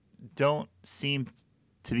don't seem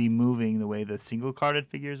to be moving the way the single carded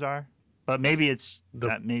figures are. But maybe it's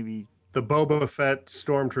maybe the Boba Fett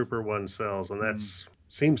Stormtrooper one sells, and that's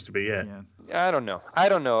Seems to be it. Yeah. I don't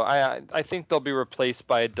know. I think they'll be replaced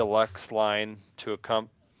by a deluxe line to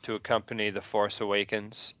accompany the Force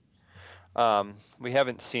Awakens. We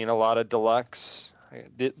haven't seen a lot of deluxe.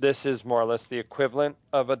 This is more or less the equivalent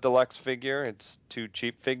of a deluxe figure. It's 2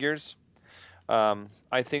 cheap figures.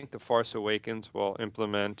 I think the Force Awakens will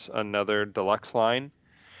implement another deluxe line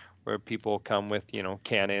where people come with,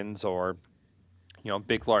 cannons or,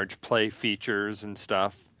 big large play features and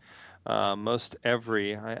stuff.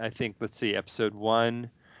 I think, let's see, episode 1,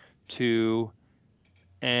 2,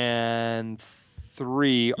 and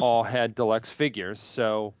 3 all had deluxe figures.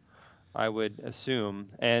 So I would assume,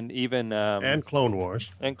 and even And Clone Wars.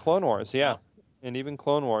 And Clone Wars, yeah, and even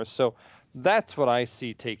Clone Wars. So that's what I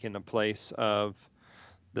see taking the place of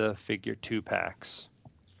the figure 2-packs.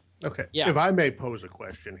 Okay. Yeah. If I may pose a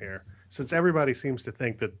question here, since everybody seems to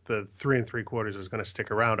think that the 3 3/4 is going to stick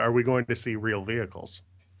around, are we going to see real vehicles?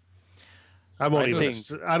 I don't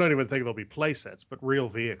even think there'll be play sets, but real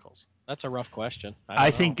vehicles. That's a rough question.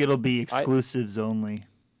 I think it'll be exclusives only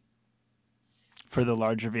for the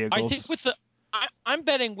larger vehicles. I think I'm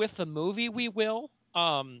betting with the movie we will.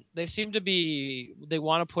 They seem to be, they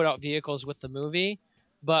want to put out vehicles with the movie,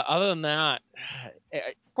 but other than that,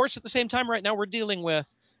 of course, at the same time, right now we're dealing with,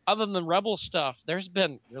 other than Rebel stuff, there's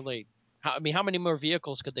been really, how many more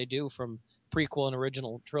vehicles could they do from prequel and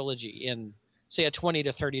original trilogy in, say, a $20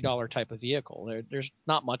 to $30 type of vehicle? There's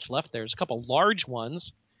not much left. There's a couple large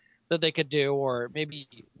ones that they could do, or maybe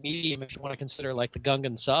medium if you want to consider like the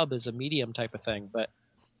Gungan sub as a medium type of thing. But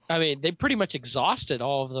I mean, they pretty much exhausted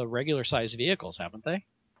all of the regular size vehicles, haven't they?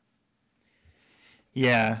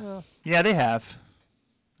 Yeah, they have.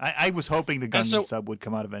 I was hoping the Gungan sub would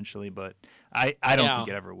come out eventually, but I don't think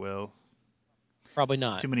it ever will. Probably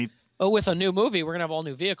not. Too many. But with a new movie, we're gonna have all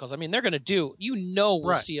new vehicles. I mean, they're gonna do.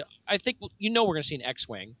 We'll see. I think we're gonna see an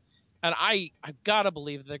X-wing, and I've got to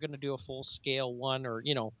believe they're gonna do a full scale one, or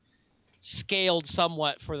scaled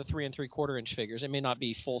somewhat for the 3 3/4 inch figures. It may not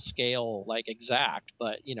be full scale like exact,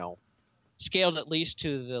 but scaled at least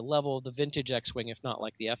to the level of the vintage X-wing, if not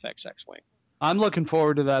like the FX X-wing. I'm looking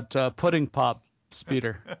forward to that pudding pop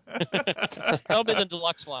speeder. That'll be the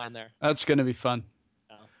deluxe line there. That's going to be fun.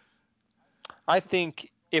 I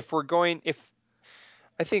think I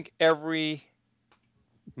think every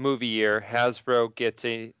movie year Hasbro gets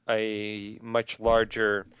a much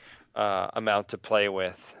larger amount to play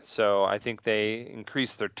with. So I think they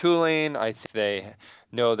increase their tooling. I think they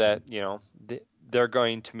know that they're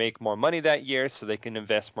going to make more money that year, so they can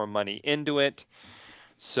invest more money into it.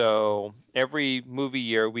 So every movie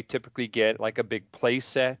year, we typically get like a big play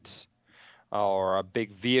set or a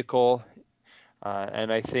big vehicle.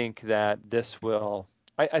 And I think that this will,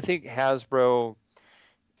 I think Hasbro,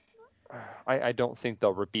 I don't think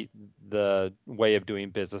they'll repeat the way of doing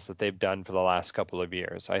business that they've done for the last couple of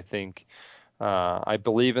years. I think I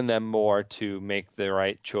believe in them more to make the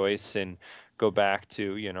right choice and go back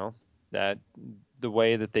to, that the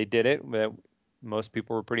way that they did it, that most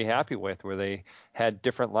people were pretty happy with, where they had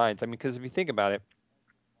different lines. I mean, because if you think about it,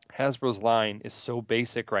 Hasbro's line is so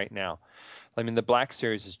basic right now. I mean, the Black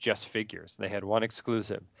Series is just figures. They had one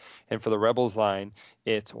exclusive. And for the Rebels line,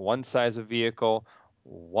 it's one size of vehicle,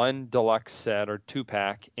 one deluxe set or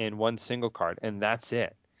 2-pack, and one single card, and that's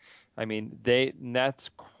it. I mean, that's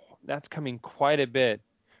coming quite a bit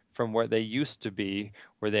from where they used to be,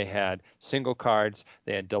 where they had single cards,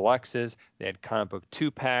 they had deluxes, they had comic book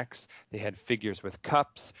 2-packs, they had figures with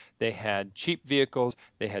cups, they had cheap vehicles,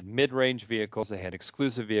 they had mid-range vehicles, they had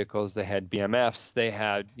exclusive vehicles, they had BMFs, they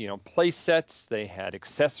had, play sets, they had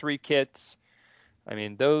accessory kits. I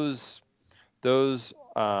mean, those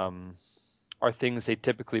are things they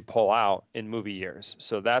typically pull out in movie years.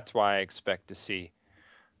 So that's why I expect to see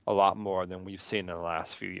a lot more than we've seen in the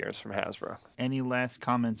last few years from Hasbro. Any last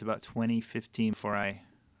comments about 2015 before I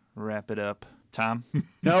wrap it up? Tom?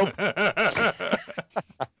 Nope. I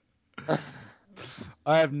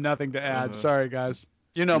have nothing to add. Sorry, guys.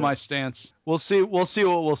 You know my stance. We'll see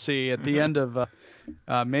what we'll see at the end of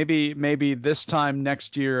maybe this time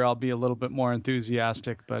next year I'll be a little bit more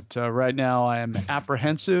enthusiastic, but right now I am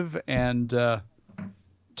apprehensive and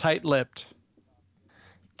tight-lipped.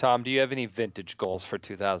 Tom, do you have any vintage goals for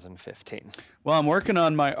 2015? Well, I'm working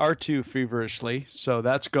on my R2 feverishly, so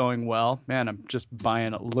that's going well. Man, I'm just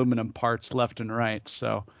buying aluminum parts left and right.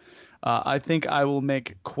 So I think I will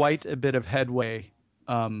make quite a bit of headway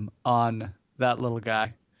on that little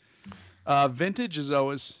guy. Vintage is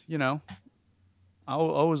always,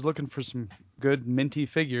 always looking for some good minty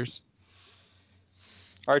figures.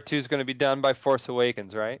 R2 is going to be done by Force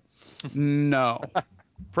Awakens, right? No.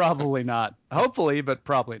 Probably not. Hopefully, but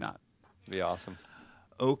probably not. Be awesome.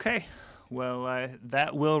 Okay. Well,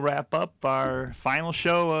 that will wrap up our final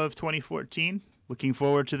show of 2014. Looking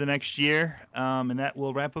forward to the next year, and that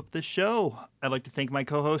will wrap up this show. I'd like to thank my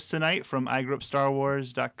co-hosts tonight from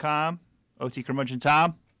iGrewUpStarWars.com, OT Curmudgeon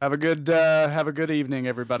Tom. Have a good evening,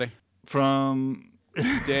 everybody. From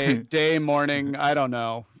day, morning, I don't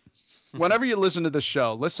know. Whenever you listen to the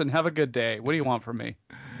show, listen. Have a good day. What do you want from me?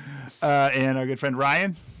 And our good friend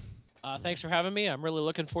Ryan. Thanks for having me. I'm really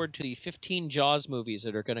looking forward to the 15 Jaws movies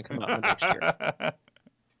that are going to come out next year.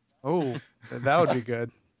 Oh, that would be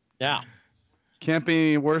good. Yeah. Can't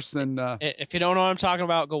be worse than... If you don't know what I'm talking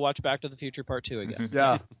about, go watch Back to the Future Part 2 again.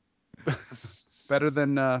 Yeah. better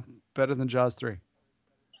than Jaws 3.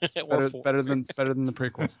 Better than the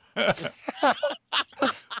prequels.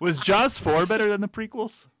 Was Jaws 4 better than the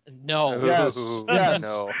prequels? No. Yes. Yes.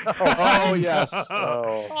 No. Oh, yes.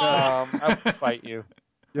 Oh, I will fight you.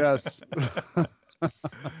 Yes.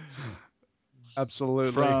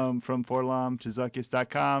 Absolutely. From Forlom to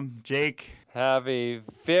Zuckus.com, Jake. Have a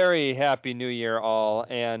very happy New Year, all,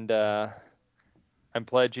 and I'm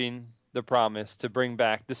pledging the promise to bring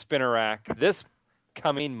back the spinner rack this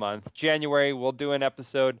coming month. January, we'll do an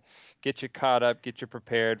episode, get you caught up, get you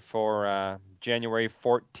prepared for January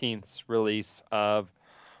 14th's release of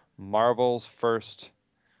Marvel's first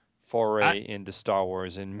foray into Star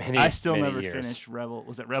Wars in many years. I still never finished Rebel.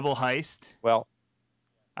 Was it Rebel Heist? Well,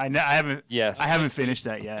 I haven't. Yes, I haven't finished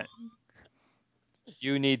that yet.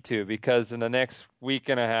 You need to, because in the next week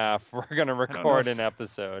and a half, we're going to record an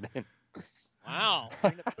episode. Wow.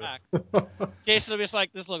 Bring it back. Jason will be just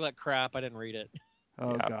like, this looked like crap. I didn't read it.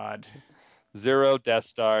 Oh, yeah. God. 0 Death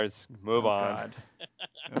Stars. Move on. God.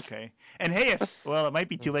 Okay. And hey, it might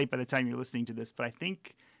be too late by the time you're listening to this, but I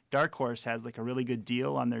think Dark Horse has like a really good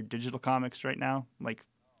deal on their digital comics right now. Like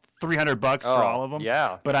 $300 for all of them.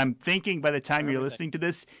 Yeah. But I'm thinking by the time you're listening to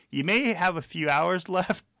this, you may have a few hours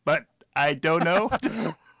left, but I don't know.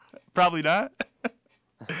 Probably not.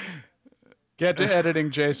 Get to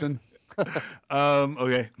editing, Jason.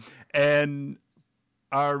 Okay. And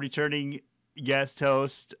our returning guest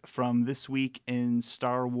host from This Week in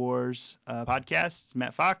Star Wars podcast,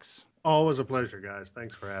 Matt Fox. Always a pleasure, guys.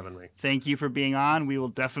 Thanks for having me. Thank you for being on. We will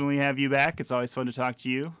definitely have you back. It's always fun to talk to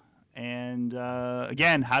you. And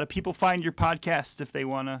again, how do people find your podcast if they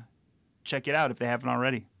want to check it out, if they haven't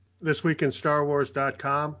already?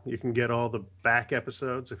 ThisWeekinStarWars.com. You can get all the back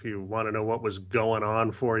episodes if you want to know what was going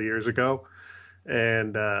on 4 years ago.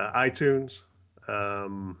 And iTunes,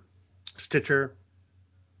 Stitcher,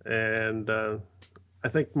 and I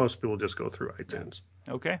think most people just go through iTunes.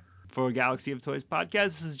 Okay. For Galaxy of Toys podcast,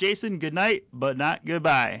 this is Jason. Good night, but not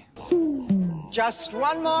goodbye. Just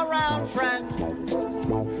one more round, friend,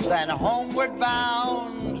 then homeward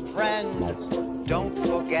bound, friend. Don't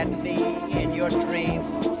forget me in your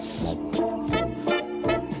dreams.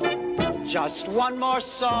 Just one more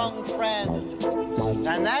song, friend,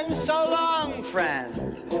 and then so long,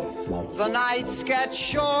 friend. The nights get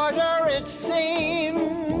shorter, it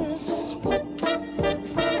seems.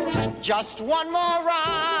 Just one more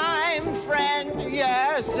rhyme, friend.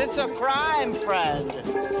 Yes, it's a crime, friend.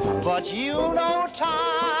 But you know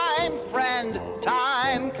time, friend.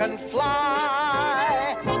 Time can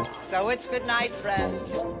fly. So it's good night, friend.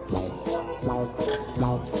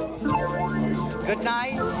 Good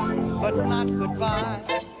night, but not goodbye.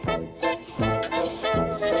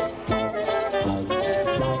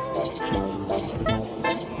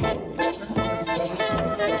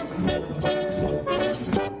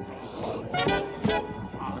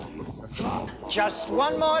 Just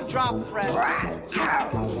one more drop, friend,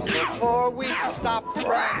 before we stop,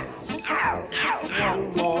 friend.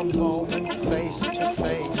 One more moment face to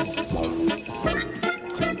face.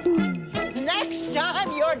 Next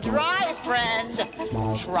time you're dry, friend,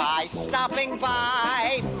 try stopping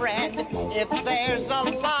by, friend, if there's a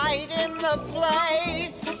light in the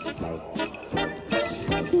place.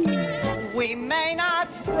 We may not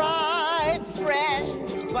thrive,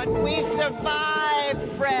 friend, but we survive,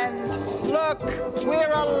 friend. Look,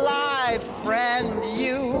 we're alive, friend,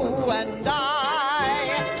 you and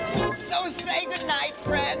I. So say goodnight,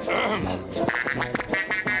 friend.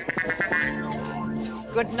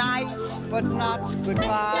 Good night, but not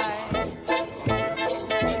goodbye.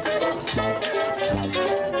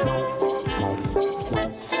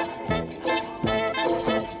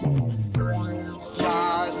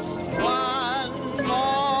 Just one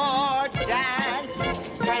more dance,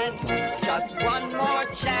 friend. Just one more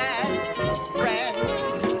chance, friend.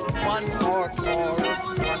 One more chorus,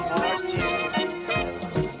 one more tune.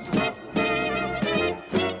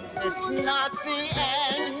 It's not the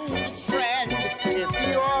end, friend. If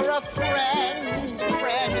you're a friend,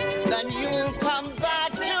 then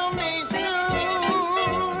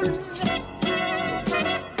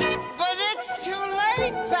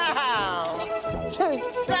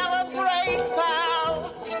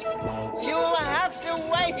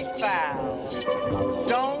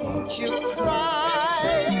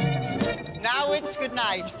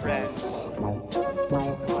friend.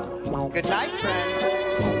 Good night, friend.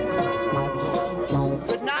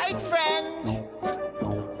 Good night, friend.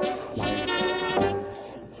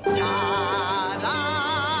 Da, da,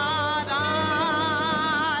 da,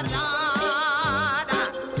 da, da.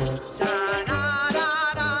 Da, da, da,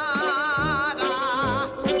 da, da.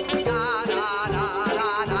 Da, da, da,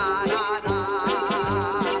 da, da, da.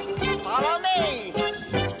 Follow me.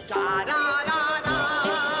 Da, da, da, da, da.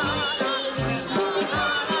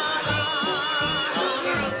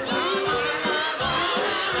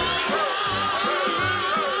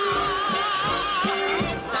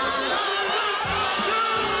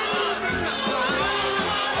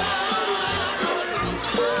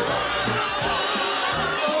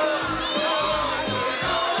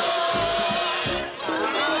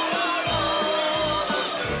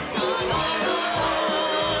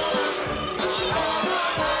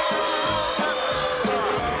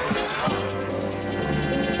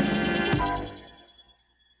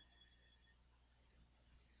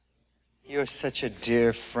 You're such a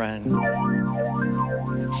dear friend.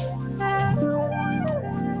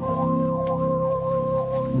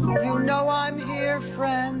 You know I'm here,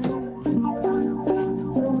 friend.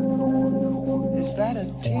 Is that a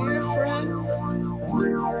tear, friend?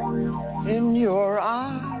 In your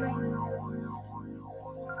eye?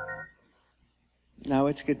 Now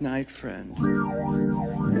it's good night, friend.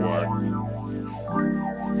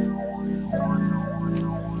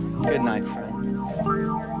 Good night, friend.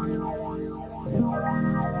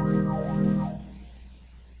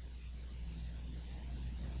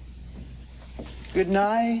 Good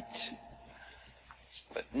night,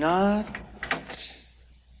 but not